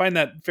find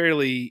that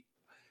fairly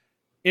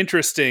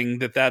interesting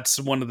that's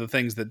one of the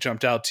things that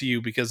jumped out to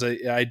you, because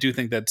I do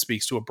think that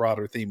speaks to a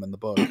broader theme in the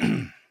book.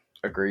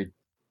 Agreed.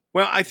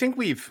 Well, I think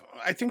we've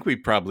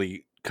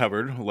probably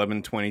covered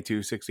 11,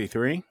 22,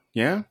 63.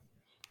 Yeah.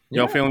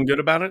 Y'all feeling good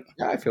about it?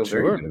 Yeah, I feel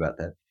very good about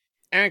that.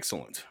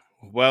 Excellent.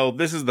 Well,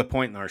 this is the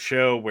point in our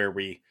show where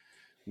we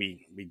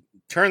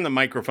turn the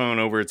microphone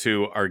over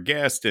to our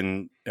guest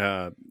and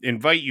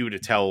invite you to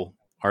tell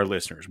our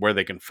listeners where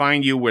they can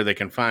find you, where they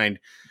can find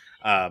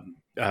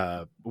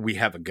We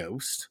Have a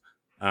Ghost,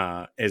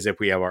 as if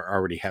we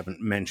already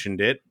haven't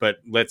mentioned it. But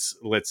let's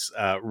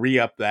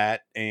re-up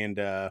that.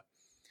 And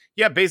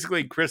yeah,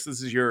 basically, Chris,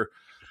 this is your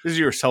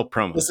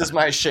self-promo. This is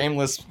my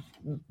shameless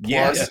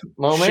plug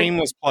moment.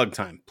 Shameless plug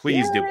time.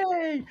 Please do it.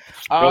 Real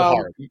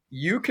hard.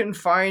 You can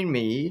find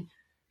me,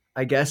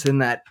 I guess, in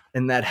that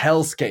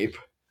hellscape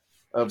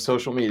of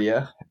social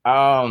media.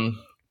 I'm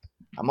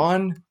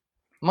on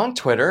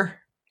Twitter.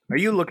 Are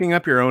you looking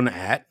up your own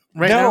at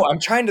right now? No, I'm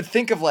trying to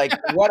think of like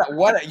what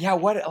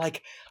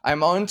like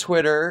I'm on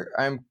Twitter.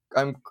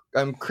 I'm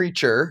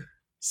Creature,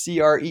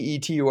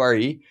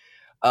 CREETURE.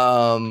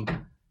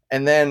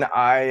 And then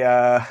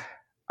I'm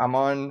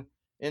on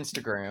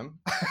Instagram.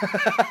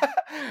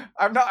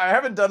 I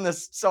haven't done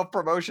this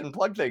self-promotion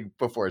plug thing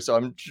before, so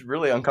I'm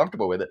really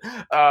uncomfortable with it.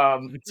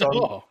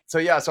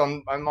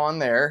 So I'm on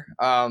there.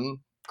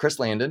 Chris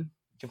Landon,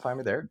 you can find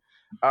me there.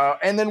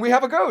 And then We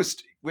Have a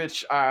Ghost,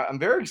 which I'm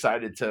very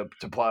excited to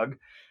plug.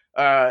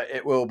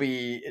 It will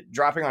be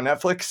dropping on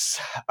Netflix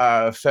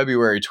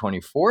February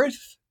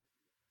 24th.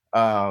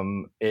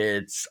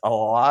 It's a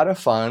lot of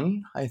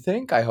fun,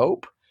 I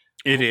hope.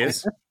 It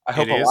is. I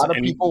hope a lot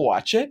of people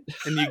watch it.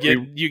 And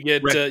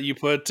you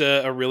put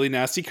a really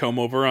nasty comb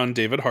over on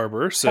David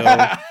Harbour, so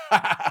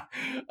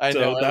I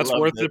know, that's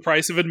worth the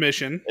price of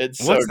admission.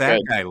 What's that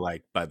guy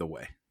like, by the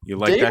way? You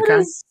like that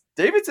guy?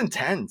 David's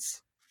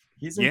intense.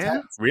 He's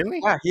intense. Yeah, really?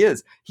 Yeah, he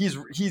is.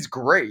 He's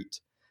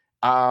great.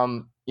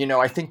 You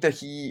know, I think that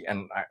he,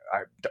 and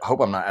I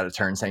hope I'm not out of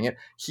turn saying it,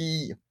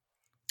 he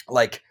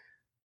like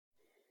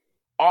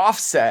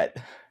offset,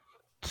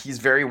 he's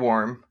very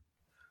warm.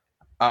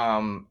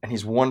 And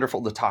he's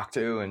wonderful to talk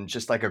to, and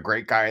just like a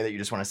great guy that you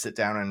just want to sit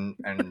down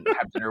and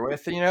have dinner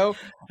with, And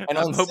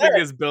I'm hoping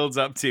this builds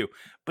up too.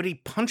 But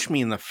he punched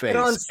me in the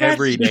face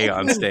every day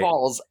on stage.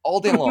 Balls all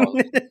day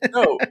long.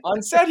 No,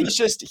 on set he is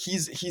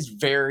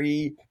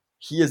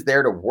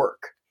there to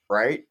work,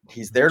 right?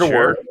 He's there to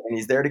work, and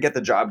he's there to get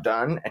the job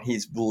done, and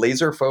he's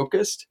laser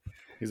focused.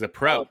 He's a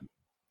pro,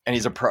 and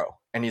he's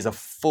a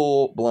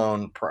full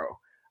blown pro.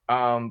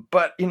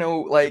 But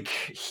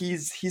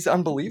he's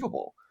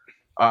unbelievable.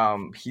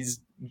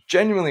 He's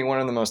genuinely one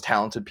of the most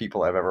talented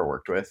people I've ever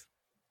worked with.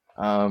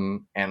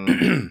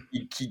 And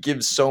he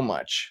gives so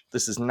much.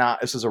 This is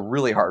a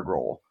really hard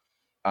role.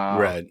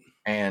 Right.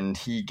 And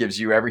he gives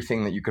you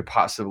everything that you could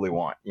possibly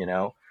want,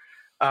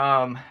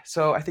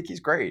 So I think he's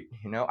great.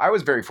 I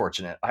was very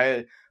fortunate.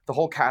 The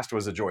whole cast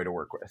was a joy to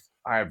work with.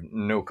 I have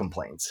no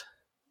complaints.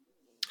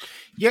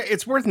 Yeah,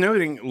 it's worth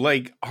noting,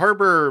 like,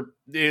 Harbour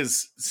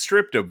is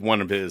stripped of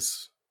one of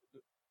his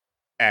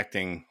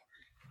acting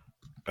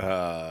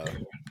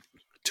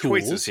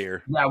choices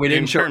here. Yeah, we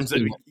didn't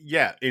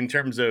in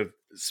terms of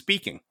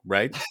speaking,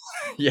 right?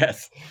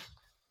 Yes.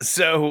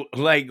 So,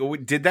 like,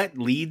 did that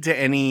lead to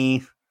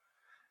any?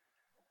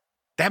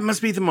 That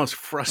must be the most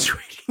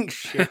frustrating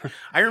shit.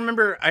 I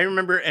remember,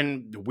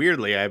 and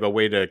weirdly, I have a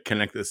way to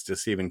connect this to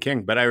Stephen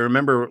King, but I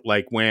remember,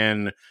 like,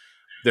 when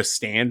the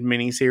Stand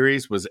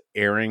miniseries was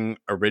airing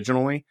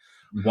originally,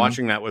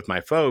 watching that with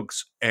my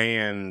folks,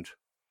 and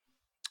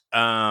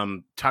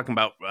talking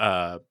about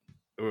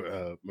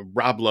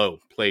Rob Lowe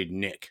played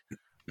Nick,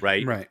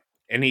 right?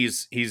 And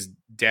he's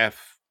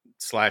deaf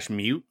 /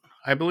 mute,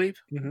 I believe.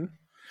 Mm-hmm.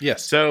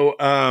 Yes. So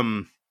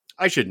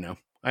I should know.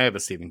 I have a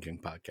Stephen King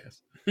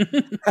podcast.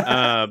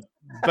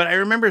 But I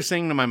remember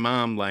saying to my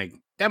mom, like,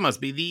 that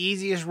must be the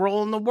easiest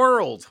role in the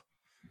world.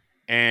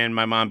 And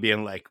my mom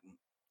being like,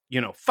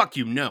 fuck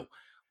you, no.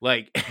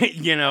 Like,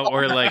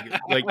 or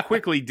like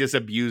quickly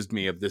disabused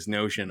me of this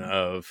notion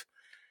of,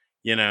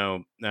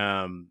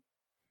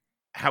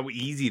 how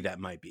easy that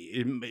might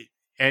be.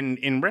 And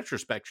in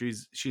retrospect,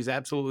 she's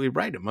absolutely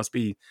right. It must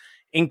be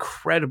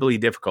incredibly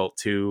difficult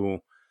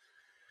to,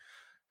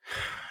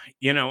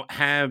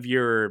 have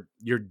your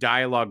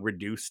dialogue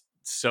reduced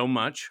so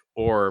much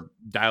or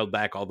dialed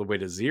back all the way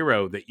to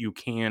zero that you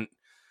can't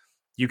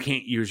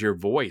use your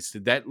voice.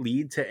 Did that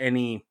lead to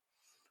any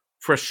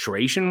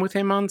frustration with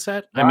him on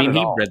set? Not I mean, at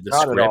he all. read the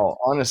Not script. at all.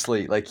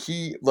 Honestly, like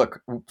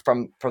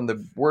from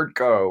the word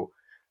go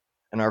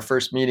in our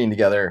first meeting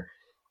together,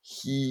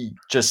 he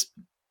just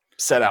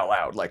said out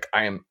loud, like,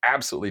 I am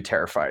absolutely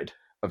terrified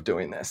of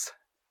doing this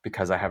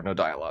because I have no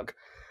dialogue.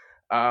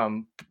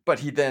 But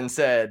he then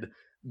said,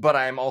 but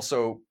I'm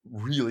also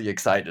really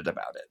excited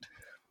about it,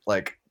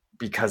 like,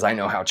 because I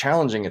know how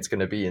challenging it's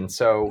going to be. And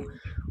so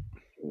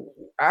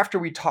after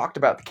we talked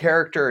about the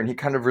character and he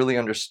kind of really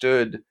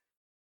understood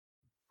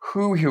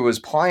who he was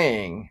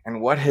playing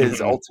and what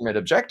his ultimate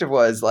objective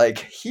was, like,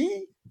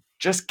 he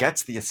just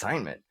gets the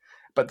assignment.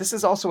 But this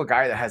is also a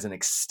guy that has an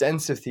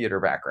extensive theater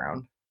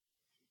background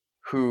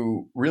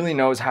who really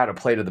knows how to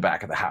play to the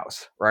back of the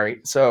house,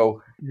 right?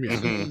 So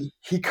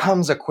he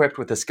comes equipped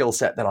with a skill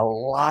set that a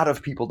lot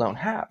of people don't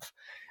have.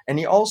 And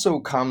he also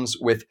comes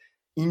with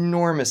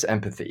enormous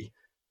empathy.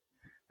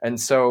 And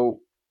so,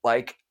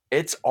 like,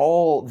 it's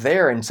all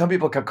there. And some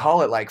people could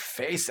call it, like,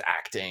 face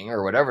acting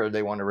or whatever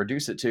they want to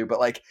reduce it to. But,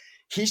 like,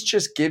 he's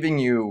just giving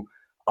you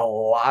a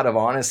lot of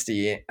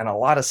honesty and a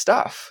lot of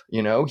stuff,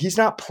 He's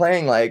not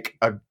playing, like,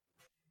 a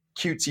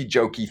cutesy,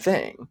 jokey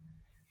thing.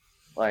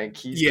 Like,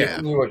 he's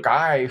giving you a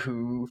guy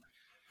who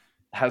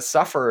has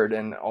suffered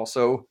and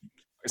also,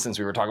 since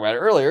we were talking about it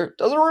earlier,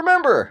 doesn't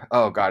remember.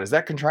 Oh, God, is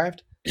that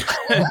contrived?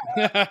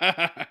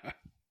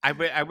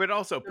 I would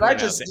also point out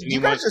that you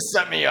guys just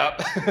set me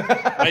up.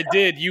 I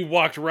did. You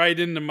walked right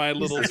into my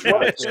little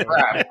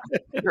trap.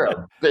 You're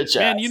a bitch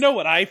Man, ass. you know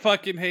what I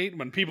fucking hate?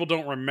 When people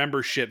don't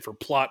remember shit for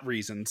plot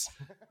reasons.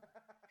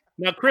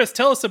 Now, Chris,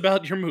 tell us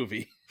about your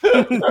movie.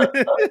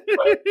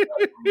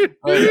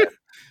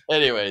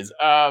 Anyways,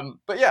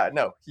 but yeah,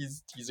 no,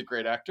 he's a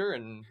great actor,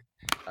 and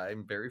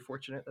I'm very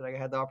fortunate that I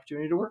had the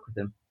opportunity to work with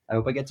him. I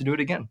hope I get to do it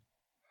again.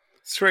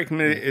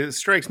 It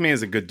strikes me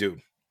as a good dude.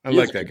 I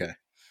like that guy.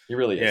 He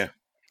really is. Yeah.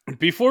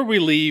 Before we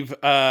leave,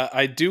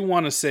 I do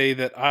want to say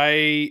that I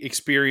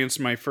experienced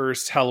my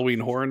first Halloween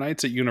Horror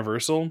Nights at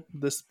Universal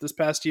this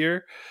past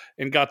year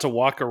and got to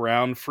walk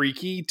around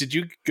Freaky. Did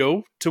you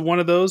go to one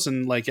of those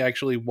and, like,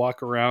 actually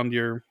walk around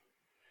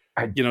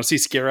see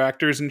scare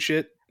actors and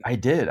shit? I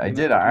did.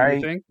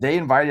 They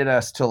invited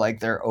us to,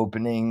 like, their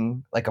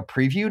opening, like, a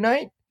preview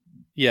night.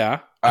 Yeah.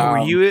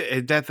 Were you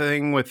at that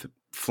thing with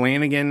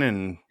Flanagan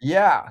and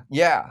yeah.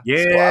 Yeah, so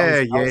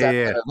I was at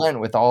that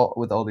event with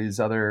all these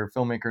other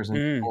filmmakers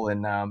and people,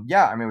 and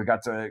I mean, we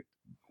got to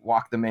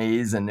walk the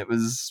maze, and it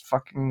was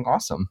fucking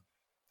awesome.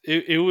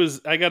 It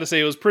was, I gotta say,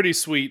 it was pretty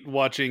sweet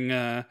watching,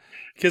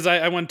 because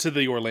I went to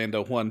the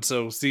Orlando one,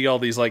 so see all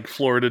these, like,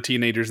 Florida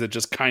teenagers that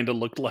just kind of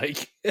looked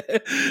like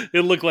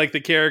it looked like the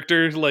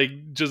character,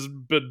 like, just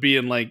but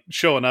being, like,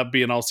 showing up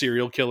being all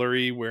serial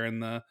killery,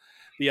 wearing the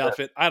the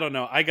outfit. I don't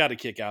know. I got a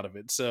kick out of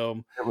it.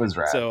 So It was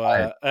rad. so I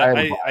had a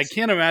I blast.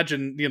 can't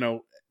imagine,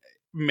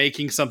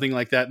 making something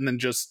like that and then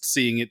just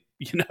seeing it,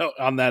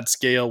 on that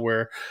scale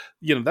where,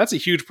 that's a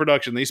huge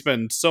production. They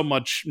spend so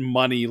much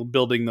money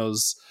building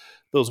those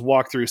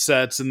walkthrough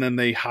sets, and then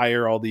they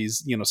hire all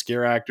these,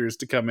 scare actors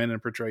to come in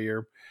and portray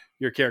your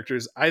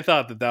characters. I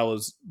thought that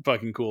was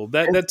fucking cool.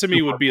 That to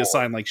me would be a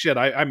sign like, shit,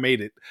 I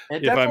made it,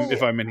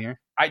 if I'm in here.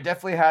 I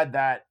definitely had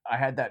that. I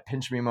had that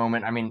pinch me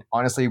moment. I mean,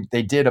 honestly,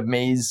 they did a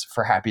maze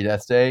for Happy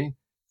Death Day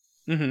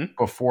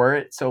before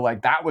it. So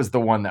like that was the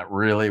one that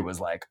really was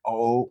like,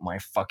 oh my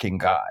fucking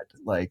God.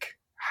 Like,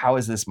 how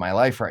is this my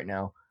life right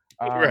now?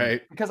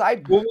 Right. Because I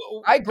grew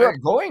up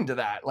going to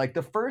that. Like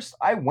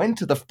I went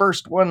to the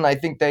first one I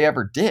think they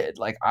ever did.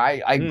 Like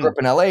I grew up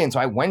in LA, and so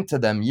I went to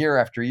them year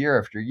after year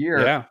after year.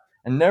 Yeah.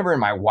 And never in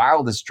my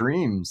wildest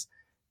dreams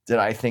did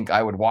I think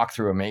I would walk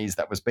through a maze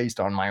that was based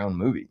on my own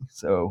movie.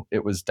 So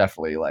it was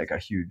definitely like a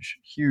huge,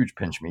 huge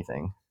pinch me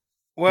thing.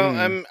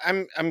 Well,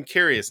 I'm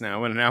curious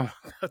now, and now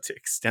I'm about to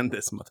extend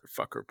this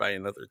motherfucker by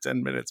another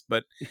 10 minutes.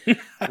 But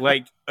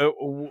like,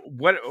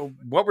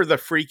 what were the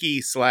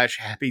freaky /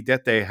 Happy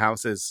Death Day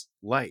houses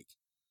like?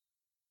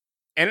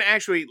 And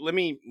actually, let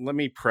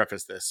me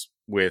preface this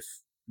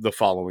with the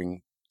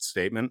following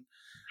statement.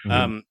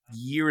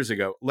 Years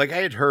ago, like I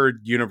had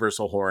heard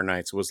Universal Horror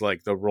Nights was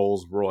like the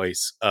Rolls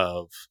Royce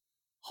of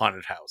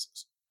haunted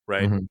houses,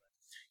 right?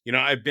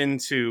 I've been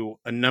to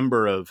a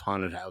number of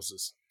haunted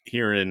houses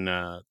here in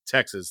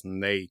Texas,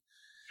 and they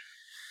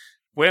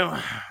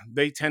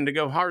tend to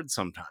go hard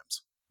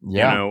sometimes.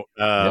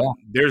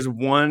 There's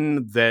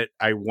one that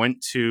I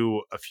went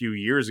to a few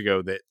years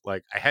ago that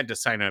like I had to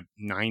sign a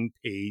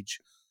 9-page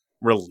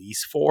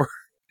release for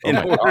in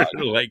order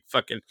to like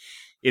fucking.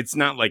 It's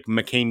not like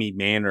McCamey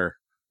Manor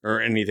or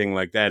anything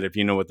like that, if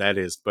you know what that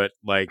is, but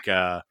like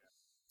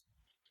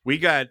we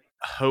got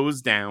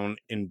hosed down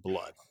in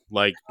blood,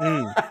 like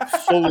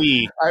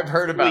fully. I've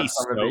heard about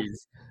some of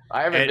these.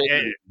 I haven't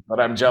been,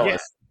 but I'm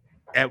jealous.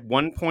 Yeah, at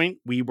one point,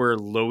 we were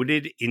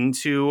loaded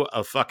into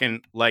a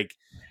fucking like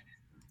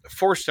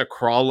forced to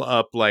crawl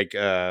up like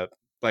a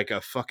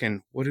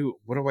fucking what do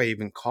I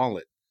even call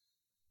it?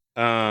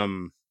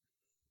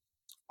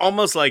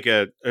 Almost like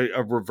a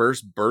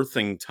reverse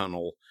birthing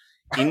tunnel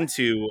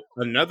into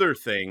another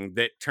thing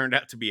that turned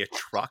out to be a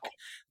truck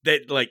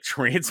that like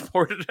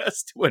transported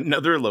us to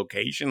another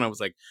location. I was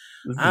like,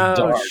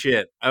 oh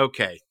shit.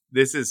 Okay.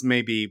 This is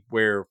maybe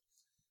where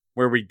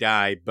we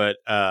die. But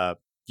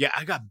yeah,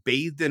 I got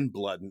bathed in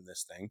blood in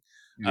this thing.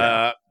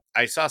 Yeah.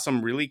 I saw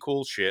some really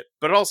cool shit,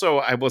 but also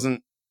I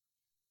wasn't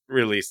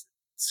really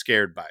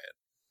scared by it.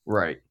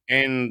 Right.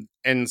 And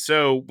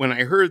so when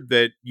I heard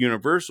that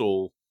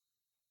Universal,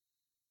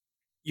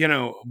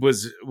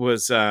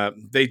 was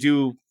they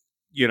do,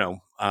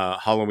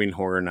 Halloween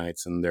Horror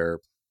Nights, and they're,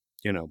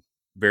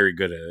 very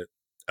good at it.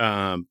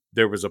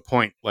 There was a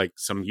point like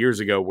some years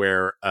ago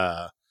where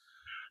I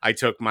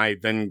took my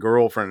then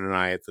girlfriend and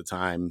I at the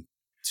time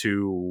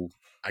to,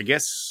 I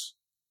guess,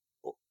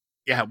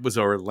 it was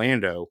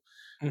Orlando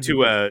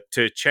to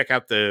check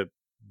out the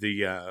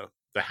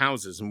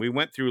houses, and we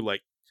went through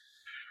like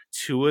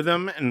 2 of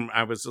them, and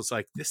I was just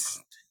like, this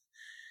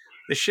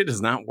shit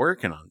is not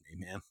working on me,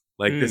 man.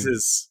 Like this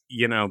is,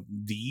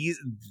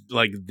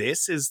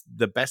 this is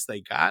the best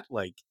they got,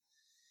 like,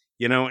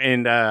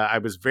 and I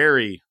was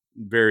very,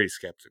 very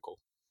skeptical.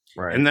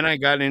 Right. And then I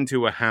got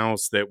into a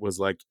house that was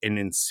like an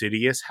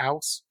Insidious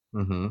house,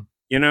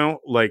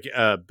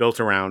 built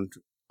around,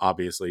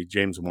 obviously,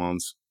 James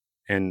Wan's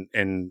and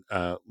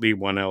Lee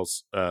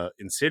Whannell's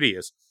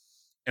Insidious.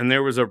 And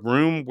there was a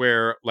room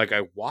where like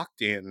I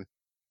walked in,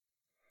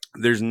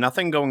 there's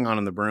nothing going on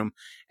in the room.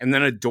 And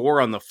then a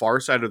door on the far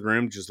side of the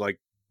room just like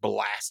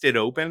blasted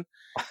open,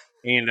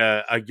 and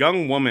a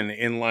young woman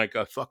in like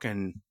a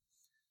fucking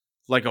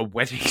like a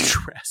wedding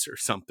dress or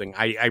something.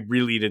 I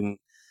really didn't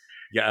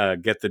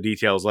get the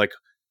details. Like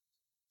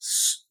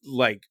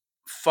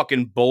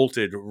fucking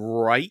bolted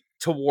right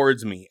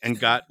towards me and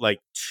got like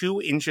 2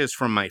 inches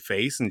from my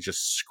face and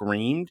just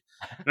screamed.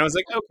 And I was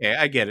like, okay,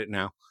 I get it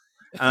now.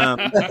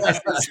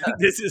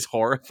 This is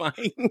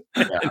horrifying.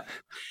 Yeah.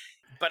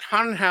 But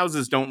haunted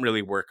houses don't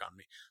really work on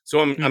me. So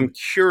I'm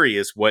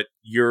curious what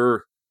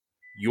your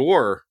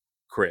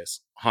Chris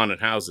haunted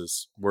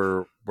houses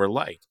were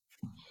like.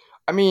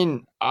 I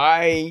mean,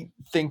 I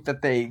think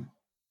that they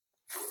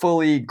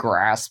fully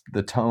grasped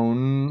the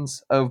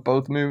tones of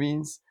both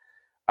movies.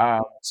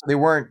 So they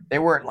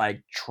weren't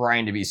like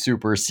trying to be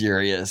super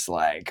serious,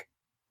 like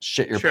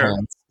shit your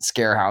pants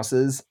scare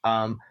houses.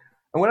 And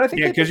what I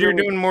think, because you're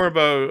doing more of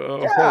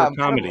a horror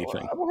comedy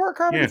thing. A horror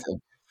comedy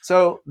thing.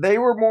 So they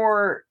were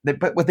more,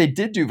 but what they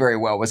did do very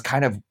well was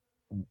kind of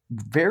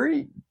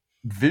very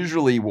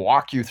visually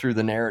walk you through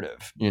the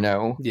narrative,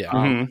 So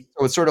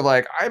it's sort of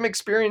like, I'm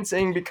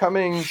experiencing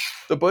becoming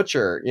the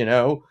butcher,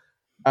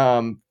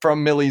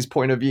 from Millie's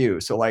point of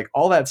view. So like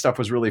all that stuff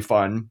was really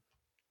fun,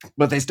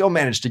 but they still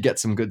managed to get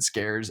some good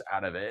scares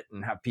out of it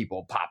and have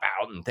people pop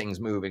out and things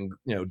move and,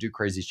 do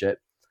crazy shit.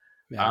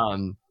 Yeah.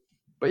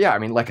 But yeah, I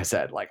mean, like I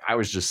said, like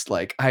I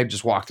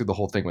just walked through the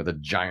whole thing with a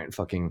giant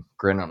fucking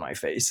grin on my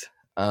face.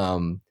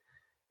 And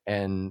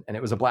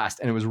it was a blast,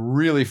 and it was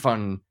really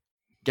fun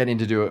getting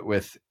to do it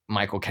with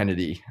Michael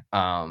Kennedy,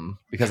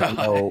 because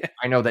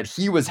I know that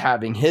he was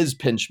having his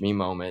pinch me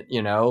moment,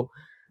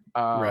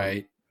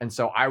 Right. And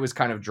so I was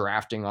kind of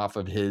drafting off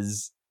of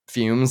his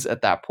fumes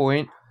at that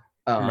point.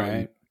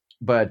 Right.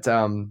 But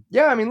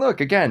yeah, I mean,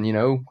 look, again,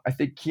 I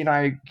think he and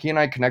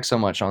I connect so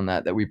much on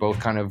that we both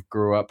kind of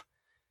grew up,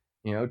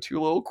 two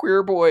little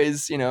queer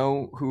boys,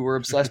 who were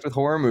obsessed with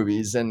horror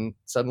movies, and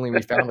suddenly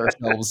we found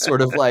ourselves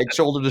sort of like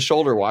shoulder to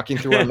shoulder walking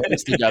through our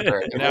movies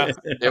together.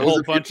 It was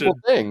a beautiful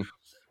thing.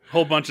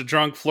 Whole bunch of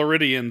drunk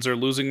Floridians are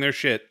losing their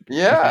shit.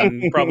 Yeah.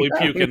 And probably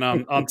puking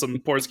on some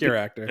poor scare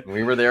actor.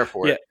 We were there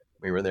for it.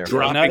 We were there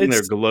for it. Dropping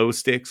their glow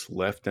sticks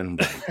left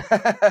and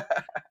right.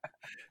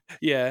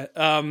 Yeah.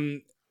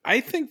 I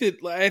think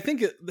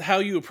how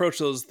you approach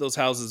those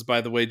houses,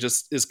 by the way,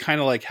 just is kind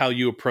of like how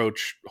you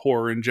approach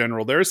horror in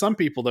general. There are some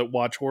people that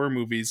watch horror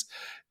movies,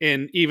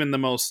 and even the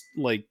most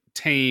like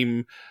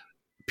tame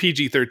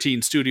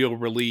PG-13 studio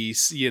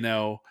release,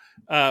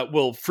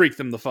 will freak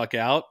them the fuck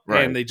out,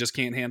 right. And they just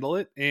can't handle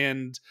it.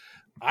 And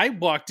I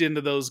walked into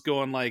those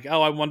going like,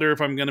 oh, I wonder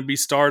if I'm going to be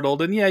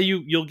startled. And yeah,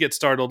 you'll get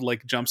startled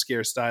like jump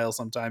scare style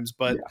sometimes.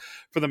 But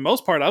for the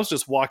most part, I was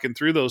just walking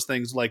through those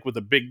things like with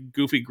a big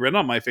goofy grin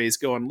on my face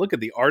going, look at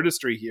the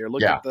artistry here.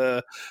 Look at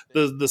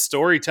the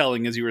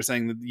storytelling, as you were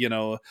saying,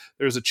 that,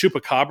 there was a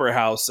Chupacabra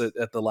house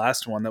at the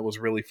last one that was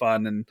really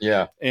fun.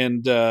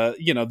 And,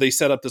 they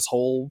set up this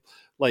whole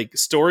like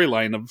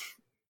storyline of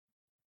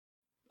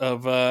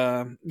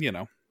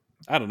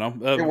I don't know.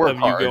 Of you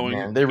hard, going,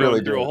 man. They really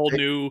through do. a whole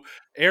new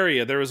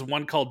area. There was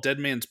one called Dead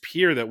Man's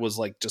Pier that was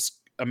like just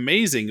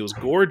amazing. It was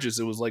gorgeous.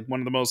 It was like one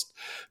of the most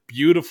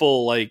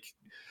beautiful like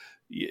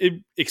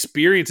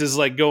experiences.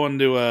 Like going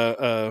to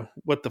a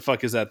what the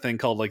fuck is that thing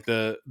called? Like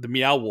the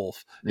Meow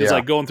Wolf. It's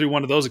like going through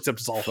one of those, except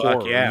it's all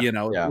horror. Yeah.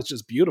 It's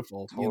just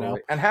beautiful.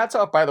 Totally. And hats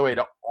off, by the way,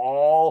 to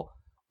all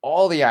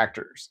the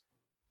actors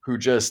who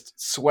just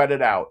sweat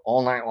it out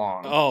all night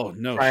long. Oh,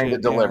 no trying to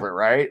deliver,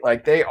 right?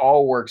 Like they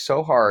all work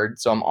so hard.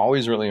 So I'm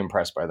always really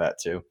impressed by that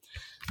too.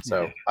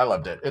 So I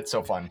loved it. It's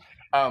so fun.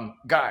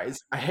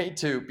 Guys, I hate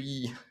to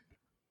be.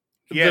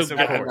 Yes, of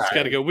course.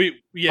 Got to go. We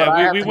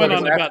went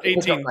on about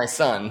 18. My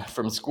son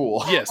from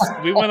school. Yes,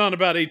 we went on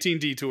about 18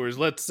 detours.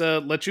 Let's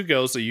let you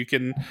go so you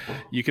can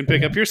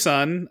pick up your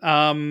son.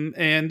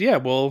 And yeah,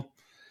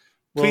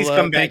 please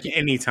come back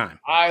anytime.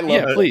 I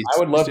love it. Please. I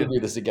would love to do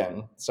this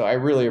again. So I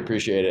really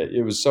appreciate it.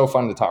 It was so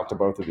fun to talk to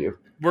both of you.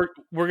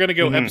 We're going to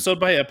go episode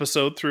by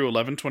episode through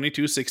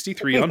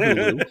 11/22/63 on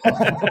Hulu.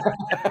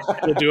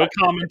 We'll do a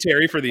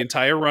commentary for the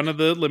entire run of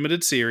the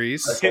limited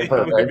series. Okay,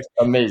 perfect.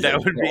 Amazing.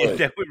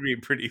 That would be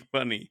pretty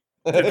funny.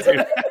 Like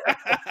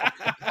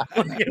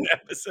an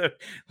episode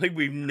like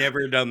we've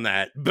never done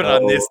that, but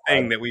on this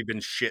thing that we've been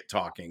shit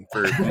talking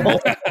for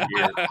multiple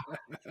years.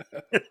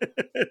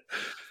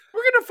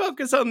 We're going to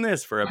focus on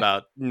this for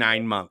about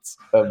 9 months.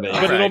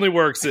 Amazing. But it only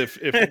works if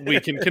we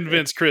can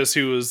convince Chris,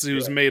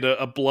 who's made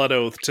a blood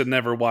oath to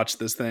never watch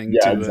this thing,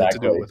 to do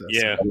it with us.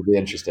 Yeah, that'll be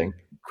interesting.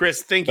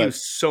 Chris, thank you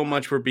so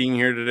much for being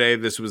here today.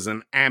 This was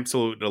an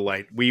absolute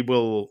delight. We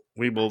will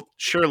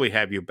surely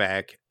have you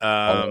back.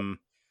 I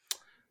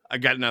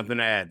got nothing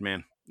to add,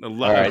 man. I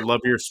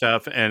love your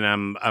stuff, and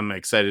I'm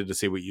excited to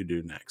see what you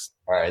do next.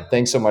 All right,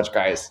 thanks so much,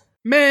 guys.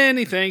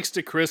 Many thanks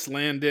to Chris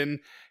Landon.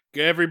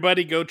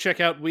 Everybody go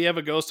check out We Have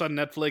a Ghost on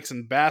Netflix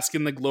and bask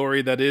in the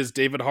glory that is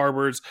David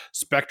Harbour's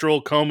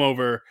spectral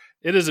comb-over.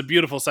 It is a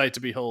beautiful sight to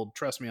behold.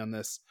 Trust me on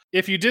this.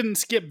 If you didn't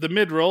skip the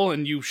mid-roll,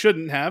 and you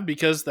shouldn't have,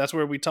 because that's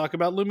where we talk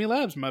about Lumi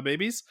Labs, my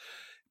babies.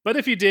 But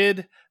if you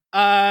did,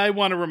 I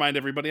want to remind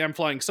everybody I'm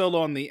flying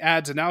solo on the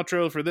ads and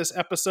outro for this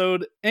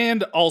episode,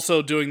 and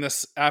also doing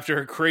this after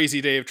a crazy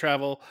day of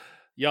travel.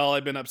 Y'all,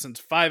 I've been up since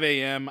 5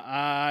 a.m.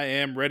 I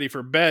am ready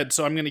for bed,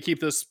 so I'm going to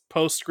keep this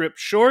postscript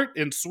short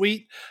and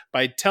sweet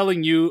by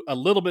telling you a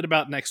little bit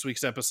about next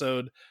week's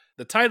episode.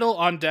 The title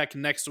on deck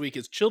next week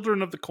is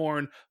Children of the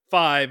Corn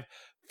 5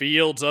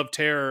 Fields of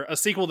Terror, a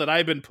sequel that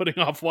I've been putting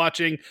off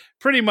watching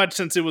pretty much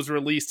since it was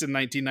released in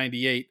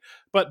 1998.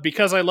 But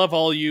because I love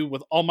all you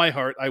with all my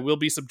heart, I will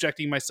be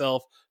subjecting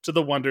myself to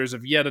the wonders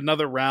of yet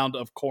another round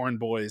of Corn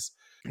Boys.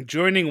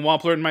 Joining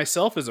Wampler and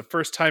myself is a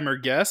first-timer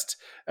guest.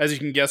 As you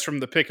can guess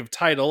from the pick of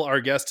title,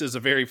 our guest is a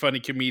very funny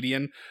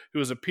comedian who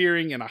is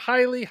appearing in a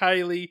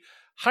highly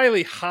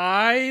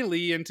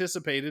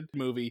anticipated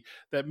movie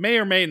that may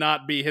or may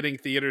not be hitting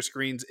theater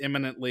screens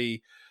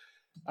imminently.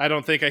 I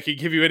don't think I could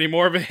give you any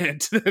more of a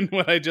hint than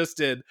what I just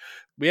did.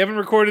 We haven't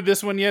recorded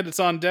this one yet. It's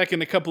on deck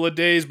in a couple of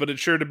days, but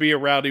it's sure to be a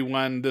rowdy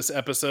one this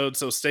episode,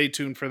 so stay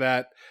tuned for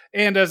that.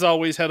 And as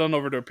always, head on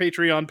over to our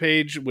Patreon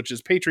page, which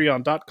is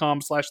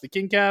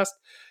patreon.com/thekingcast,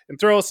 and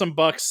throw us some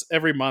bucks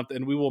every month,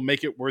 and we will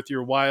make it worth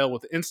your while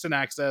with instant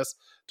access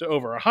to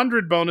over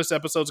 100 bonus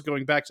episodes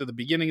going back to the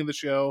beginning of the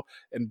show,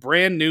 and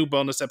brand new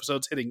bonus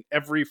episodes hitting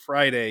every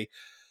Friday.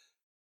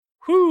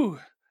 Whew!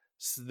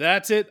 So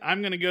that's it.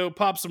 I'm going to go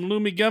pop some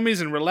Lumi gummies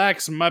and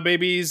relax, my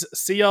babies.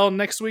 See y'all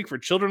next week for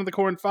Children of the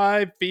Corn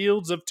 5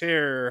 Fields of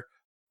Terror.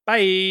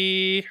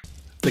 Bye.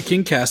 The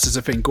Kingcast is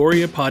a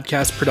Fangoria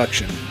podcast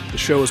production. The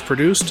show is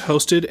produced,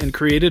 hosted, and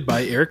created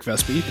by Eric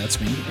Vespi, that's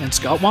me, and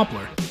Scott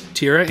Wampler.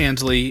 Tira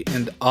Ansley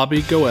and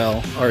Abby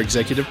Goel are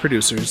executive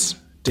producers.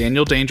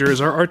 Daniel Danger is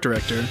our art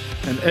director,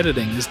 and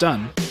editing is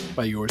done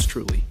by yours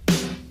truly.